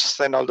course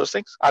and all those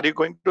things? Are you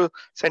going to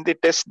send the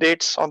test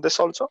dates on this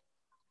also?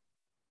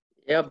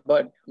 Yeah,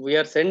 but we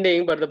are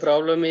sending, but the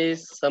problem is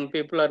some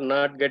people are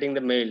not getting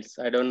the mails.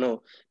 I don't know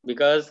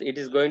because it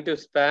is going to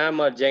spam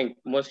or junk.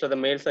 Most of the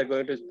mails are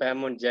going to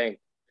spam on junk.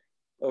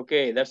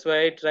 Okay, that's why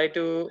I try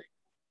to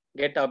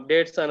get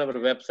updates on our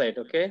website.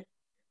 Okay,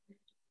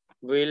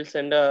 we'll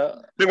send a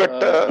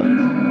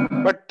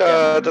But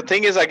yeah. the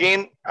thing is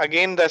again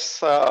this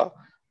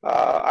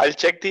I'll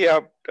check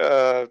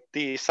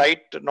the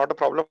site, not a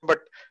problem.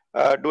 But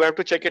do I have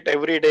to check it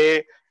every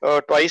day,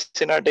 twice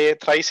in a day,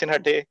 thrice in a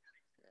day?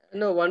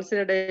 No, once in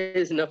a day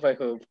is enough, I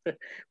hope.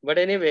 But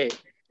anyway,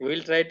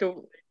 we'll try to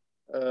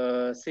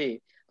see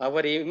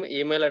our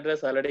email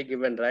address already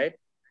given, right?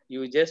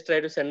 You just try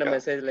to send a Yeah.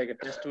 message like a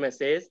test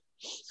message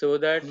so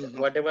that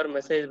whatever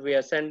message we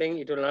are sending,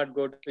 it will not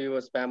go to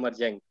your spam or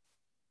junk.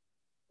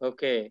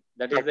 Okay,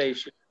 that is the Okay.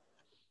 issue.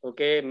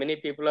 Okay, many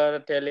people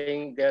are telling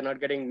they are not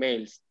getting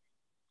mails.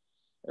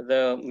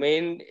 The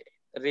main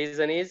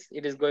reason is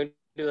it is going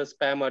to the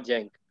spam or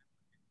junk.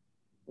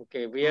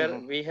 Okay,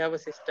 we have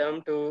a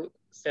system to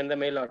send the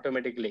mail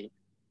automatically,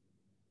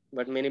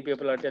 but many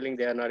people are telling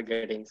they are not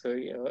getting. So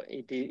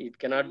it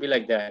cannot be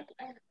like that.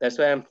 That's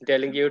why I'm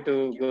telling you to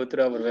go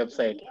through our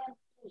website.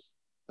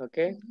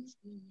 Okay,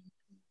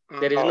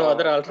 there is no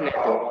other Okay.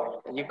 alternative.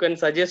 You can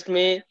suggest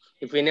me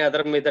if any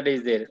other method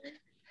is there.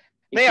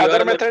 If No, you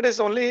other are method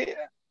is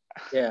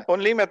yeah,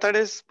 only method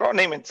is no,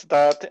 means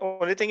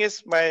only thing is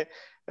my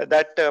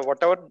that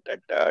whatever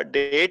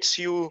dates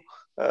you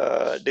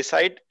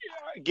decide,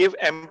 give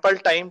ample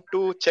time to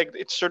check.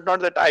 It should not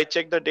that I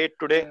check the date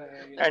today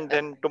and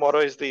then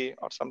tomorrow is the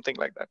or something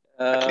like that.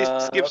 At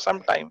least give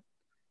some time,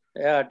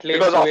 yeah, at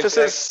because least we'll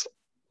try.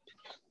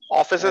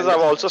 offices have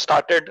Understand. also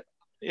started.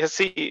 You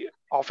see,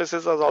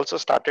 offices has also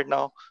started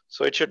now,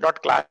 so it should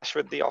not clash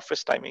with the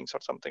office timings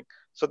or something.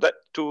 So that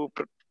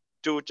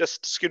to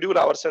just schedule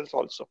ourselves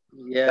also.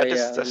 Yeah, That is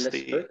yeah, just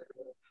the. understood.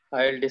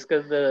 I'll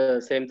discuss the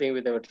same thing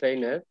with our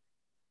trainer.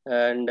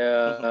 And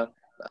Mhm.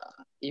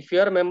 if you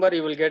are a member,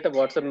 you will get a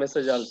WhatsApp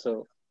message also.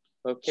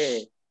 Okay.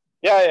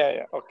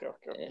 Yeah. Okay.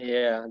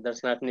 Yeah,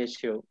 that's not an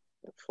issue.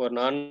 For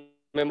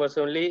non-members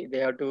only,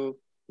 they have to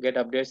get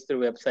updates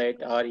through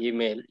website or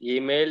email.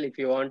 Email, if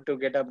you want to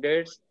get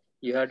updates,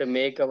 you have to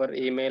make our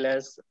email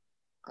as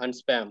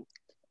unspam.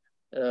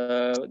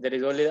 There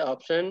is only the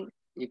option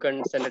you can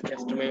send a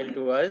test mail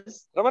to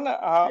us. Raman,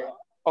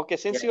 okay.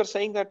 Yeah, Since you're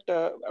saying that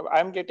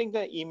I'm getting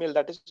the email,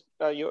 that is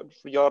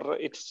your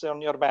it's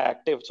on your my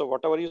active. So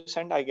whatever you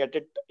send, I get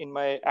it in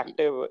my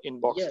active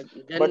inbox. yeah,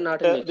 then But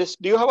not an issue. this,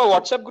 do you have a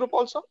WhatsApp group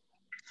also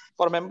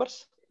for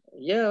members?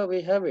 Yeah,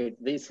 we have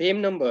it. The same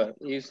number.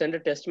 You send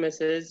a test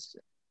message.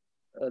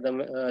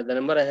 The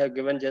number I have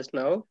given just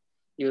now.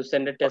 You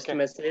send a test Okay.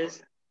 message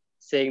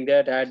saying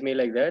that add me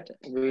like that.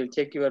 We will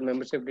check your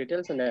membership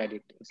details and add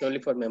it. It's only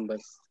for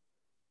members.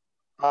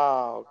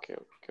 Okay.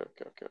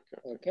 Okay.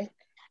 Okay.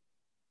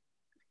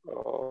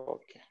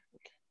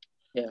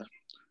 Yeah.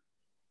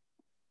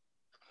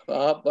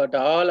 But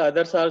all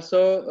others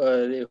also,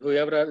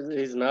 whoever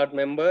is not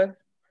member,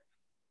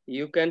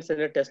 you can send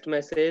a test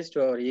message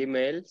to our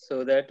email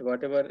so that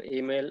whatever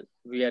email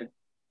we are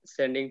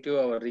sending to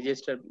our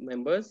registered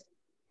members,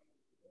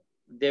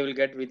 they will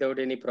get without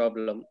any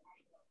problem.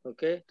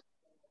 Okay.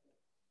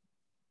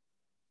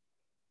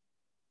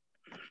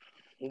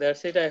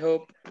 That's it. I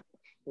hope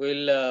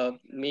we'll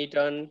meet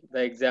on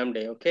the exam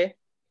day. Okay.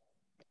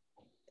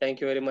 Thank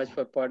you very much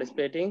for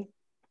participating.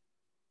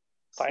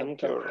 Some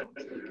Thank you. comment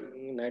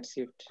working night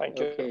shift. Thank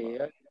you. Okay.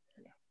 Yeah.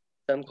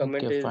 Some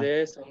comment Okay, is fine.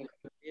 there. Some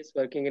is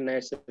working in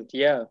night shift.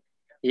 Yeah.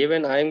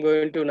 Even I'm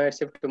going to night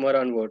shift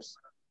tomorrow onwards.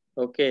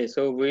 Okay.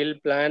 So we'll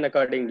plan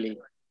accordingly.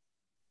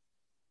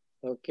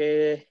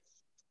 Okay.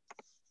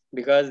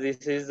 Because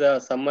this is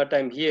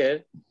summertime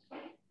here,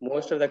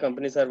 most of the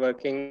companies are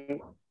working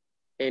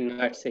in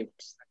night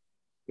shifts.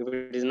 If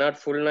it is not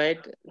full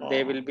night,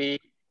 they will Mm. be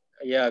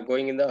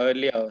going in the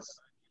early hours.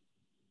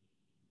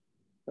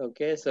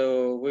 Okay,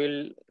 so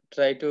we'll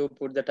try to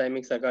put the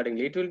timings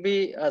accordingly. It will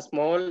be a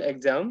small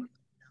exam.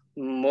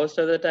 Most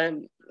of the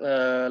time,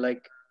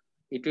 like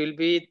it will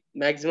be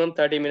maximum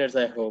 30 minutes,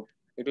 I hope.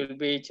 It will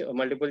be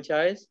multiple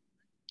choice,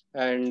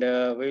 and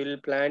we will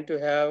plan to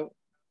have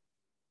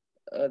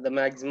the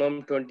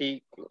maximum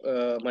 20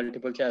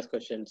 multiple choice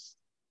questions.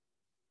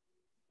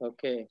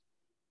 Okay.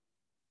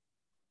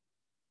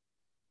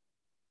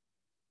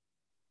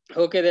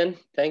 Okay, then.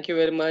 Thank you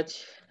very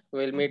much.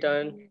 We'll meet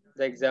on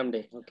the exam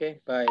day. Okay,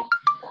 bye.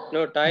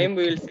 No, time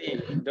we will Okay.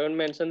 see. Don't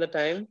mention the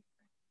time.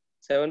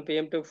 7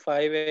 p.m. to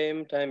 5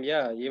 a.m. time.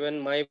 Yeah, even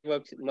my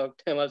work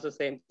time also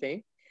same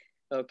thing.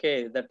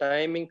 Okay, the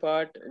timing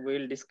part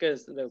we'll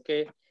discuss.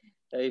 Okay,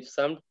 if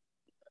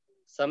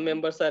some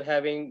members are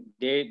having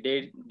day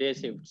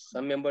shifts,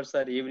 some members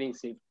are evening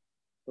shift.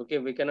 Okay,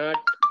 we cannot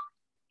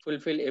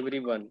fulfill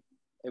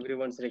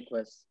everyone's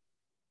request.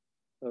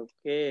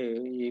 Okay,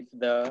 if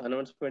the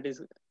announcement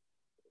is,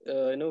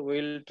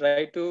 we'll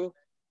try to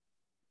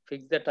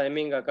fix the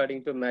timing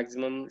according to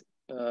maximum,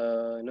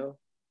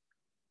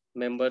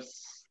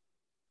 members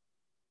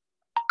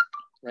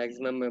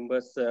maximum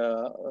members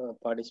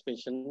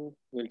participation.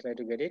 We'll try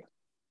to get it.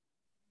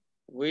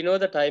 we know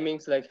the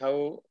timings, like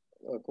how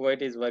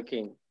Kuwait is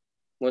working.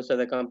 Most of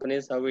the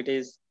companies, how it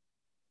is,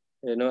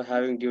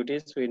 having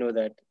duties, we know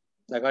that.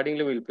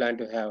 Accordingly, we'll plan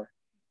to have.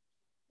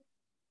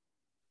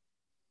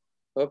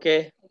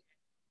 Okay,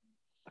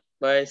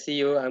 bye. See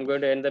you. I'm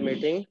going to end the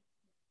meeting.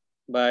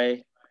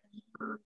 Bye.